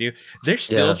trying to do. They're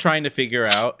still trying to figure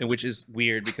out, and which is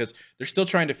weird because they're still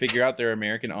trying to figure out their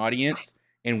American audience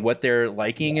and what they're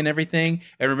liking and everything.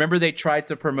 And remember, they tried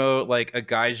to promote like a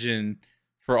Gaijin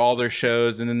for all their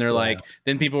shows, and then they're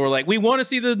then people were like, we want to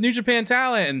see the New Japan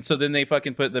talent, and so then they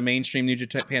fucking put the mainstream New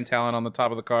Japan talent on the top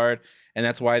of the card, and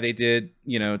that's why they did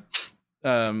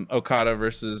Okada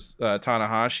versus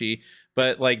Tanahashi.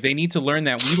 But like, they need to learn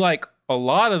that we like a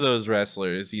lot of those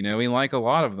wrestlers, we like a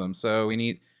lot of them, so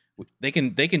they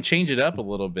can change it up a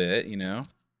little bit.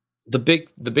 The big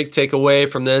takeaway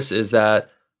from this is that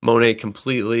Moné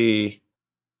completely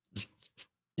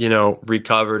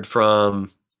recovered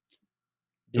from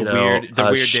the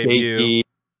weird shaky debut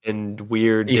and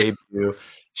weird debut.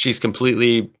 She's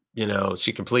completely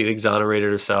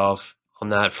exonerated herself on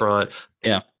that front.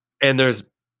 Yeah. And there's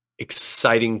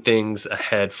exciting things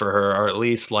ahead for her, or at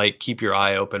least like keep your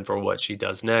eye open for what she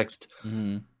does next.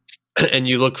 Mm-hmm. And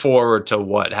you look forward to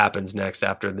what happens next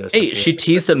after this. Hey, she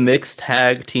teased a mixed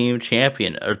tag team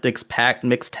champion or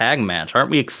mixed tag match. Aren't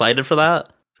we excited for that?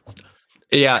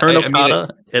 Yeah, Turn Okada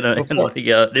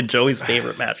in Joey's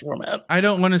favorite match format. I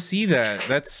don't want to see that.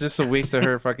 That's just a waste of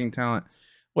her fucking talent.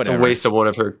 Whatever. It's a waste of one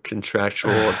of her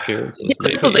contractual appearances.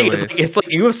 It's like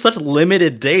you have such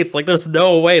limited dates. Like, there's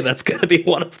no way that's going to be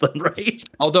one of them, right?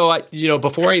 Although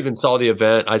before I even saw the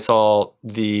event, I saw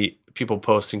the people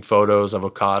posting photos of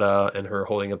Okada and her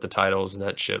holding up the titles, and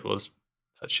that shit was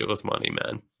money,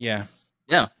 man. Yeah.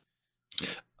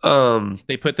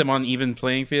 They put them on even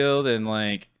playing field and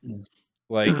like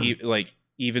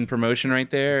even promotion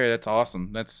right there. That's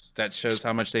awesome. That shows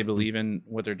how much they believe in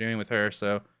what they're doing with her.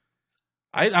 So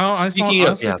I honestly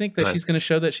think that she's going to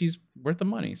show that she's worth the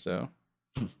money. So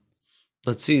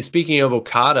let's see. Speaking of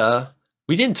Okada,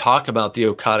 we didn't talk about the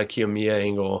Okada Kiyomiya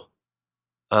angle.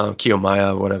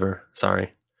 Kiyomiya, whatever.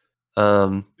 Sorry.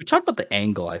 We talked about the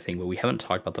angle, I think, but we haven't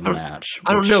talked about the match.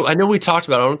 I don't know. I know we talked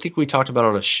about it. I don't think we talked about it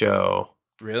on a show.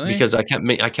 Really? Because I kept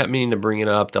meaning to bring it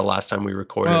up the last time we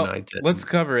recorded, and I didn't. Let's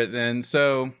cover it then.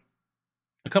 So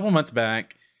a couple months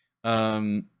back,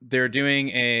 they're doing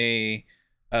a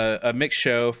mixed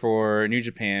show for New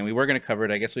Japan. We were going to cover it.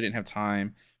 I guess we didn't have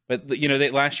time. But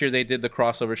last year they did the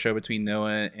crossover show between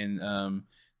Noah and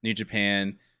New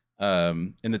Japan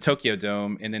in the Tokyo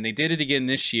Dome, and then they did it again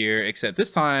this year. Except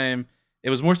this time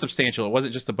it was more substantial. It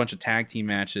wasn't just a bunch of tag team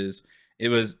matches. It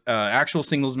was actual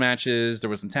singles matches. There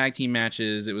was some tag team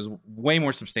matches. It was way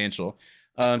more substantial.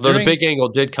 Though the big angle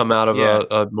did come out of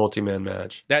a multi-man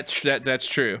match. That's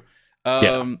true.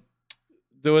 There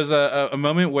was a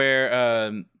moment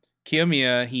where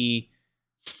Kiyomiya, he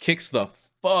kicks the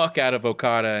fuck out of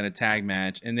Okada in a tag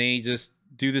match, and they just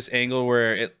do this angle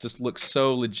where it just looks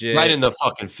so legit. Right in the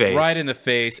fucking face. Right in the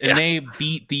face. And they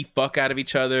beat the fuck out of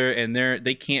each other, and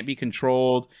they can't be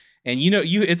controlled. And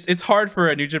it's hard for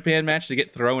a New Japan match to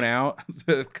get thrown out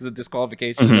because of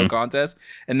disqualification, no contest.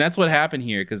 And that's what happened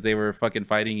here because they were fucking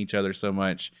fighting each other so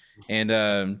much. And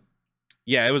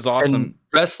it was awesome. And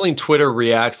wrestling Twitter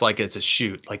reacts like it's a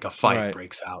shoot, like a fight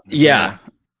breaks out. Yeah.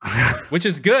 Which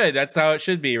is good. That's how it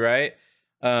should be, right?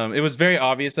 It was very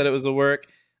obvious that it was a work.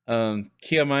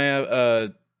 Kiyomiya,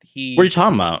 what are you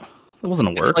talking about? It wasn't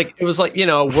a work. It was like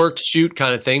a work shoot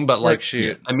kind of thing, but like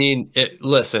shoot. I mean,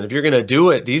 listen, if you're gonna do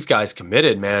it, these guys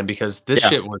committed, man, because this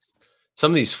shit was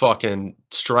some of these fucking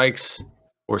strikes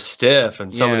were stiff,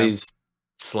 and some of these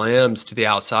slams to the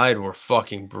outside were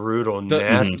fucking brutal and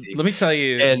nasty. Let me tell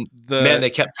you, and man, they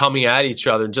kept coming at each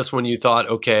other. Just when you thought,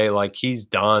 okay, like he's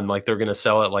done, like they're gonna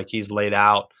sell it, like he's laid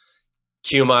out,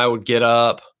 Kiyomiya would get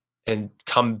up and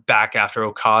come back after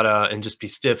Okada and just be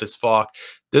stiff as fuck.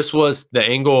 This was the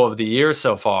angle of the year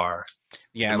so far.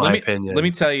 Yeah, in my opinion. Let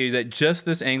me tell you that just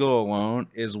this angle alone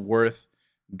is worth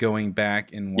going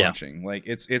back and Yeah. watching. Like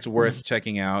it's worth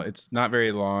checking out. It's not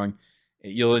very long.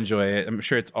 You'll enjoy it. I'm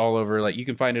sure it's all over. Like you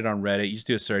can find it on Reddit. You just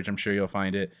do a search. I'm sure you'll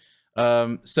find it.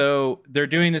 So they're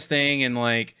doing this thing, and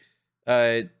like,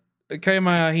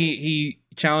 Kayama, he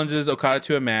challenges Okada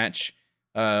to a match.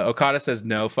 Okada says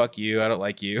no, fuck you, I don't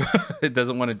like you. It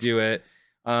doesn't want to do it.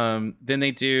 Then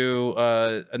they do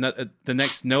the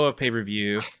next Noah pay per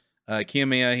view.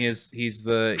 Kiyomiya,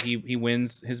 he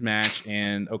wins his match,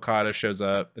 and Okada shows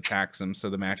up, attacks him, so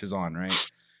the match is on,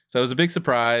 right? So it was a big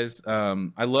surprise.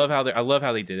 I love how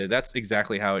they did it. That's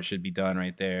exactly how it should be done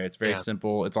right there. It's very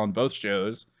simple. It's on both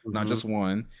shows, not just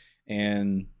one,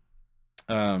 and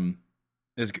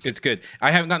it's good.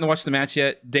 I haven't gotten to watch the match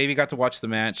yet. Davey got to watch the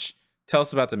match. Tell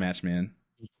us about the match, man.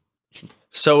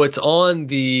 So it's on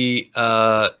the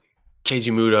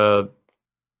Keiji Muda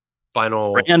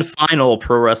final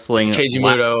pro wrestling Keiji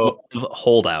Last Muto Love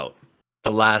holdout.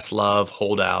 The Last Love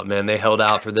holdout, man. They held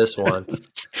out for this one.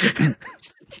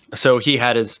 So he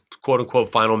had his quote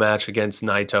unquote final match against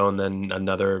Naito, and then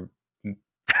another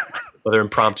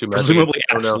impromptu match. Presumably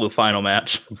absolute final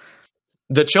match.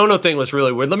 The Chono thing was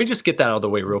really weird. Let me just get that out of the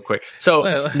way real quick. So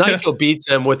Naito beats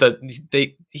him with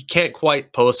he can't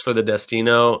quite post for the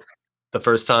Destino the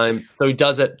first time. So he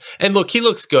does it. And look, he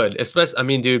looks good. Especially, I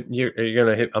mean, dude,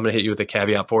 I'm gonna hit you with a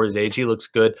caveat for his age. He looks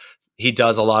good. He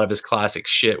does a lot of his classic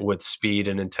shit with speed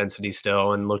and intensity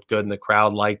still, and looked good, and the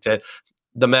crowd liked it.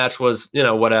 The match was,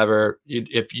 whatever.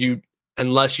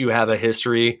 Unless you have a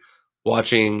history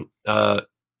watching Keiji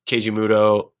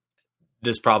Muto,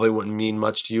 this probably wouldn't mean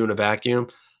much to you in a vacuum.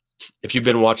 If you've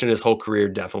been watching his whole career,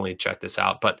 definitely check this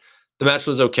out. But the match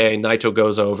was okay. Naito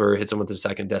goes over, hits him with the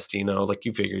second Destino. Like,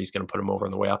 you figure he's going to put him over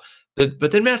on the way out.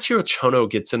 But then Masahiro Chono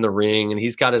gets in the ring, and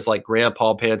he's got his like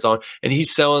grandpa pants on, and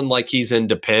he's selling like he's in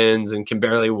Depends and can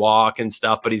barely walk and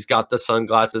stuff, but he's got the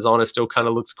sunglasses on. It still kind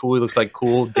of looks cool. He looks like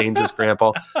cool, dangerous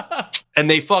grandpa. And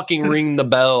they fucking ring the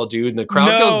bell, dude. And the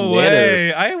crowd goes bananas.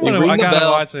 I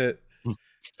gotta watch it.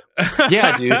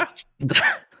 Yeah, dude.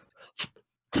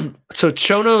 So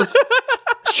Chono's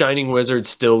Shining Wizard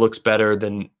still looks better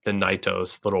than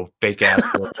Naito's little fake ass.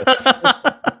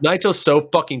 Naito's so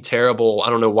fucking terrible. I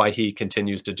don't know why he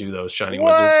continues to do those Shining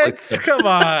Wizards. Like, come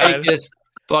on, fakest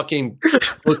fucking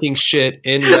looking shit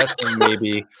in wrestling.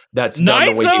 Maybe that's done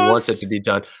the way he wants it to be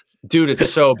done. Dude,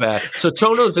 it's so bad. So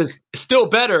Chono's is still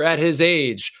better at his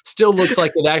age. Still looks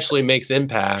like it actually makes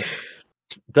impact.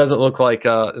 Doesn't look like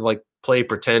play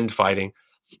pretend fighting.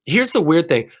 Here's the weird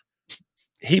thing.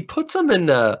 He puts him in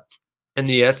the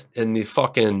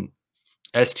fucking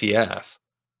STF.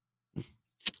 Okay.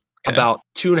 About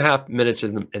 2.5 minutes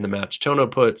in the match. Chono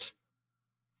puts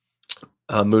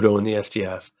Muto in the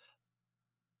STF.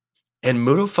 And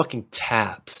Muto fucking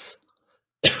taps.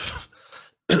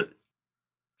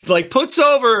 Like, puts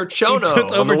over Chono. He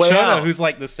puts over Chono, out. Who's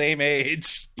like the same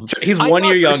age. He's 1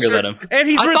 year younger than him. And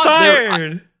he's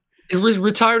retired. It was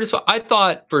retired as well. I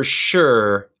thought for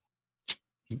sure.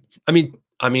 I mean,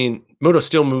 Muto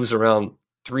still moves around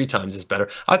 3 times as better.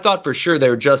 I thought for sure they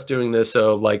were just doing this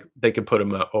so like they could put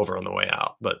him over on the way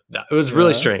out. But it was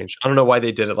really strange. I don't know why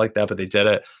they did it like that, but they did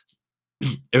it.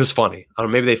 It was funny. I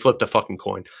don't know, maybe they flipped a fucking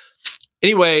coin.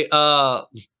 Anyway,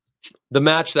 the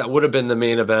match that would have been the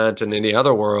main event in any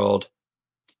other world,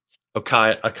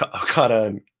 Okada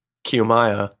and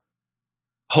Kiyomiya.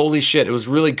 Holy shit, it was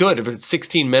really good. It was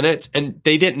 16 minutes, and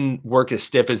they didn't work as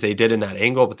stiff as they did in that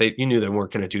angle, but you knew they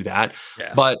weren't going to do that.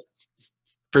 Yeah. But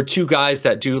for two guys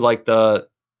that do like the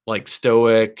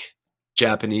stoic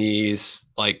Japanese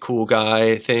cool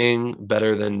guy thing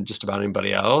better than just about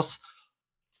anybody else,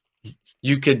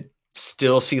 you could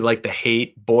still see the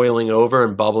hate boiling over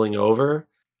and bubbling over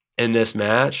in this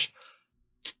match.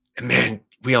 And man,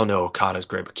 we all know Okada's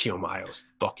great, but Kiyomiya's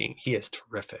he is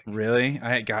terrific. Really?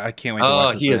 I can't wait to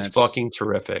watch this he match. is fucking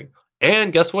terrific.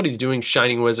 And guess what? He's doing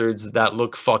Shining Wizards that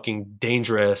look fucking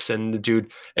dangerous. And the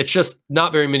dude, it's just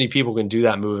not very many people can do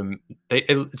that move. And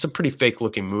it's a pretty fake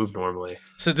looking move normally.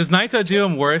 So does Naito do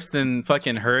him worse than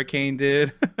fucking Hurricane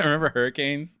did? Remember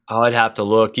Hurricanes? I'd have to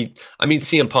look.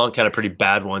 CM Punk had a pretty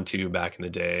bad one too back in the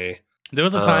day. There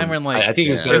was a time when I think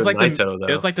it was better than Naito, though.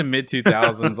 It was like the mid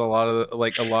 2000s. a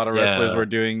lot of wrestlers were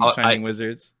doing Shining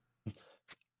Wizards.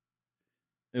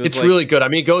 It's really good. I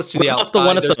mean, it goes to the outside. The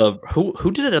one at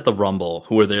who did it at the Rumble?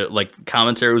 Who were there?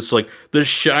 Commentary was the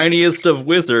shiniest of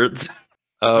wizards.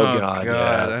 Oh god,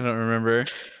 yeah. I don't remember.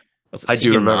 I do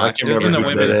remember. I can't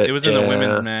remember. It was in the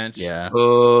women's match. Yeah.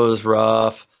 Oh, it was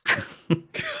rough.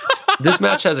 This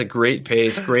match has a great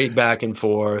pace, great back and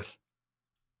forth.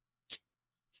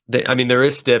 There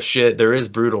is stiff shit. There is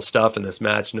brutal stuff in this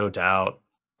match, no doubt.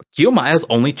 Kiyomaya's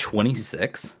only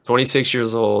 26. 26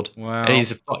 years old. Wow.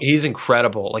 And he's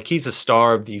incredible. Like, he's a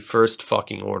star of the first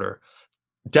fucking order.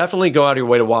 Definitely go out of your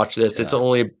way to watch this. It's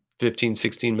only 15,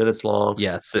 16 minutes long.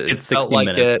 Yeah, it's It 60 felt like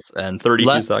minutes and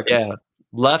 32 seconds. Yeah,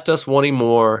 left us wanting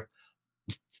more.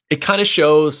 It kind of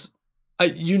shows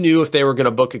you knew if they were going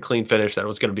to book a clean finish that it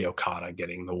was going to be Okada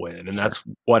getting the win, and that's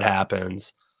what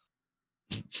happens.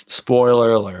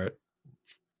 Spoiler alert.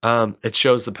 It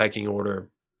shows the pecking order,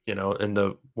 in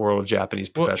the world of Japanese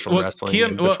professional wrestling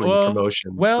and between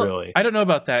promotions. Really, I don't know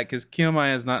about that because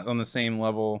Kiyomiya is not on the same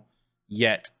level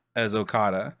yet as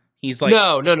Okada. He's like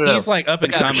no. He's like up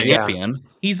and coming. Champion.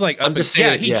 He's like I'm just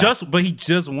saying. He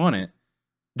just won it.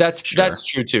 That's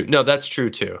true too. No, that's true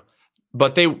too.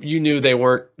 But you knew they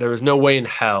weren't. There was no way in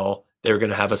hell they were going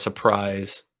to have a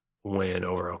surprise win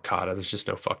over Okada. There's just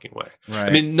no fucking way. Right.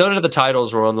 I mean, none of the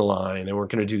titles were on the line. They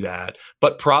weren't going to do that.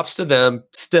 But props to them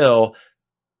still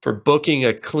for booking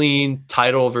a clean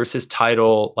title versus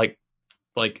title, like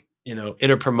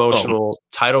interpromotional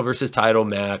title versus title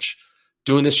match.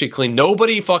 Doing this shit clean.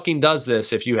 Nobody fucking does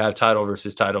this if you have title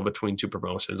versus title between two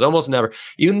promotions. Almost never.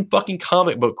 Even fucking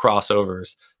comic book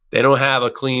crossovers. They don't have a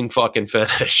clean fucking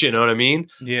finish. You know what I mean?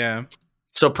 Yeah.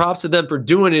 So props to them for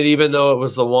doing it, even though it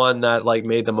was the one that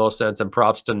made the most sense. And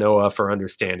props to Noah for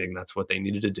understanding that's what they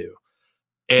needed to do.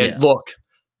 And look,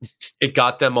 it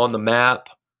got them on the map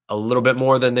a little bit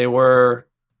more than they were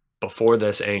before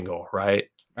this angle, right?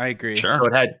 I agree. Sure. So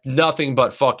it had nothing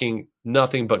but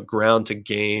ground to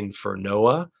gain for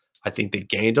Noah. I think they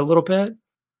gained a little bit.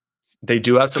 They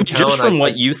do have some talent. Just from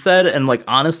what you said, and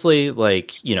honestly,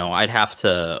 I'd have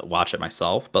to watch it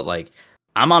myself, but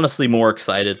I'm honestly more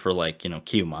excited for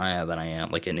Kiyomiya than I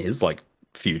am in his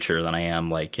future than I am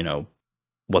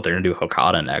what they're gonna do with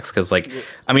Okada next. Because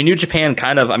New Japan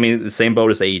kind of the same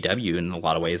boat as AEW in a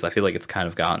lot of ways. I feel like it's kind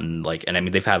of gotten and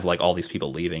they've had all these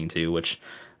people leaving too, which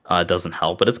doesn't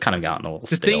help, but it's kind of gotten a little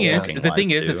stale. The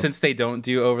thing is since they don't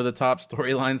do over the top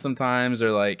storylines sometimes,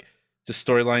 or just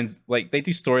storylines, they do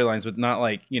storylines, but not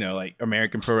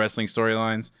American pro wrestling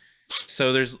storylines.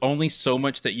 So there's only so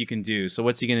much that you can do. So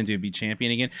what's he gonna do? Be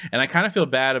champion again? And I kind of feel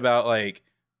bad about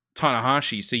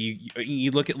Tanahashi. So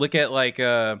you look at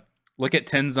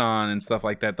Tenzan and stuff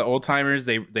like that. The old timers,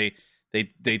 they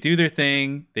do their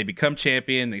thing. They become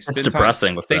champion. They spend it's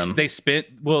depressing with them. They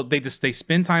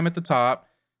spend time at the top,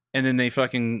 and then they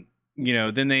fucking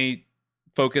then they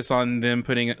focus on them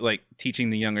putting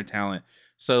teaching the younger talent.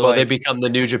 So they become the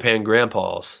New Japan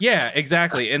grandpas. Yeah,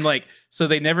 exactly. And so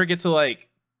they never get to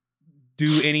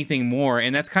do anything more.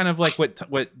 And that's kind of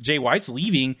what Jay White's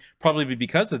leaving, probably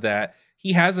because of that.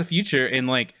 He has a future, and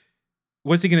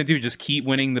what's he gonna do? Just keep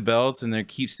winning the belts and they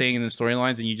keep staying in the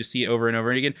storylines, and you just see it over and over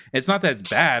again. It's not that it's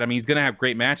bad. He's gonna have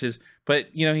great matches, but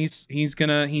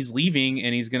he's leaving,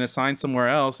 and he's gonna sign somewhere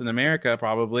else in America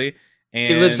probably. And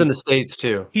he lives in the States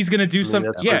too. He's gonna do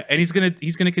something, and he's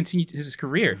gonna continue his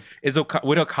career.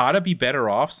 Would Okada be better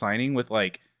off signing with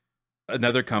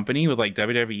another company with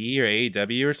WWE or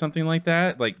AEW or something like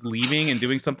that, leaving and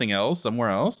doing something else somewhere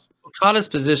else? Okada's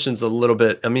position's a little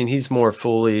bit. He's more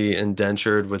fully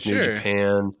indentured with New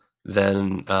Japan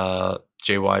than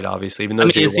Jay White, obviously. Even though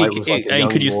Jay White was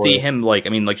could you see him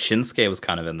Shinsuke was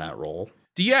kind of in that role?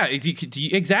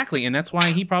 Exactly, and that's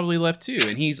why he probably left too.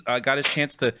 And he's got his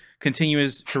chance to continue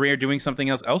his career doing something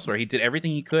else elsewhere. He did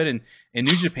everything he could in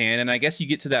New Japan, and I guess you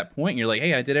get to that point, and you're like,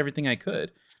 hey, I did everything I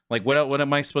could. What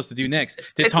am I supposed to do next?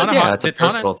 Did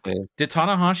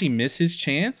Tanahashi miss his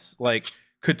chance?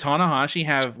 Could Tanahashi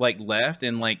have left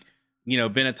and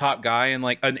been a top guy in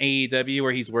an AEW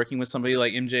where he's working with somebody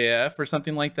like MJF or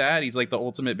something like that? He's the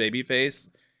ultimate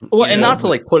babyface. Well, and not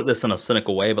to put this in a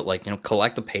cynical way, but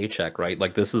collect a paycheck, right?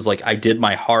 This is I did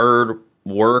my hard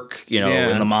work,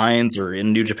 in the mines or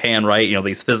in New Japan, right?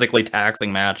 These physically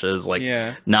taxing matches.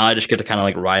 Now I just get to kind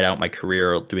of ride out my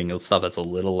career doing stuff that's a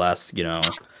little less, Well,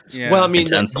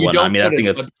 intense. You don't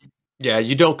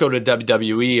you don't go to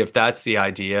WWE if that's the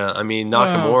idea.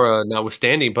 Nakamura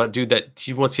notwithstanding, but dude,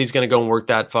 he's going to go and work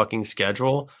that fucking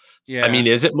schedule. Yeah.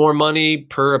 Is it more money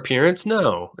per appearance?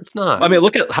 No, it's not.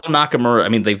 Look at how Nakamura.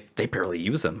 They barely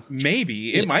use him.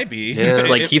 Maybe it might be. Yeah.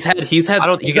 He's had I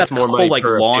don't think he's had more couple money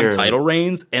per long appearance. title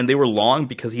reigns, and they were long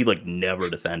because he never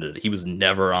defended it. He was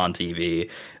never on TV.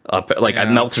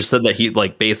 Meltzer said that he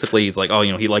basically he's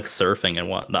he likes surfing and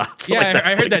whatnot. So,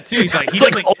 I heard that too. He's he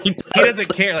doesn't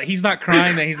care. He's not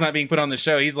crying that he's not being put on the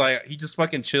show. He's he just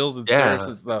fucking chills and surfs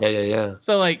and stuff. Yeah.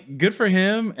 So good for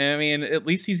him. At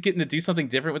least he's getting to do something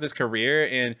different with his career,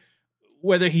 and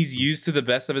whether he's used to the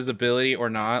best of his ability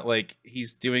or not,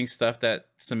 he's doing stuff that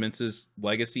cements his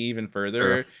legacy even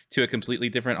further to a completely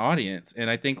different audience. And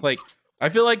I think I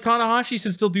feel like Tanahashi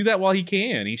should still do that while he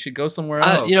can. He should go somewhere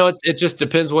else. It just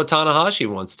depends what Tanahashi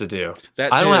wants to do.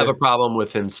 That I don't have too. a problem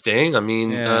with him staying. I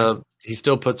mean, Yeah. he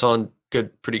still puts on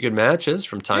pretty good matches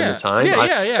from time Yeah. to time.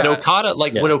 Yeah. And Okada,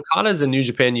 Yeah. when Okada's in New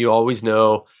Japan, you always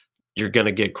know you're going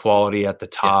to get quality at the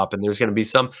top, and there's going to be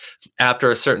some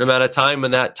after a certain amount of time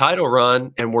in that title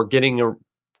run, and we're getting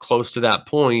close to that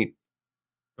point.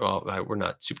 Well, we're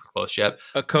not super close yet.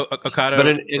 Okada But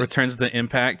returns the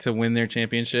Impact to win their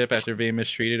championship after being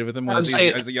mistreated with him as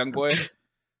a young boy.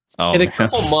 Oh, in a man.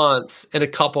 couple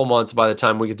months, by the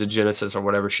time we get to Genesis or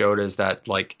whatever show it is that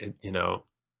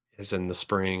is in the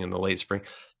spring, in the late spring,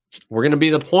 we're going to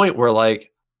be the point where you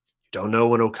don't know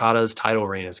when Okada's title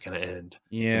reign is going to end.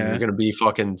 And Yeah. you're going to be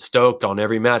fucking stoked on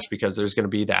every match because there's going to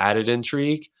be the added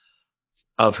intrigue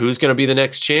of who's going to be the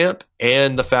next champ,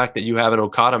 and the fact that you have an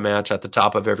Okada match at the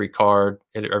top of every card,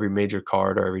 every major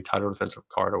card, or every title defensive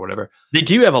card, or whatever. They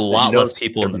do have a lot less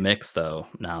people in the mix though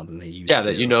now than they used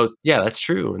to. That's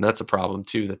true, and that's a problem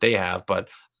too that they have. But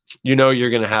you're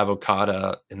going to have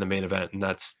Okada in the main event, and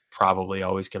that's probably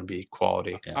always going to be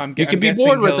quality. Yeah. You could be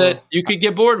bored with it. You could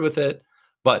get bored with it,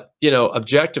 but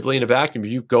objectively in a vacuum,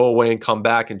 you go away and come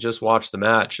back and just watch the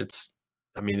match. It's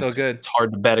good. It's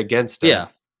hard to bet against it. Yeah.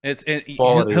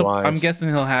 I'm guessing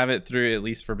he'll have it through at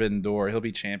least Forbidden Door. He'll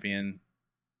be champion.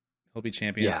 For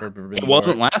Forbidden Door. It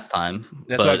wasn't last time.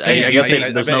 That's what I'm saying. I guess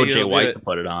there's no Jay White to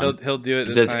put it on. He'll do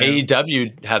it. Does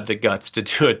AEW have the guts to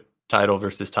do a title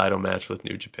versus title match with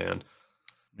New Japan?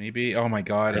 Maybe. Oh my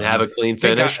god! And have a clean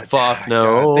finish. Fuck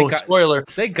no. Spoiler.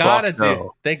 They gotta do.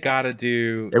 No. They gotta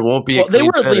do. It won't be. They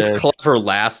were at least clever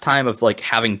last time of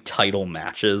having title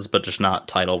matches, but just not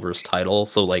title versus title.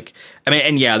 So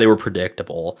they were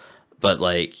predictable, but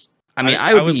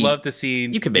I would love to see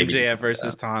MJF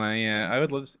versus that. Tana. Yeah, I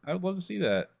would love to see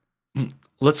that.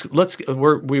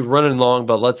 We're running long,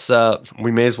 but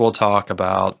we may as well talk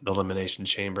about the Elimination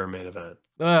Chamber main event.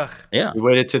 Ugh. Yeah. We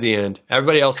waited to the end.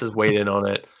 Everybody else has weighed in on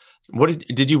it. What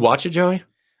did you watch it, Joey?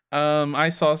 I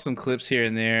saw some clips here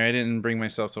and there. I didn't bring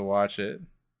myself to watch it.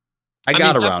 I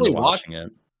got around to watching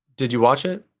it. Did you watch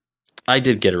it? I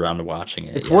did get around to watching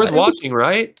it. It's worth watching,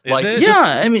 right? Is it?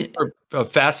 Yeah, a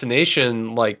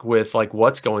fascination with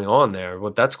what's going on there.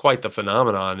 Well, that's quite the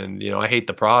phenomenon, and I hate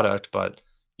the product, but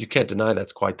you can't deny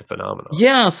that's quite the phenomenon.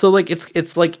 Yeah, so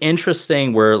it's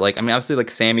interesting where obviously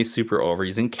Sammy's super over.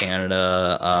 He's in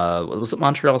Canada. Was it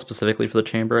Montreal specifically for the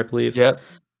Chamber, I believe? Yeah.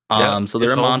 So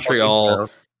they're in Montreal.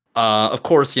 Of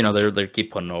course, they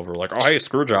keep putting over hey,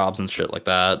 screw jobs and shit like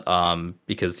that.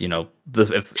 Because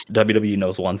if WWE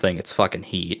knows one thing, it's fucking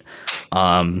heat.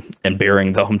 And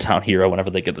burying the hometown hero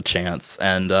whenever they get the chance.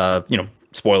 And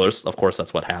spoilers, of course,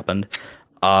 that's what happened.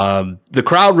 The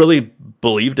crowd really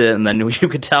believed it, and then you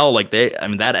could tell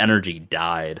that energy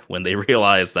died when they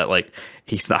realized that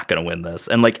he's not going to win this.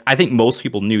 And I think most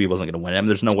people knew he wasn't going to win.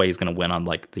 There's no way he's going to win on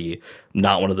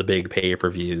not one of the big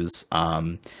pay-per-views.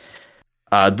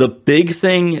 The big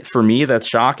thing for me that's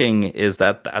shocking is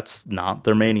that that's not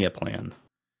their Mania plan.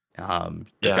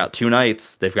 They've got 2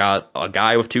 nights. They've got a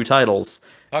guy with 2 titles.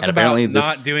 Talk and about apparently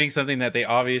not doing something that they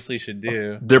obviously should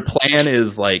do. Their plan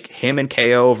is him and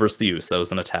KO versus the Usos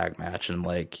in a tag match, and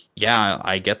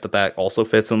I get that also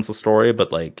fits into the story, but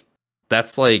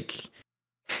that's it's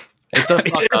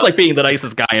it's being the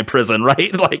nicest guy in prison,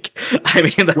 right? That's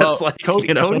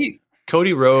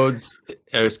Cody Rhodes,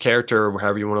 his character, or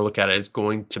however you want to look at it, is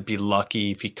going to be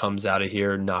lucky if he comes out of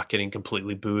here not getting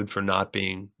completely booed for not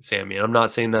being Sammy. And I'm not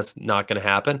saying that's not going to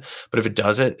happen, but if it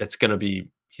doesn't, he's going to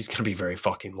be very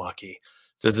fucking lucky.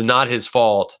 This is not his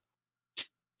fault.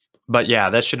 But yeah,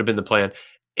 that should have been the plan.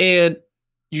 And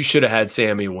you should have had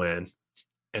Sammy win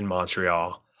in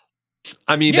Montreal.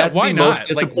 That's the most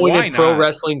disappointed pro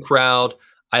wrestling crowd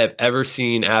I have ever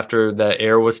seen after the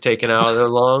air was taken out of their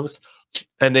lungs.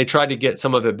 And they tried to get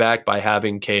some of it back by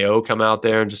having KO come out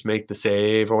there and just make the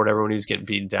save or whatever when he was getting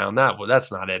beaten down.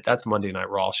 That's not it. That's Monday Night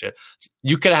Raw shit.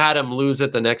 You could have had him lose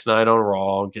it the next night on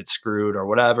Raw and get screwed or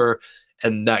whatever,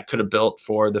 and that could have built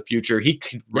for the future. He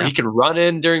could run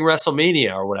in during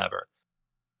WrestleMania or whatever.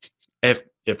 If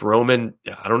Roman,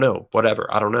 I don't know, whatever.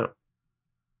 I don't know.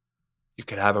 You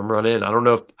could have him run in. I don't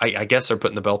know if I guess they're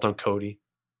putting the belt on Cody,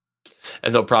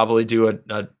 and they'll probably do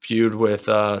a feud with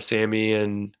Sammy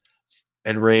and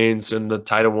Reigns, and the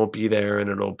title won't be there, and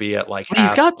it'll be at But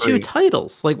he's got 2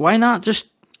 titles. Why not just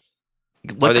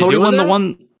let Cody win the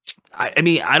one? I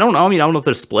don't know. I don't know if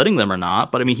they're splitting them or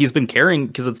not, but he's been carrying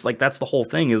because it's that's the whole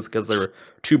thing is because they're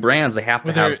 2 brands. They have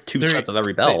to have 2 sets of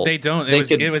every belt. They don't.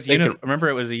 Remember,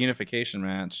 it was a unification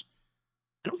match.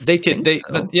 They can,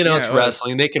 but you know, it's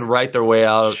wrestling. They can write their way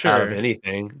out of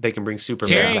anything. They can bring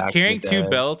Superman back. Carrying two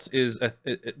belts is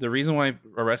the reason why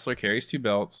a wrestler carries two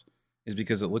belts is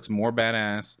because it looks more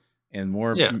badass and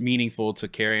more meaningful to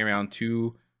carry around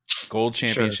two gold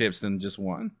championships than just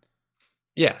one.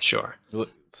 Yeah, sure.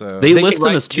 So they list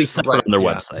them as two separate on their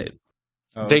website.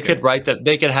 Oh, they could write that.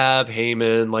 They could have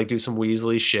Heyman like do some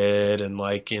Weasley shit and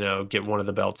like, you know, get one of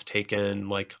the belts taken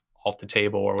like off the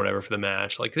table or whatever for the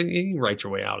match. Like you can write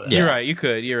your way out of that. You're right. You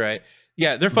could. You're right.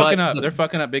 Yeah, they're fucking up. They're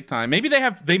fucking up big time. Maybe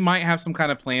they might have some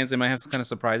kind of plans. They might have some kind of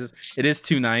surprises. It is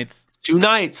 2 nights. 2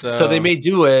 nights, so they may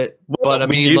do it. But I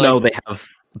mean, you know,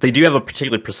 they do have a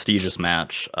particularly prestigious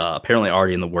match, apparently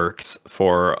already in the works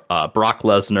for Brock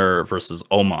Lesnar versus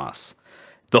Omos.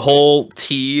 The whole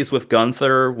tease with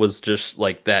Gunther was just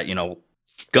like that, you know,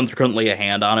 Gunther couldn't lay a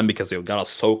hand on him because he got all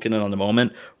soaking in on the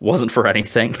moment. Wasn't for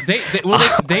anything. They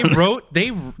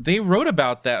wrote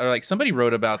about that, or like somebody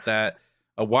wrote about that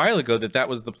a while ago that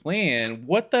was the plan.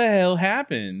 What the hell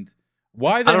happened?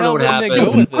 Why the hell didn't they go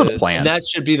with this? And that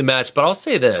should be the match. But I'll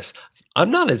say this.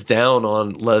 I'm not as down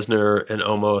on Lesnar and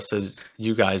Omos as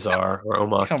you guys are, or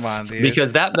Omos. Come on, dude.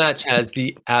 Because that match has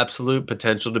the absolute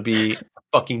potential to be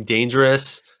fucking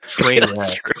dangerous train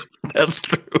wreck. That's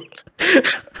true.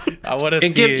 I want to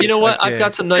see. You know what? Okay. I've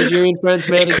got some Nigerian friends,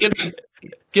 man.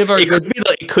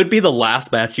 It could be the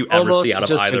last match you ever see out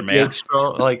of either man. Big,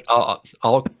 strong, like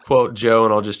I'll quote Joe,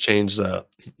 and I'll just change the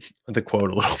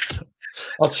quote a little bit.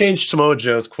 I'll change Samoa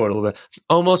Joe's quote a little bit.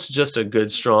 Almost just a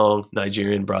good, strong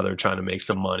Nigerian brother trying to make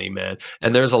some money, man.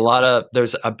 And there's you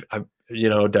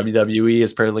know, WWE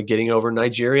is apparently getting over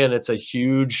Nigeria, and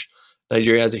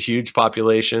Nigeria has a huge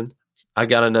population. I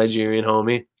got a Nigerian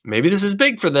homie. Maybe this is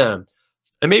big for them,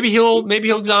 and maybe he'll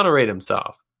exonerate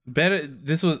himself. Better.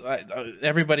 This was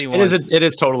everybody wants. It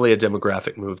is totally a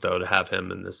demographic move, though, to have him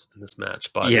in this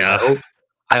match. But yeah,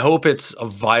 I hope it's a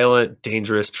violent,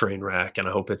 dangerous train wreck, and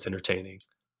I hope it's entertaining.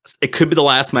 It could be the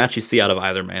last match you see out of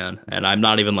either man, and I'm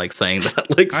not even like saying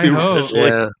that like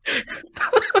superficially.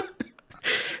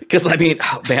 Because I mean,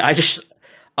 oh, man,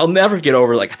 I'll never get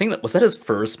over, like, I think that was his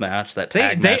first match, that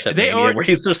tag match at Mania, where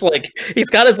he's just like, he's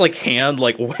got his like hand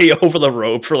like way over the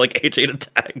rope for like AJ to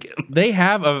tag him. They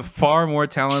have a far more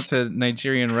talented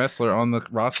Nigerian wrestler on the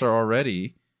roster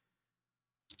already.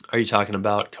 Are you talking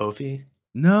about Kofi?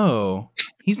 No,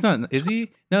 he's not. Is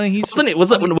he? No, he's.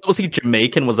 Was he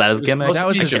Jamaican? Was that his gimmick? That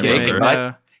was his gimmick.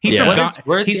 Right? He's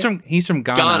from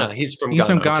Ghana. He's from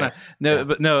Ghana. Okay. No,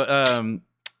 but no.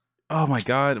 Oh my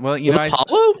God. Well, you know,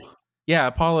 Apollo. Yeah,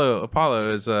 Apollo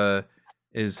is that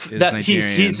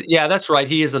Nigerian. He's that's right.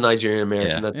 He is a Nigerian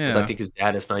American. Because I think his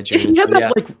dad is Nigerian.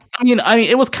 Like, I mean,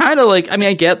 it was kind of like, I mean,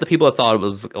 I get the people that thought it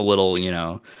was a little, you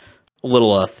know,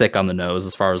 thick on the nose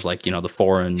as far as like, you know, the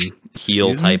foreign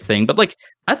heel type thing, but like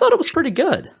I thought it was pretty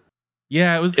good.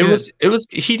 Yeah, it was. It was.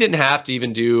 He didn't have to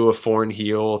even do a foreign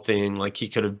heel thing. Like he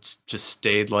could have just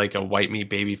stayed like a white meat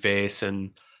baby face,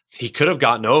 and he could have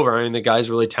gotten over. I mean, the guy's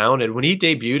really talented. When he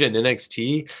debuted in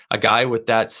NXT, a guy with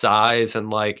that size and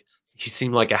like he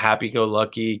seemed like a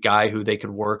happy-go-lucky guy who they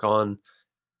could work on,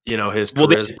 you know, his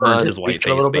charisma. They burned his white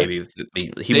face, baby.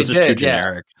 He was just too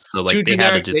generic. So like they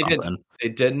had to do something. They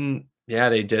didn't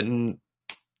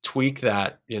tweak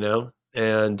that, you know,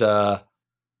 and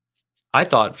I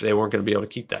thought they weren't going to be able to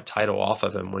keep that title off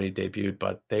of him when he debuted,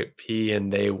 but they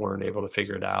weren't able to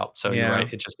figure it out. So you're right,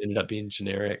 it just ended up being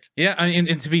generic. Yeah, I mean,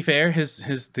 and to be fair,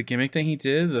 the gimmick that he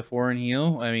did, the foreign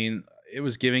heel, I mean, it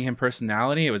was giving him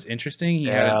personality. It was interesting.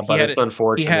 It's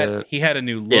unfortunate. He had a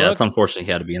new look. Yeah, it's unfortunate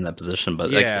he had to be in that position,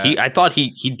 but like I thought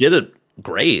he did it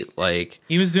great. Like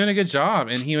he was doing a good job,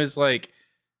 and he was doing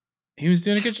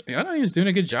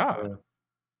a good job.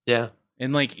 Yeah.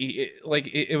 And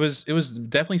it was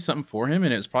definitely something for him,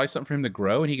 and it was probably something for him to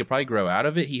grow, and he could probably grow out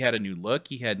of it. He had a new look,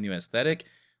 he had new aesthetic,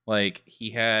 like he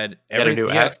had a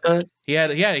new accent. He had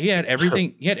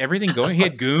everything. He had everything going. He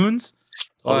had goons.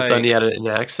 All of a sudden, he had an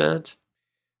accent.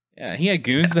 Yeah, he had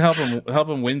goons to help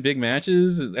him win big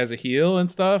matches as a heel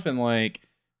and stuff. And like,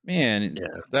 man,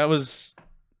 that was,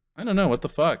 I don't know what the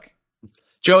fuck.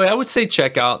 Joey, I would say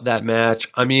check out that match.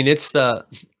 I mean, it's the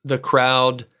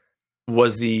crowd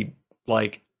was the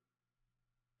like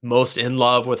most in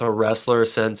love with a wrestler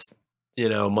since, you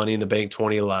know, Money in the Bank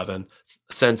 2011,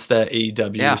 since the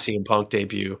AEW CM Punk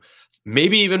debut.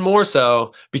 Maybe even more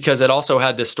so because it also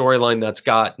had this storyline that's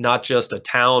got not just a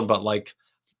town, but like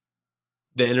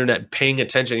the internet paying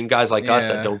attention. And guys like us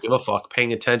that don't give a fuck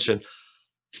paying attention.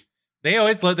 They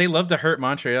love to hurt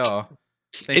Montreal.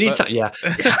 Anytime you've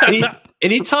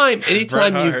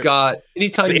got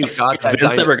that.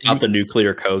 Vince ever got the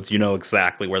nuclear codes, you know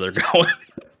exactly where they're going.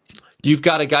 you've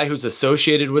got a guy who's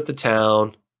associated with the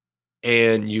town,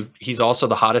 and he's also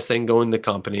the hottest thing going in the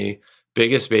company,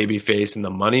 biggest baby face in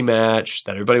the money match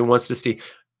that everybody wants to see.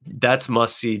 That's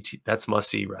must see. That's must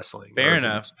see wrestling. Fair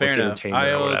enough. Sports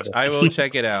entertainment or whatever. I will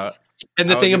check it out. And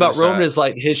the I'll thing give it a about Roman shot. is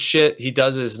like his shit, he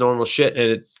does his normal shit,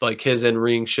 and it's like his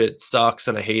in-ring shit sucks,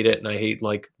 and I hate it, and I hate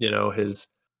like, you know, his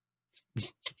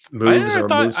moves or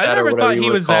moveset or whatever you he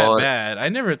want was to call that it. bad. I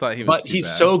never thought he was. But too he's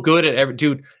bad. so good at every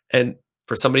dude. And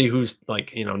for somebody who's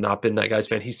like, you know, not been that guy's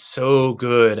fan, he's so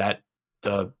good at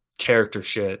the character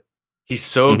shit. He's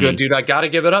so good, dude. I gotta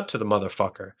give it up to the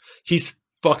motherfucker. He's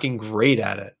fucking great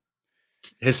at it.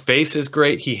 His face is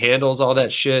great. He handles all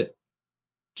that shit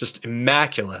just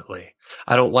immaculately.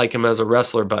 I don't like him as a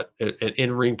wrestler, but an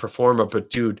in-ring performer. But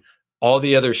dude, all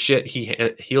the other shit,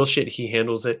 heel shit, he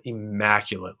handles it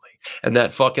immaculately. And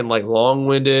that fucking like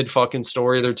long-winded fucking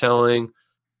story they're telling,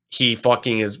 he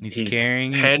fucking is. He's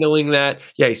carrying handling that.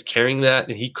 Yeah, he's carrying that,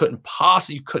 and you couldn't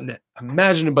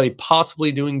imagine anybody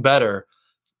possibly doing better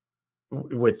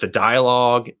with the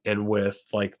dialogue and with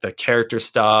like the character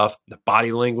stuff, the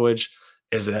body language.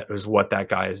 Is what that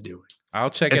guy is doing. I'll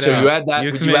check And it so out. you add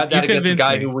that against a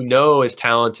guy who we know is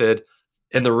talented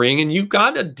in the ring, and you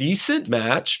got a decent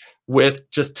match with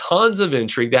just tons of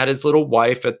intrigue. That his little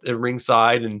wife at the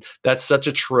ringside, and that's such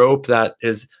a trope that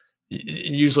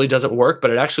usually doesn't work,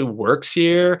 but it actually works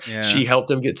here. Yeah. She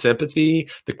helped him get sympathy.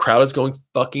 The crowd is going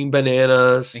fucking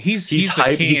bananas. He's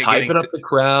hyping up the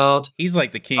crowd. He's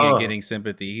like the king of getting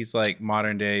sympathy. He's like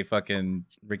modern day fucking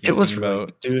Ricky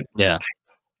Steamboat. Dude. Yeah.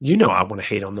 You know I want to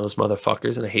hate on those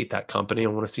motherfuckers, and I hate that company. I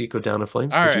want to see it go down in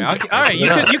flames. All right, all right.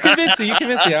 You convince me.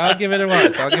 I'll give it a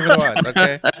watch.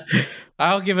 Okay.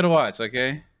 I'll give it a watch.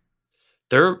 Okay.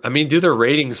 Their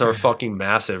ratings are fucking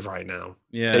massive right now.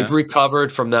 Yeah, they've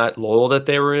recovered from that lull that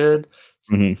they were in.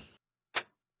 Mm-hmm.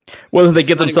 Whether they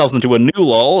get themselves into a new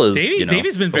lull is,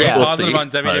 Davey's been very we'll positive see, on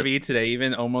WWE today,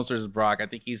 even Omos versus Brock. I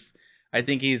think he's. To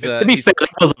be fair, that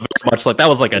was very much like that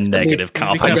was like a negative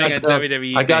compliment.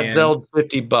 I got Zelled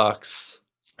 $50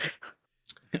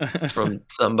 from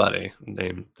somebody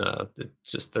named.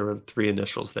 There were 3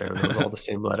 initials there, and it was all the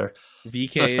same letter.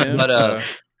 VKM.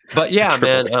 But yeah,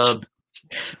 man.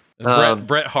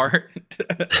 Bret Hart.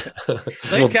 Well,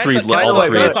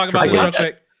 talk about this real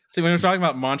quick. See, when we're talking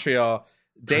about Montreal,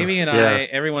 Davey and I,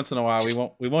 every once in a while,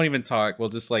 we won't even talk. We'll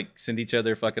just like send each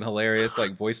other fucking hilarious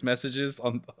like voice messages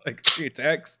on like through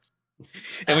text,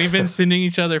 and we've been sending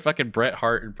each other fucking Bret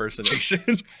Hart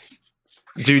impersonations.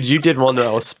 Dude, you did one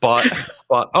that was spot.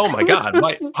 Oh my god,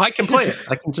 I can play it.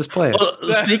 I can just play it. Well,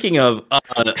 speaking of,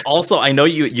 also, I know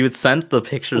you had sent the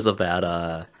pictures of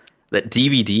that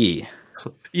DVD.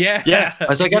 Yeah. Yes.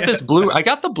 I got this I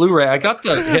got the Blu-ray. I got the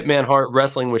Hitman Hart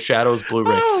Wrestling with Shadows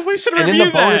Blu-ray. Oh, we should review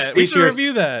that. We should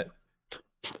review that.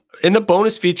 In the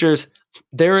bonus features,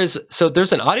 there's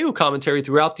an audio commentary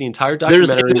throughout the entire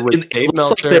documentary with Dave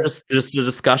Meltzer. Like there's just a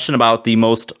discussion about the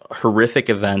most horrific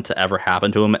event to ever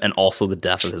happen to him, and also the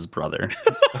death of his brother.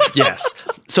 Yes.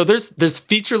 So there's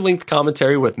feature-length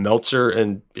commentary with Meltzer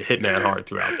and Hitman Hart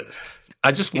throughout this.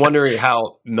 I just wondering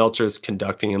how Meltzer's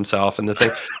conducting himself in this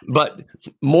thing. But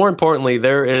more importantly,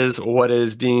 there is what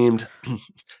is deemed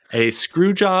a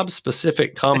Screwjob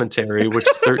specific commentary, which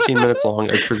is 13 minutes long,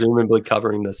 and presumably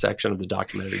covering the section of the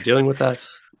documentary dealing with that,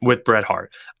 with Bret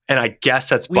Hart. And I guess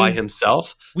that's by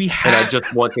himself. And I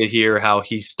just want to hear how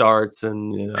he starts,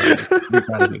 and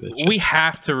we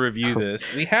have to review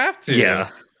this. We have to. Yeah.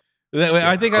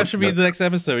 I think that should be the next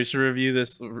episode. We should review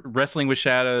this Wrestling with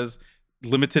Shadows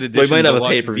limited edition. We might have a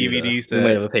pay-per-view DVD set. We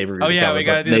might have a pay-per-view. Oh yeah, we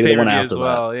gotta do the pay-per-view as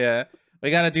well. Yeah,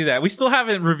 we gotta do that. We still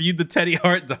haven't reviewed the Teddy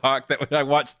Hart doc that I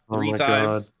watched 3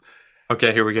 times. God.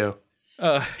 Okay, here we go.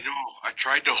 I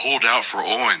tried to hold out for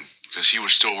Owen because he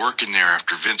was still working there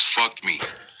after Vince fucked me,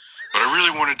 but I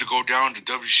really wanted to go down to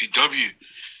WCW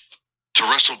to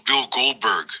wrestle Bill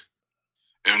Goldberg,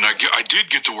 and I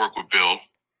did get to work with Bill,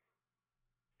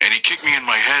 and he kicked me in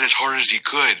my head as hard as he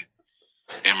could.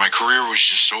 And my career was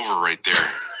just over right there.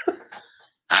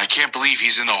 I can't believe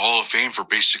he's in the Hall of Fame for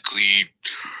basically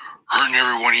hurting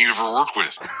everyone he ever worked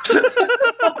with.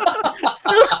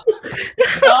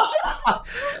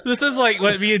 This is like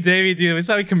what me and Davey do. This is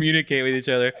how we communicate with each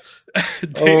other.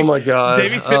 Oh my god!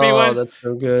 Davey sent me one. That's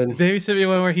so good. Davey sent me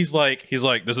one where he's like, "This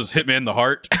is Hitman the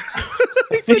Heart."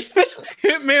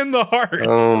 Hitman the Heart.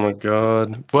 Oh my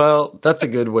god! Well, that's a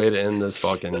good way to end this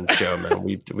fucking show, man.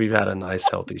 We've had a nice,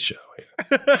 healthy show here.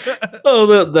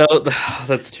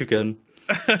 That's too good.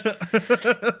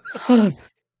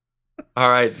 All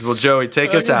right, well, Joey,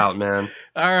 take us out, man.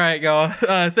 All right, y'all.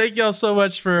 Thank y'all so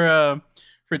much for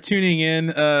for tuning in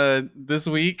this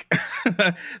week.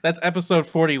 That's episode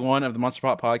 41 of the Monster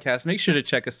Pop Podcast. Make sure to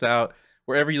check us out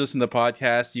wherever you listen to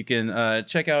podcasts. You can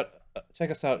check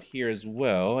us out here as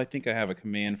well. I think I have a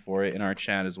command for it in our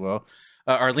chat as well.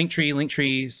 Our linktree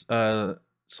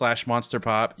 / Monster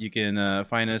Pop. You can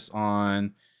find us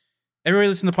on everywhere you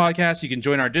listen to podcasts. You can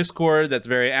join our Discord. That's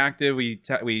very active. We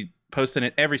post in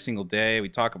it every single day. We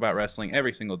talk about wrestling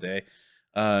every single day.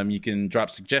 You can drop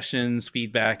suggestions,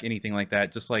 feedback, anything like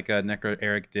that, just like Necro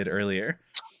Eric did earlier.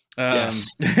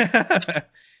 Yes.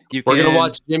 We're gonna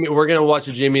watch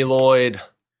Jimmy Lloyd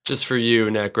just for you,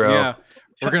 Necro. Yeah.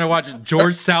 We're gonna watch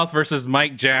George South versus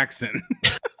Mike Jackson.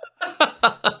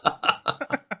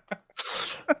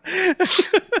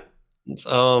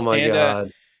 Oh my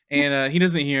god. And he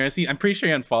doesn't hear us. I'm pretty sure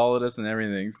he unfollowed us and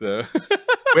everything. So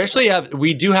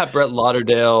we do have Brett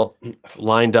Lauderdale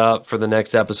lined up for the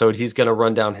next episode. He's going to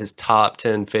run down his top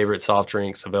 10 favorite soft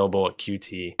drinks available at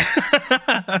QT.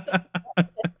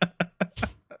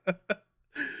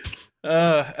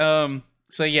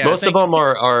 So yeah, most of them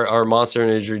are Monster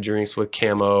Energy drinks with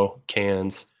camo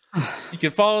cans. You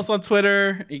can follow us on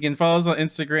Twitter. You can follow us on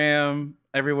Instagram,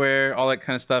 everywhere, all that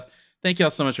kind of stuff. Thank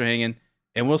y'all so much for hanging.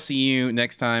 And we'll see you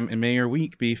next time. And may your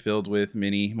week be filled with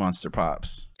mini Monster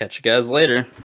Pops. Catch you guys later.